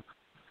in.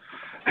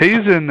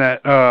 He's in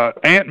that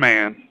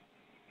Ant-Man.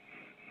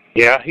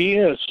 Yeah, he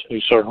is.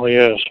 He certainly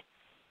is.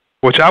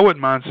 Which I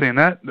wouldn't mind seeing.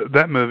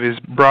 That movie is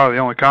probably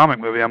the only comic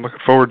movie I'm looking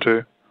forward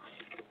to.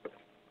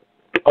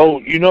 Oh,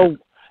 you know,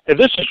 and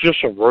this is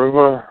just a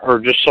rumor or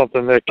just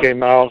something that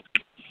came out.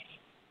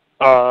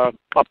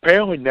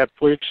 Apparently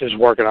Netflix is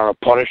working on a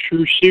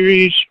Punisher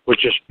series,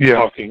 which is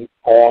fucking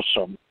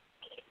awesome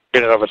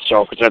in and of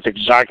itself, because that's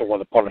exactly where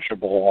the Punisher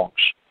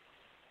belongs.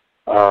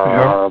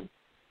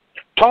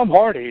 Tom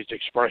Hardy's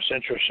expressed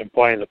interest in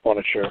playing the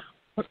Punisher.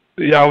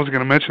 Yeah, I was going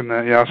to mention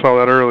that. Yeah, I saw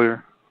that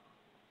earlier.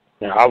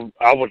 Yeah,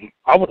 I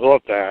would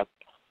love that,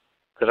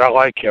 because I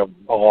like him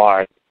a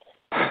lot.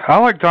 I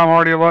like Tom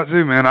Hardy a lot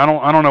too, man. I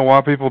don't know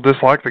why people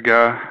dislike the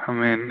guy. I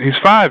mean, he's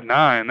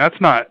 5'9". That's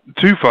not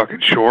too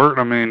fucking short.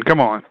 I mean, come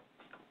on.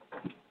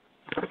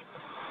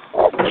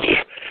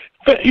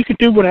 But you can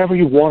do whatever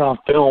you want on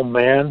film,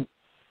 man.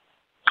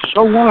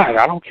 So what?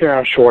 I don't care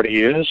how short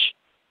he is.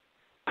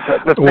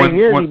 The thing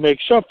is, he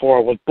makes up for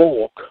it with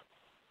bulk.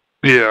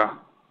 Yeah.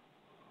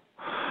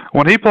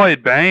 When he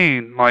played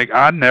Bane, like,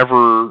 I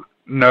never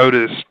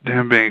noticed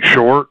him being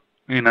short,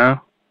 you know?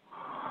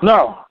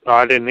 No,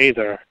 I didn't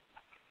either.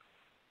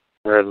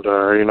 And,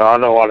 you know, I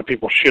know a lot of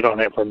people shit on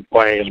him for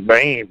playing as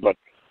Bane, but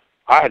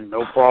I had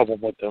no problem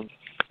with him.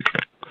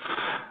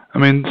 I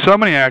mean, so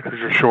many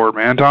actors are short,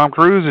 man. Tom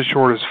Cruise is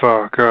short as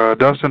fuck.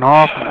 Dustin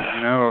Hoffman,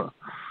 you know.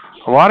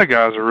 a lot of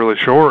guys are really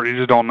short. You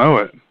just don't know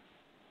it.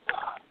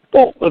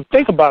 Well,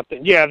 think about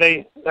that. Yeah,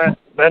 that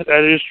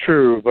is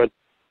true. But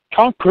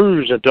Tom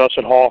Cruise and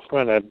Dustin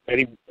Hoffman and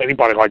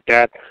anybody like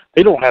that,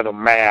 they don't have the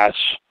mass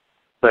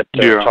that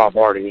Tom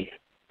Hardy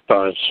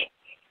does.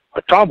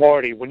 Tom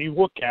Hardy, when you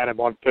look at him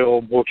on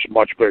film, looks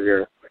much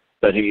bigger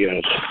than he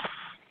is.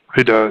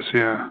 He does,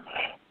 yeah.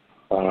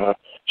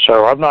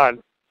 So I'm not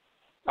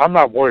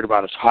worried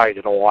about his height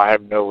at all. I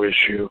have no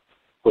issue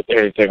with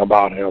anything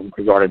about him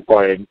regarding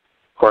playing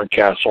Frank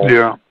Castle.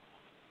 Yeah.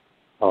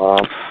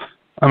 I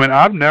mean,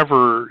 I've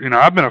never,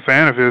 I've been a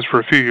fan of his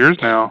for a few years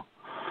now,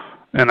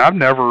 and I've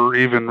never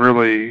even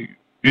really,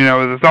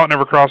 the thought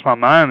never crossed my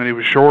mind that he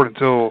was short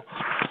until,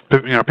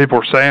 people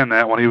were saying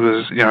that when he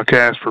was,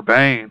 cast for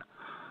Bane,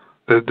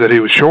 that he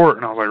was short,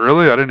 and I was like,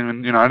 really? I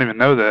didn't even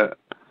know that.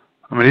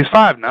 I mean, he's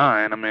 5'9".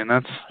 I mean,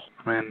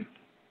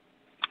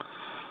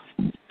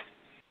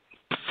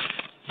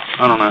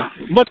 I don't know.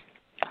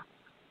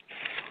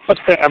 But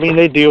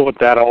they deal with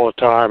that all the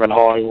time in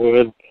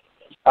Hollywood.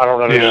 I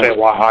don't understand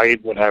why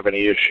height would have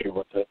any issue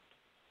with it.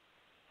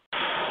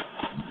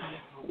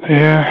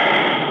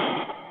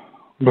 Yeah,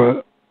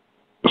 but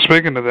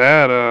speaking of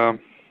that,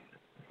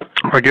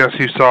 I guess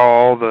you saw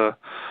all the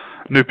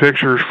new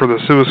pictures for the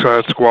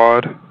Suicide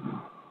Squad.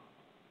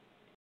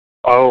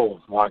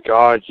 Oh my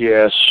God,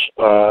 yes,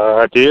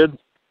 I did.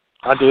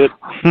 What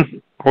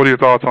are your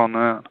thoughts on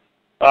that?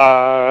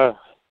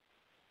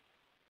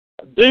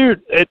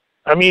 Dude, it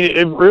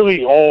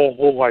really all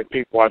look like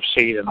people I've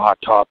seen in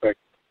Hot Topic.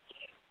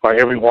 Like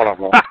every one of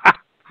them.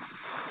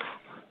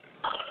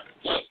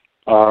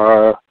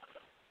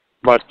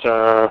 But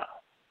the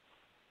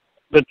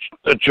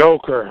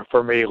Joker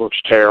for me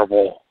looks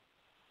terrible.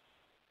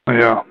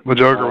 Yeah, the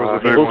Joker was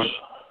a big one.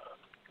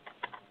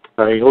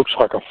 He looks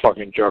like a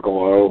fucking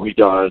juggalo. He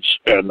does,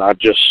 and I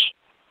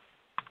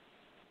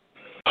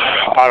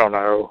don't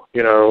know.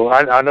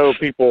 I know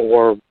people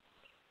were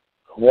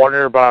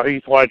wondering about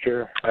Heath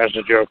Ledger as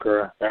the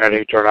Joker, and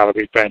he turned out to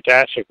be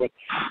fantastic. But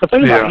the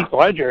thing about Heath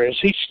Ledger is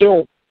he's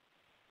still,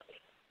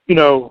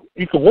 you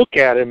can look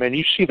at him and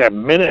you see that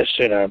menace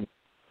in him,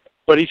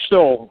 but he's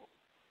still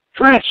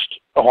dressed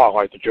a lot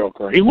like the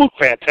Joker. He looked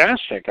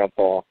fantastic, I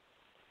thought.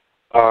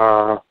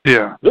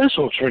 This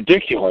looks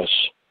ridiculous.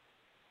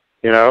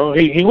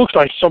 He looks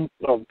like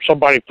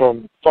somebody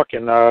from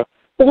fucking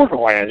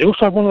Borderlands. He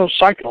looks like one of those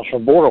psychos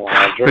from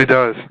Borderlands. Right? He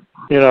does.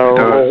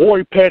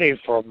 Roy Petty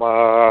from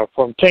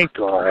Tank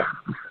Girl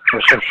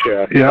or some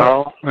shit.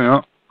 Yeah.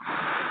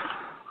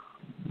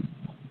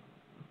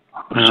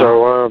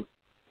 So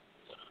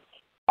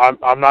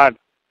I'm not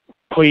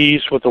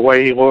pleased with the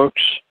way he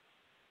looks.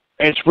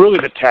 And it's really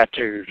the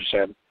tattoos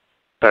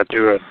that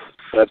do it.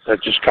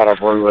 That just kind of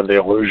ruin the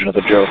illusion of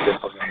the Joker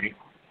for me.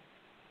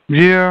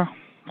 Yeah.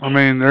 I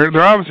mean,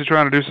 they're obviously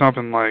trying to do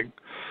something like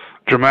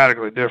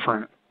dramatically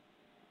different.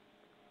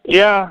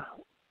 Yeah,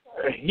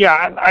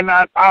 and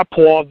I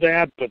applaud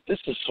that, but this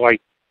is like,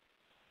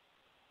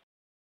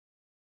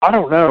 I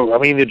don't know. I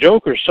mean, the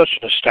Joker is such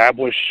an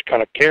established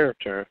kind of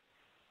character.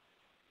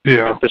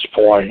 Yeah. At this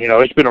point,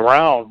 he's been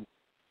around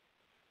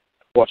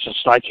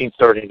since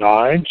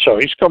 1939, so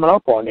he's coming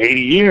up on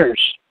 80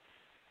 years.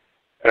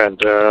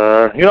 And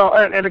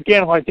and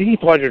again, like the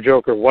Heath Ledger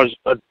Joker was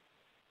a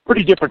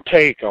pretty different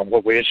take on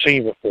what we had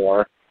seen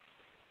before,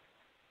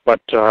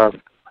 but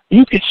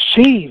you could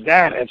see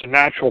that as a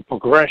natural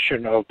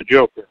progression of the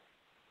Joker.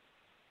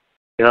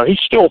 He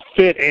still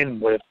fit in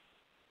with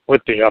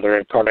the other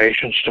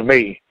incarnations to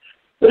me.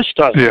 This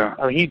doesn't. Yeah.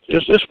 I mean,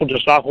 this one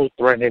does not look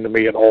threatening to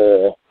me at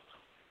all.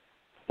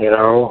 It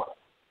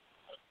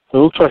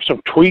looks like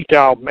some tweaked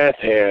out meth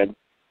head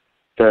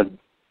that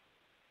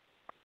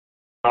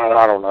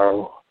I don't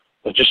know.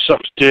 That just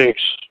sucks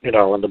dicks, in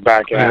the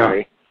back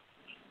alley.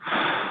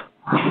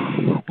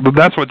 But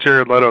that's what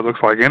Jared Leto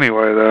looks like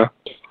anyway, though.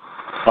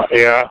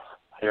 Yeah.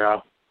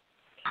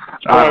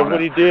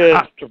 What he did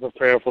to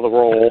prepare for the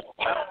role.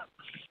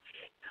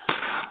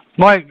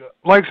 Like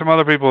some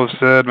other people have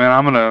said, man,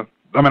 I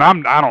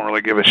don't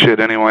really give a shit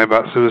anyway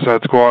about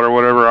Suicide Squad or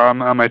whatever.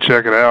 I may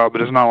check it out,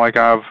 but it's not like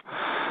I've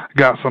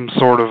got some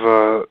sort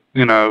of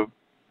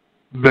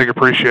big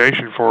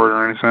appreciation for it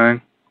or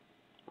anything.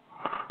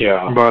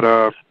 Yeah. But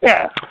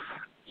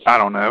I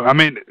don't know. I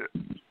mean,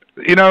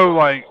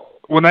 like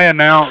when they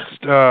announced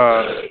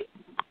Heath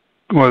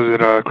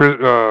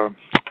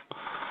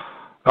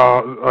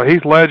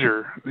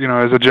Ledger,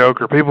 as a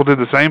Joker, people did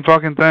the same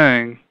fucking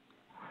thing.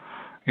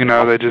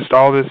 They just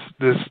all this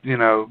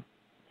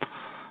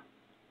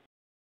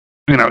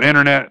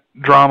internet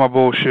drama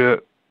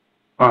bullshit.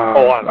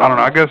 I don't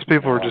know. I guess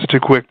people are just too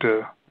quick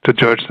to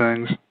judge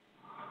things.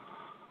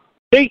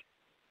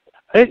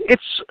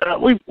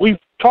 We've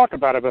talked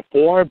about it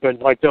before, but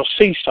like they'll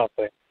see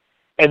something,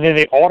 and then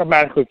they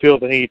automatically feel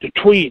the need to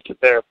tweet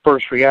their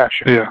first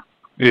reaction. Yeah.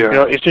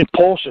 It's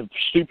impulsive,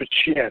 stupid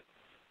shit.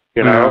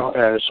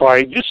 And so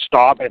I just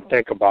stop and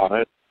think about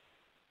it.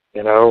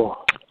 You'll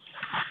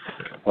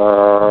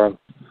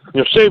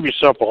save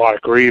yourself a lot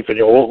of grief, and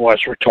you'll look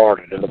less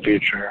retarded in the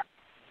future.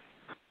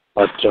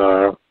 But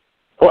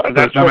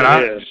that's what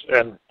it is.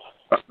 And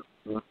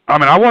I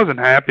mean, I wasn't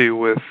happy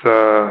with,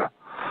 the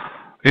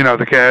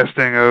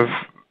casting of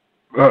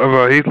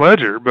Heath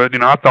Ledger, but,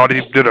 I thought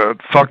he did a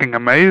fucking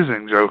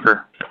amazing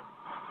Joker.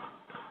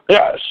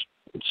 Yes,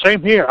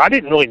 same here. I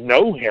didn't really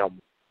know him,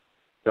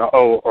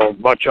 or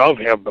much of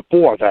him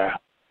before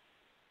that.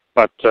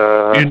 But,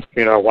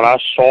 when I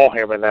saw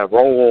him in that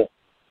role,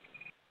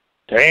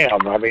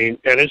 damn, I mean,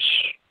 and it's,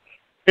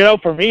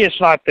 for me,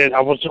 it's not that I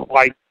wasn't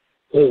like,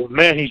 oh,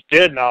 man, he's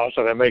dead now,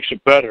 so that makes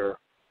it better.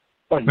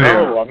 But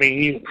no, I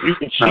mean, you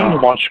can see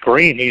him on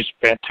screen. He's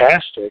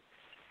fantastic.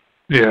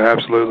 Yeah,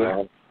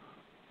 absolutely.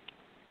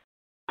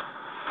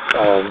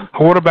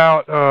 What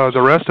about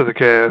the rest of the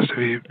cast? Have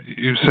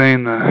you've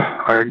seen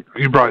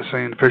you've probably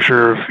seen the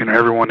picture of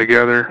everyone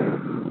together?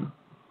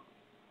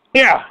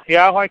 Yeah,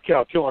 I like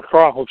Killer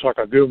Croc. Looks like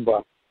a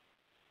Goomba.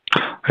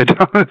 It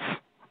does.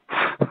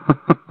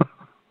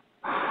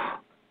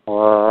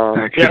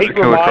 He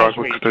reminds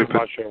me too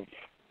much of.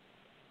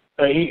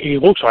 He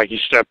looks like he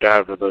stepped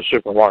out of the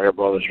Super Mario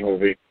Brothers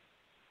movie.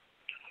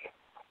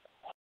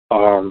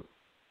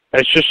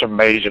 It's just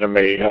amazing to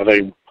me how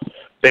they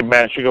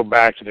managed to go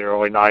back to the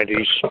early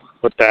 '90s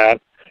with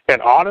that.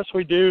 And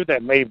honestly, dude,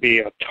 that may be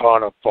a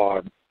ton of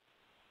fun.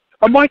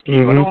 I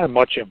don't have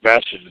much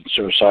invested in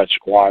Suicide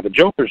Squad. The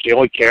Joker's the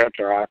only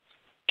character I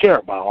care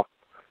about,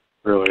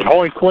 really.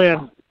 Harley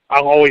Quinn,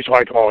 I always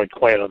liked Harley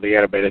Quinn on the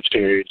animated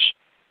series.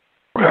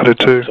 I did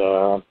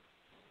too.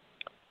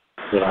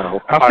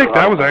 But, I think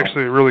that was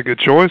actually a really good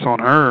choice on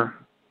her.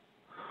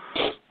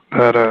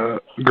 That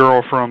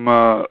girl from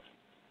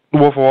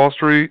Wolf of Wall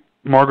Street,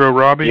 Margot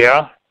Robbie.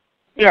 Yeah.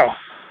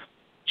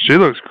 She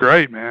looks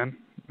great, man,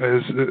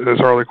 as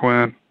Harley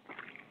Quinn.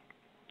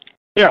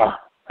 Yeah,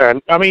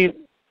 and I mean,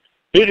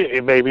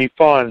 it may be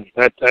fun.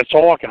 That's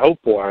all I can hope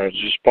for. It's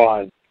just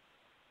fun.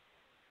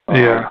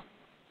 Yeah.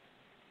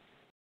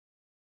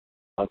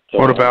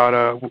 What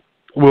about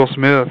Will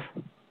Smith?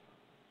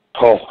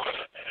 Oh,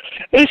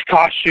 his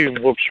costume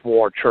looks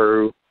more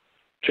true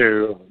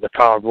to the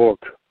comic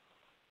book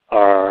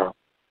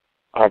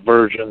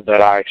version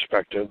that I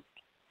expected.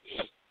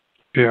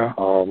 Yeah.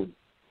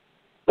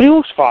 He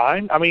looks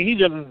fine. I mean, he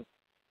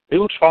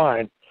looks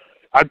fine.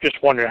 I'm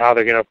just wondering how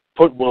they're going to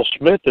put Will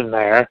Smith in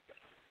there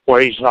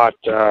where he's not,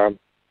 the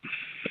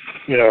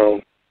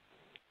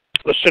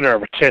center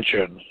of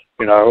attention,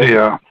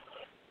 Yeah.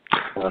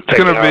 It's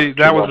going to be,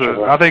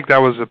 I think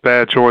that was a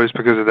bad choice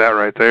because of that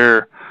right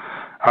there.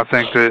 I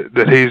think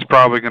that he's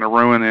probably going to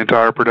ruin the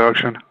entire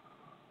production.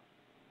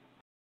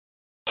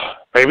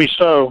 Maybe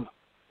so.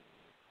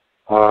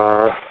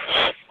 We'll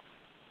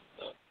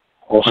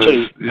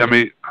see. I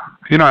mean,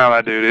 you know how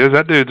that dude is.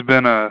 That dude's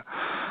been the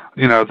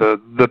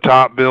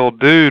top billed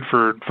dude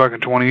for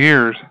fucking 20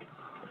 years.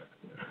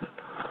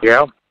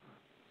 Yeah.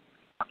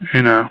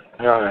 Yeah,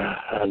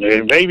 and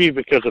maybe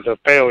because of the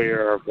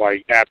failure of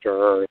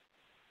After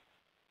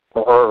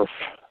Earth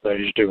that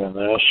he's doing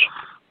this.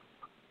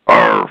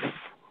 Earth.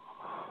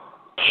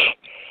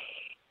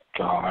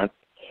 God.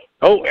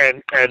 Oh,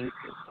 and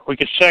we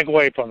could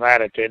segue from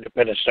that into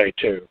Independence Day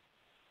 2.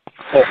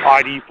 Oh,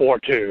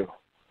 ID42.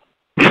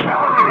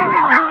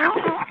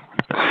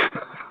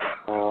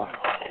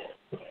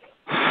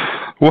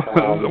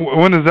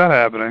 When is that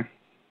happening?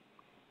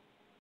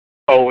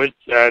 Oh,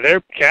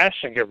 they're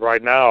casting it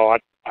right now.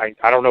 I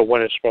don't know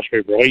when it's supposed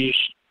to be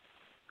released.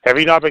 Have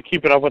you not been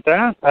keeping up with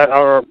that,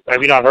 or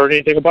have you not heard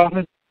anything about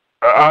it?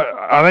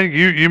 I think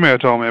you may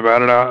have told me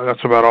about it.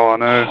 That's about all I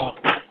know.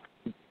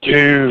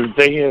 Dude,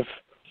 they have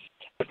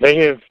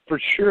for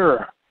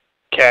sure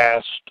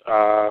cast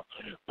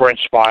Brent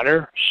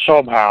Spiner.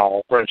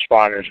 Somehow Brent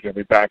Spiner is going to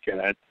be back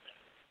in it.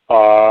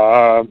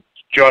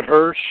 Judd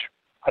Hirsch,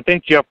 I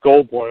think Jeff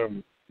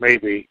Goldblum,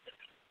 maybe.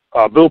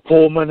 Bill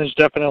Pullman is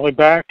definitely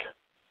back.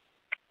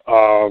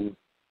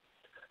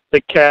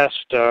 They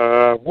cast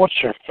what's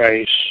her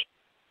face?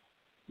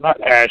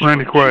 Not Ashley.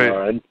 Randy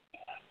Quaid.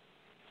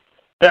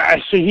 Yeah,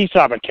 I see. He's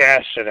not been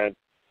cast in it.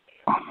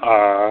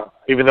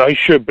 Even though he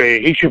should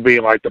be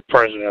like the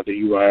president of the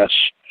U.S.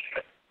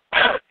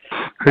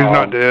 He's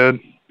not dead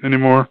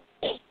anymore.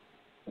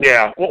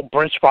 Yeah, well,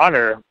 Brent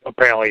Spiner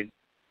apparently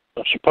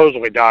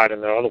supposedly died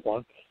in the other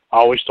one. I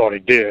always thought he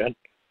did.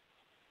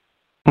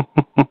 But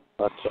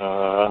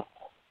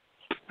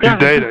he's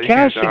Data. He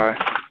can't die.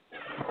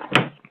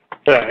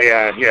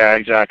 Yeah,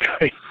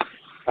 exactly.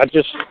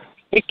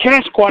 It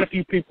cast quite a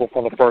few people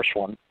from the first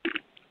one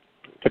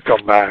to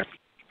come back.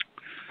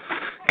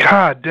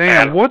 God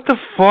damn, what the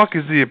fuck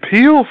is the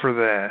appeal for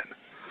that?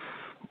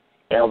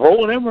 Yeah,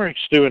 Roland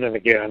Emmerich's doing it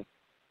again.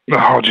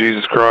 Oh,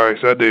 Jesus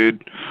Christ. That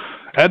dude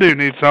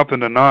needs something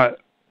to not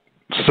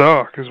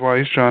suck is why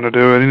he's trying to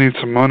do it. He needs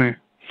some money.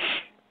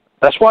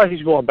 That's why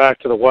he's going back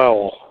to the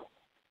well,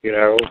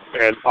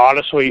 and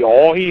honestly,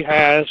 all he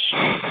has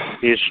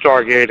is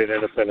Stargate and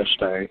Independence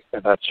Day,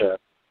 and that's it.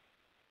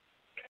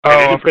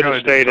 And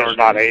Independence Day does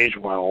not age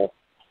well.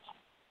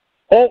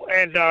 Oh,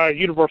 and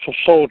Universal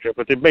Soldier,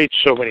 but they made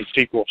so many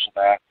sequels to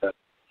that it's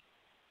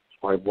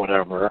like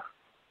whatever.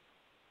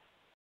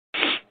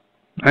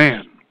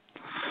 Man,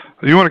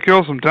 you want to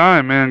kill some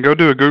time, man? Go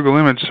do a Google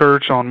image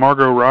search on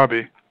Margot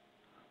Robbie.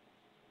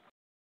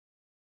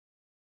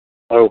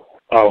 Oh,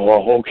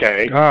 well,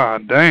 okay.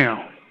 God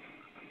damn.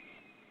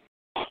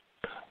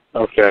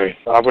 Okay.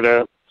 I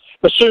would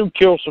assume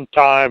kill some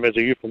time as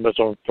a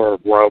euphemism for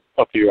rope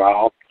a few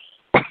out.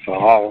 So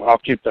I'll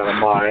keep that in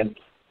mind.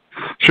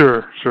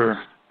 Sure.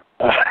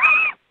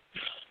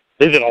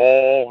 Isn't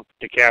all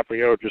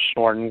DiCaprio just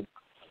snorting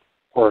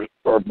or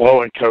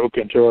blowing coke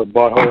into her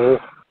butthole?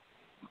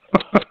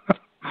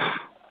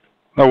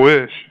 I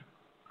wish.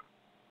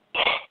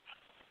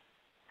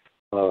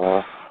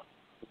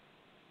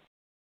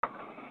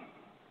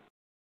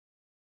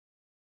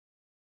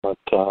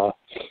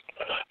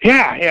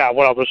 Yeah,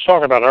 what I was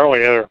talking about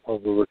earlier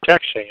when we were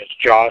texting is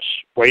Joss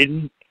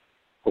Whedon,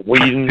 or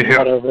Whedon,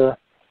 whatever.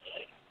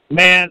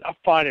 Man, I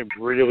find him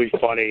really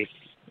funny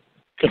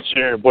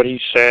considering what he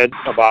said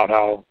about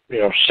how,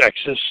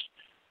 sexist,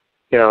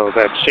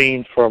 that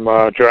scene from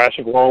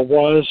Jurassic World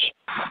was,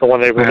 the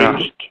one they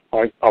released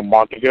like a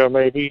month ago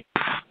maybe.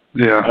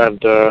 Yeah.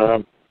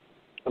 And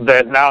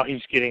that now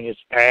he's getting his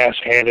ass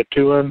handed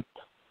to him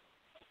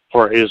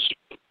for his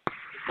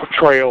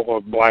portrayal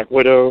of Black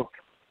Widow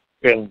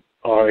in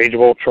Age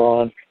of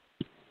Ultron.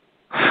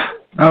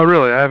 Oh,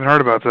 really? I haven't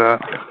heard about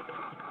that.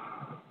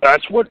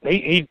 That's what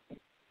he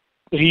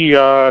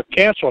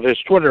canceled his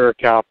Twitter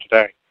account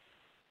today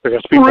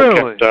because people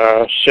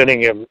kept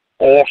sending him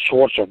all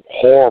sorts of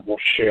horrible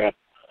shit.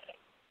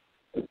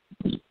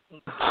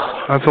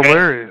 That's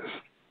hilarious.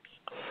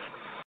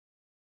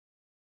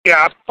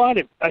 Yeah, I find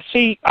it.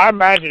 I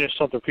imagine it's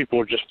something people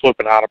are just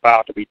flipping out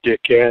about to be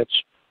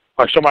dickheads.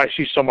 Like somebody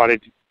sees somebody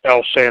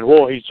else saying,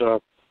 "Well, he's a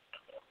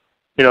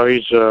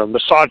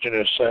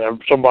misogynist,"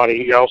 and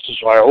somebody else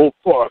is like, "Oh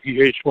fuck, he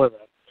hates women,"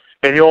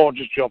 and you all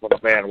just jump on the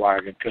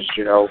bandwagon because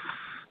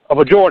a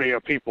majority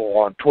of people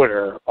on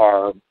Twitter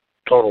are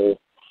total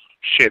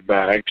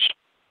shitbags.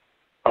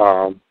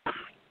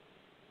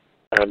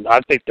 And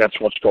I think that's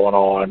what's going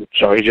on.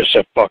 So he just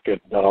said, "Fuck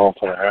it," got off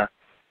there.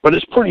 But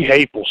it's pretty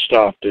hateful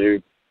stuff,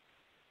 dude.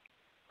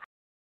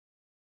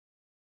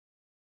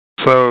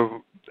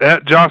 So,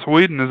 Joss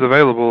Whedon is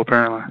available,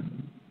 apparently.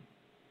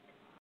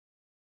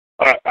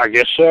 I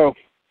guess so.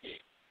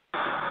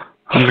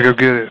 I'm going to go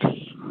get it.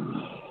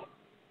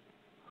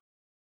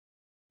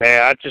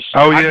 Man, I just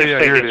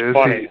here it is.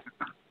 Funny.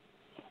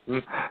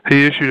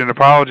 He issued an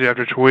apology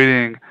after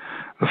tweeting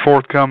the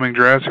forthcoming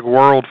Jurassic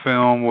World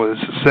film was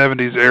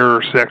 70s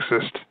era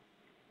sexist.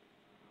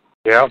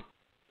 Yeah.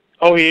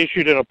 Oh, he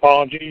issued an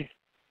apology?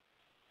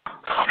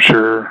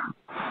 Sure.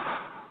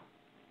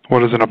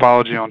 What is an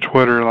apology on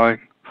Twitter? Like,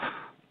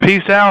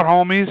 peace out,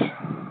 homies.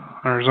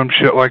 Or some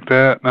shit like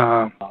that.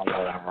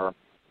 Whatever.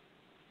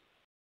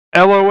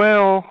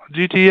 LOL,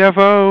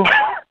 GTFO.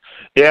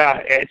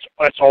 Yeah,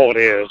 that's all it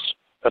is.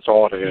 That's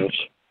all it is.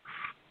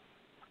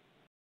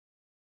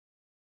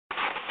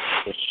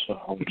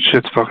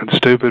 Shit's fucking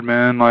stupid,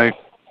 man. Like,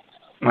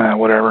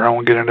 whatever. I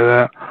won't get into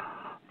that.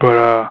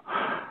 But,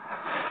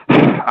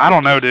 I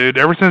don't know, dude.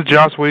 Ever since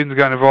Joss Whedon's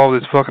gotten involved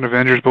with this fucking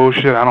Avengers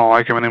bullshit, I don't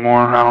like him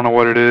anymore. I don't know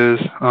what it is.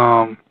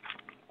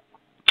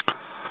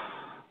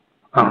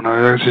 I don't know.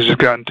 I guess he's just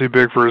gotten too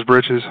big for his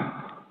britches.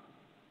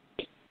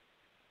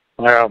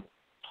 Well,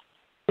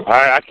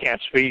 I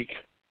can't speak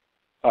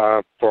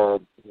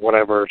for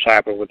whatever's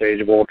happened with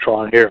Age of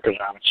Ultron here because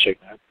I haven't seen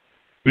that.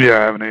 Yeah,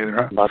 I haven't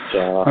either. But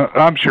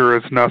I'm sure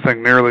it's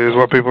nothing nearly as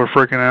what people are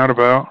freaking out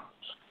about.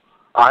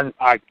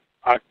 I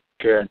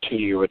guarantee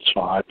you it's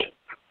not.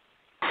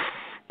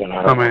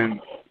 I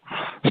mean,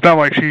 it's not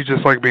like she's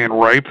just like being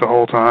raped the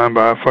whole time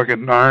by a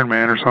fucking Iron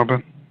Man or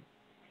something.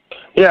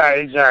 Yeah,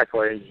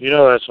 exactly.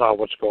 That's not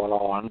what's going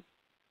on.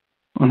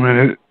 I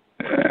mean,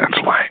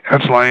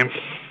 that's lame.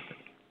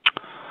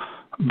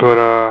 But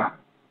I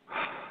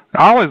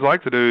always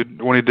liked the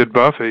dude when he did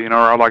Buffy.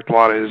 I liked a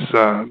lot of his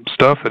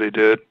stuff that he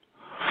did.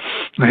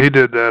 He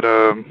did that.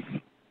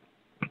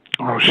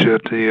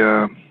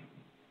 The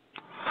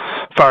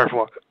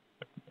Firefly.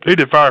 He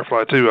did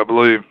Firefly too, I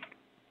believe.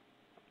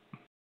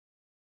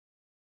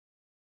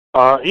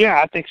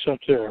 Yeah, I think so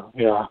too.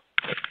 Yeah.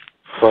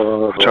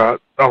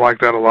 I like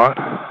that a lot.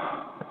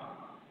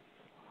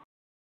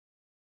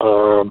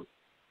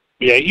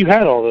 Yeah, you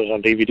had all those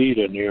on DVD,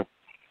 didn't you?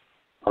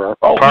 Firefly?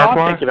 No,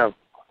 I'm thinking of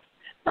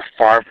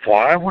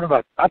Firefly.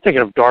 I'm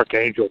thinking of Dark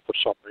Angel for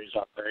some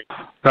reason, I think.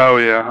 Oh,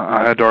 yeah,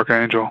 I had Dark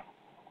Angel.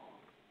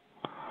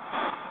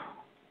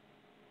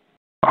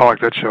 I like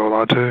that show a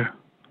lot, too.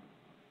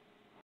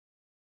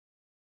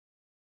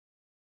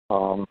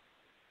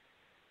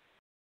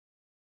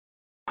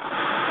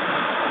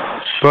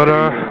 But,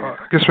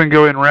 I guess we can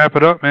go ahead and wrap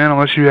it up, man,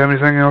 unless you have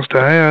anything else to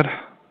add.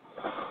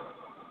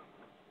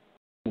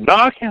 No,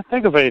 I can't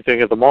think of anything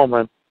at the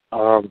moment.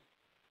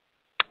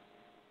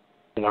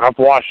 I've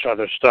watched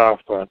other stuff,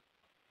 but of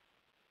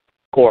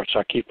course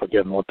I keep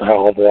forgetting what the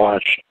hell I've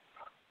watched.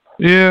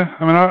 Yeah,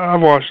 I mean,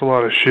 I've watched a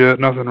lot of shit.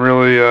 Nothing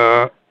really,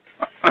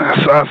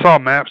 I saw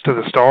Maps to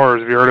the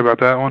Stars. Have you heard about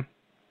that one?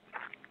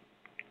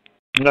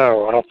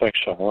 No, I don't think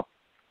so.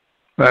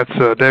 That's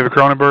David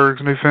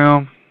Cronenberg's new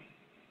film.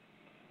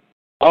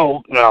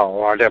 Oh,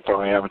 no, I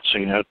definitely haven't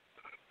seen it.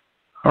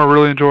 I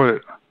really enjoyed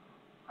it.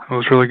 It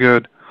was really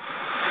good.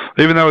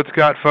 Even though it's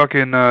got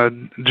fucking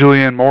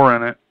Julianne Moore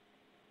in it.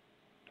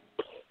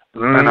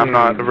 And I'm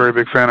not a very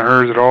big fan of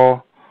hers at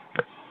all.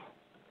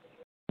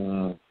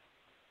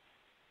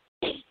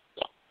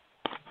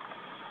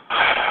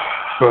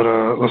 But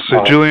let's see,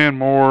 Julianne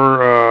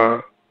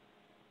Moore.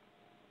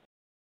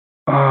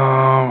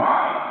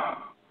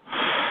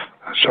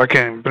 I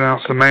can't even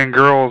pronounce the main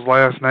girl's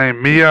last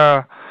name.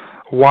 Mia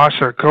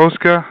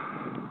Wasikowska.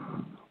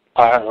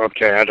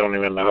 Okay, I don't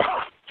even know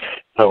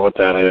what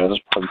that is.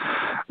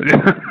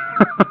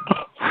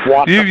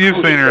 You've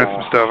seen her in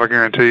some stuff, I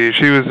guarantee you.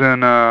 She was in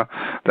the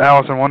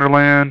Alice in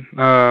Wonderland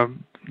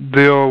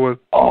deal with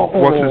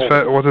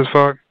what's his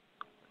fuck?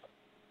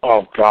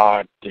 Oh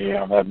God,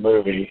 damn that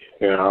movie!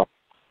 You know.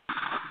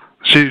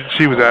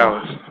 She was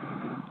Alice.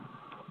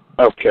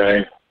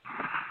 Okay,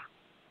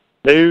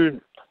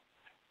 dude.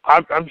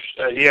 I'm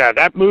yeah,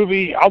 that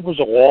movie. I was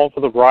along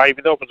for the ride,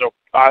 even though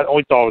I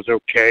only thought it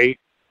was okay.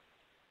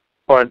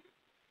 But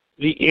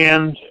the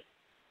end,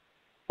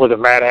 where the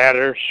Mad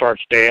Hatter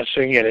starts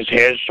dancing and his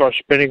head starts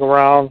spinning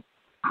around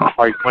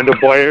like window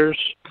blares,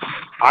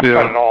 I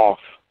cut it off.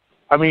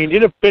 I mean,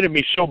 it offended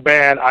me so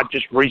bad, I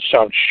just reached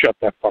out and shut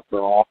that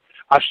fucker off.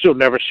 I've still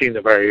never seen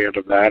the very end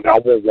of that. I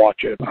won't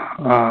watch it.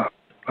 I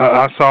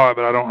saw it,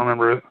 but I don't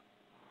remember it.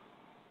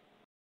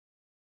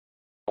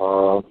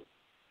 I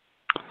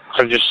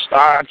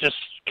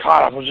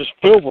was just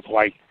filled with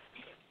like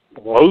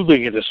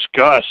loathing and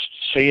disgust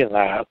seeing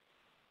that.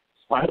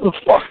 Why the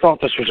fuck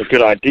thought this was a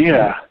good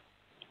idea?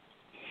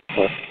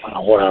 But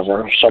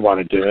whatever,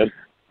 somebody did.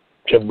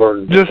 Tim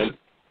Burton did. Just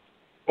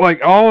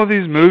like all of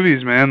these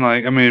movies, man.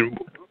 Like, I mean,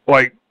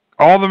 like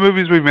all the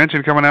movies we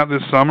mentioned coming out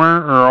this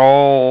summer are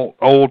all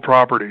old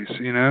properties.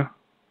 You know,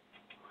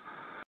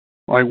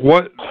 like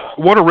what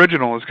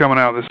original is coming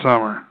out this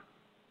summer?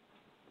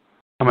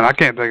 I mean, I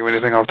can't think of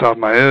anything off the top of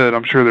my head.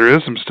 I'm sure there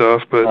is some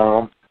stuff, but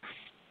I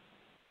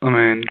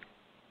mean,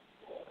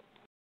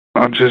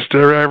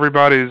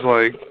 everybody's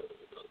like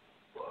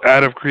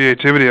out of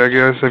creativity. I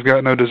guess they've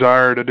got no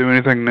desire to do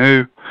anything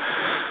new.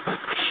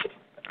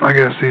 I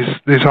guess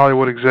these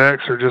Hollywood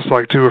execs are just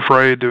like too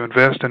afraid to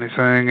invest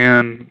anything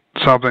in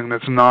something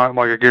that's not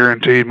like a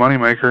guaranteed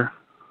moneymaker.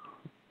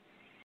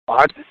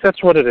 I think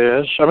that's what it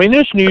is. I mean,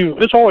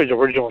 there's always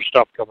original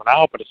stuff coming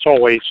out, but it's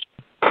always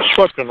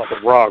swept under the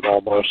rug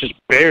almost. It's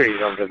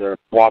buried under their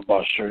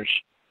blockbusters.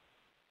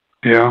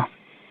 Yeah.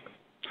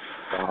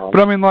 But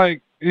I mean,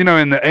 like, you know,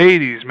 in the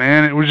 80s,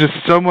 man, it was just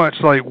so much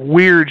like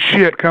weird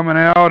shit coming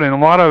out, and a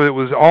lot of it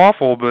was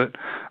awful, but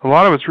a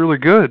lot of it's really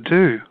good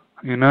too,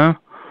 you know?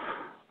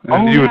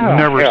 And you would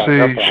never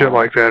see shit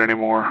like that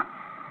anymore.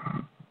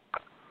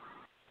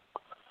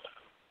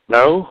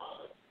 No,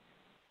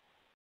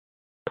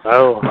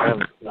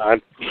 man.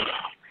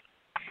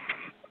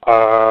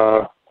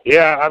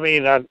 Yeah, I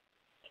mean, I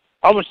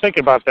was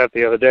thinking about that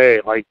the other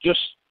day. Like,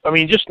 just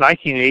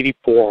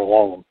 1984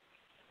 alone.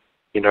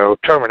 You know,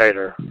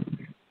 Terminator,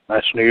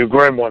 that's new.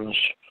 Gremlins,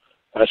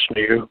 that's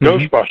new.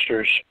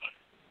 Ghostbusters,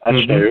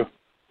 that's new.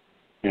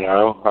 You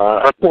know,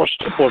 of course,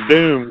 Temple of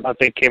Doom, I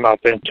think, came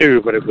out then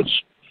too, but it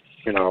was,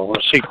 you know,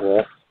 a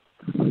sequel.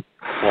 But,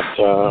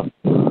 well,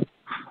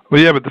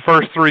 yeah, but the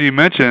first three you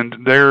mentioned,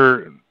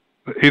 they're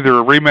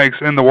either remakes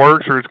in the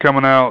works or it's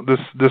coming out this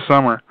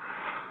summer.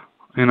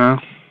 You know?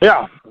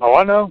 Yeah. Oh,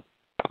 I know.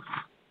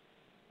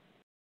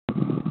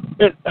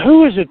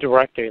 Who is it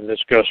directing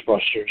this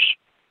Ghostbusters?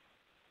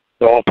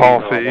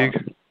 Paul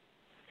Feig.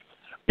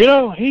 You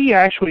know, he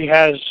actually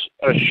has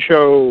a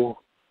show.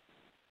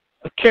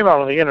 It came out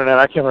on the internet.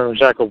 I can't remember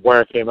exactly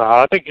where it came out.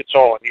 I think it's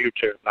all on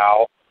YouTube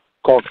now,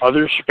 called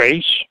Other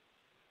Space.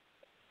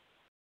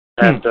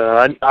 And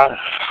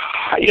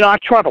I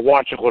tried to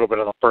watch a little bit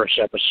of the first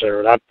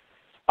episode. I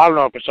don't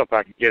know if it's something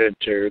I can get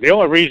into. The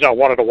only reason I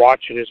wanted to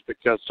watch it is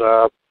because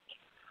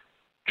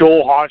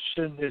Joel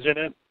Hodgson is in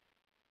it.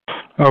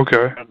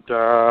 Okay. And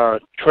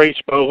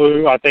Trace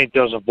Bolu, I think,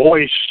 does a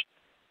voice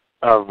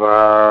of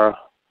a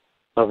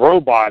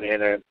robot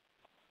in it.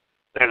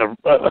 And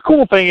the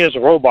cool thing is the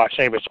robot's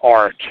name is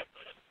Art.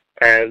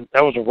 And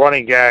that was a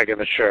running gag in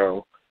the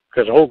show.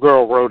 Because the whole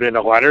girl wrote in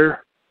a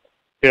letter.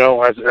 You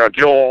know, as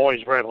Joel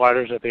always read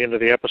letters at the end of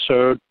the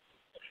episode.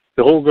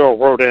 The whole girl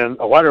wrote in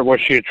a letter where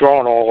she had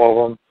drawn all of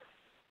them.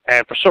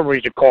 And for some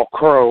reason called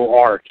Crow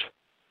Art.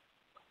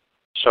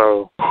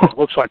 So it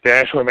looks like they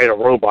actually made a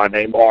robot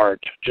named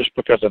Art just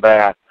because of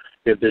that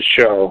in this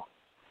show.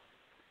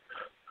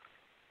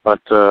 But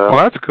well,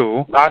 that's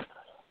cool. I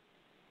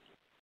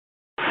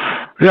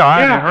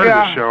hadn't heard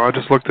of this show. I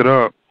just looked it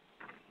up.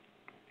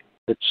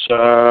 It's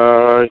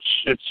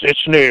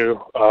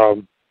new.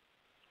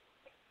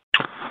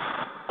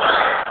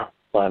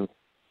 But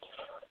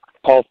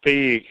Paul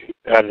Feig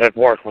had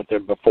worked with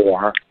him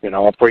before, you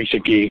know, on Freaks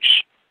and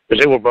Geeks,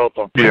 because they were both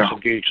on Freaks and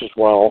Geeks as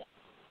well.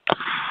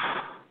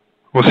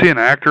 Was he an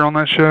actor on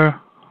that show?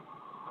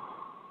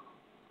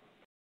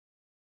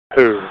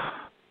 Who?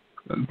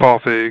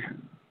 Paul Feig.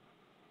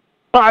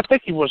 Well, I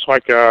think he was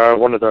like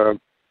one of the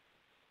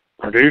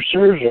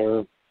producers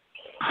or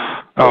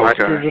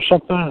directors or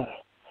something.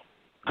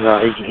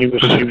 No, he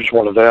was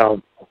one of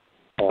them.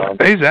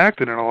 He's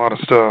acted in a lot of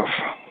stuff.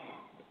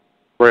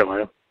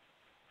 Really?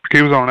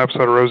 He was on an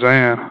episode of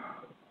Roseanne.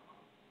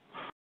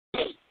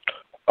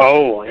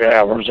 Oh,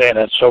 yeah, Roseanne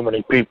had so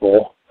many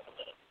people.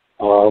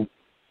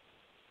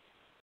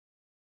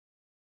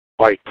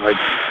 Like,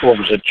 what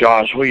was it,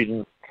 Joss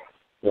Whedon?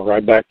 Go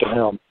right back to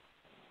him.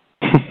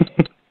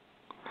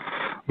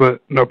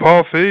 But no,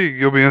 Paul Feig,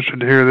 you'll be interested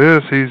to hear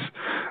this.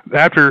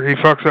 After he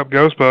fucks up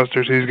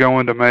Ghostbusters, he's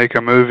going to make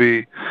a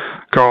movie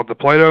called the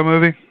Play-Doh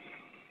Movie.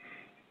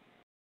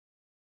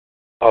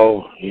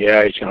 Oh,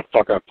 yeah, he's going to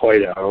fuck up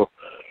Play-Doh.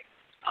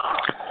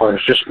 Or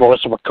it's just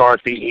Melissa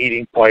McCarthy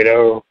eating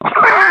Play-Doh.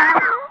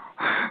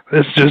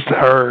 It's just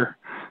her.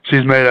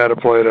 She's made out of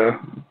Play-Doh.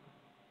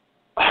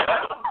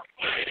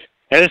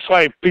 And it's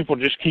like people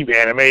just keep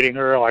animating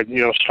her, like,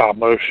 stop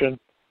motion.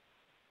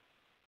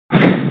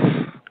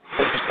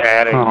 Just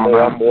adding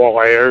more and more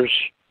layers.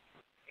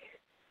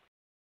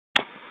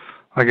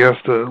 I guess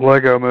the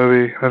Lego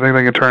movie, I think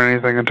they can turn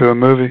anything into a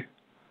movie.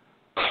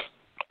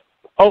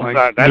 Oh,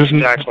 like, that's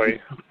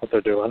exactly what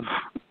they're doing.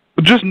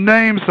 Just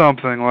name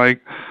something,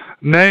 like,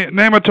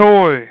 name a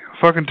toy.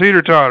 Fucking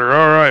Teeter-Totter.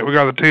 All right, we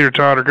got the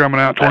Teeter-Totter coming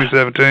out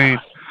 2017.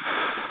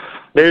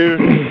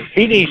 Dude,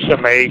 he needs to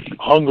make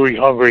Hungry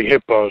Hungry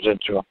Hippos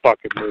into a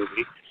fucking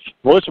movie.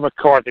 Melissa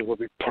McCarthy would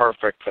be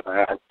perfect for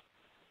that.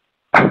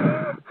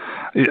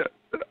 Yeah,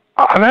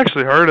 I've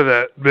actually heard of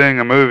that being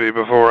a movie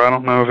before. I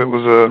don't know if it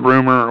was a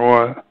rumor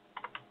or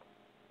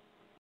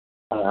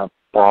what.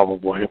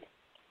 Probably.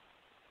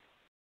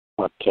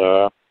 But,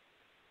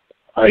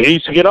 he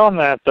needs to get on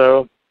that,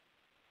 though.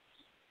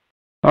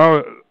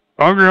 Oh,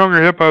 Hungry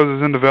Hungry Hippos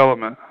is in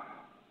development.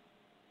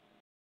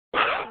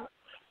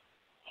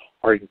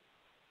 Are you?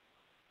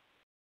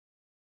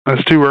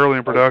 It's too early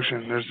in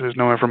production. There's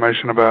no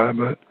information about it,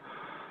 but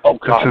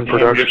it's in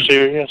production. You're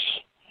serious?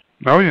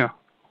 Oh, yeah.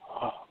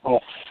 Oh,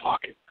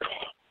 fucking God.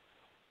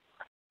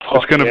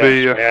 It's going to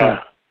be...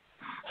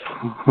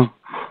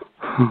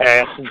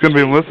 it's going to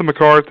be Melissa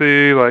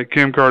McCarthy, like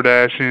Kim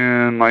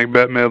Kardashian, like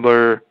Bette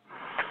Midler,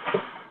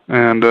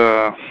 and,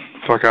 I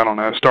don't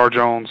know, Star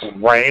Jones.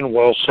 Rainn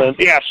Wilson.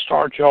 Yeah,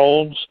 Star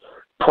Jones.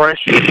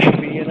 Precious will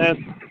be in it.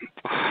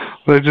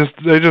 They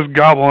just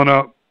gobbling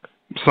up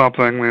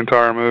something the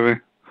entire movie.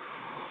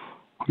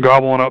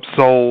 Gobbling up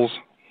souls.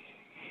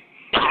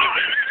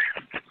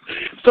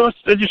 So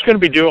they're just going to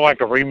be doing like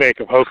a remake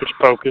of Hocus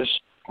Pocus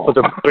with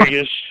the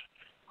biggest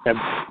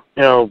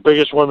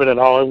women in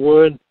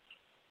Hollywood.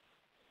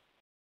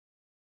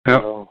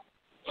 Yep. So,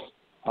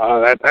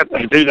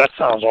 that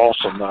sounds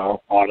awesome,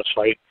 though.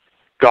 Honestly,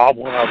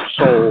 gobbling up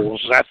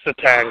souls. That's the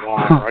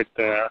tagline right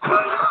there.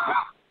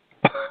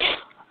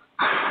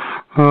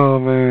 Oh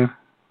man.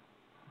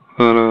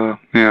 But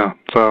yeah.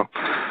 So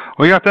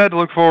we got that to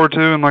look forward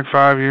to in like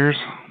 5 years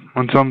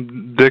when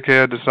some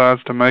dickhead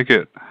decides to make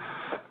it.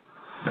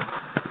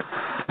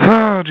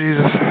 Oh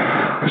Jesus,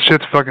 this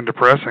shit's fucking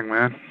depressing,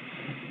 man.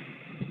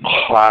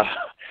 I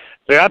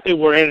think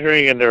we're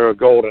entering into a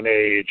golden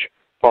age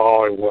for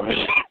Hollywood.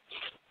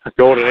 A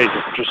golden age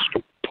of just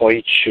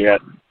complete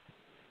shit.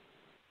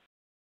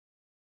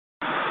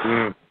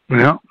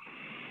 Yeah.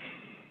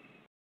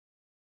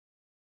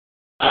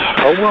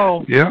 Oh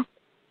well. Yeah.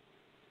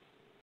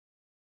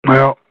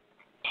 Well,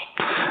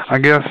 I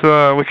guess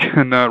we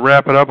can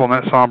wrap it up on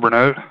that somber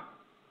note.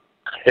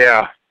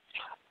 Yeah.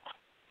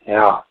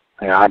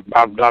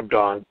 I'm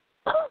done.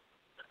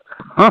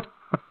 But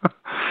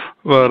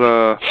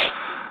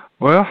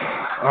well,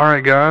 all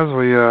right, guys.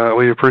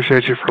 We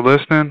appreciate you for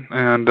listening,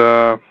 and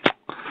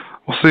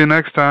we'll see you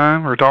next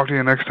time, or talk to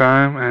you next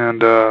time.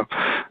 And go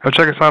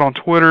check us out on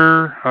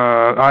Twitter,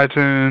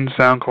 iTunes,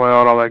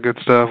 SoundCloud, all that good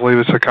stuff. Leave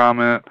us a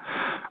comment,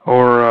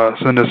 or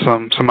send us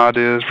some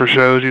ideas for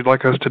shows you'd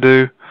like us to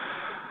do.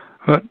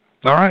 But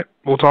all right,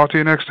 we'll talk to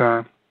you next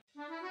time.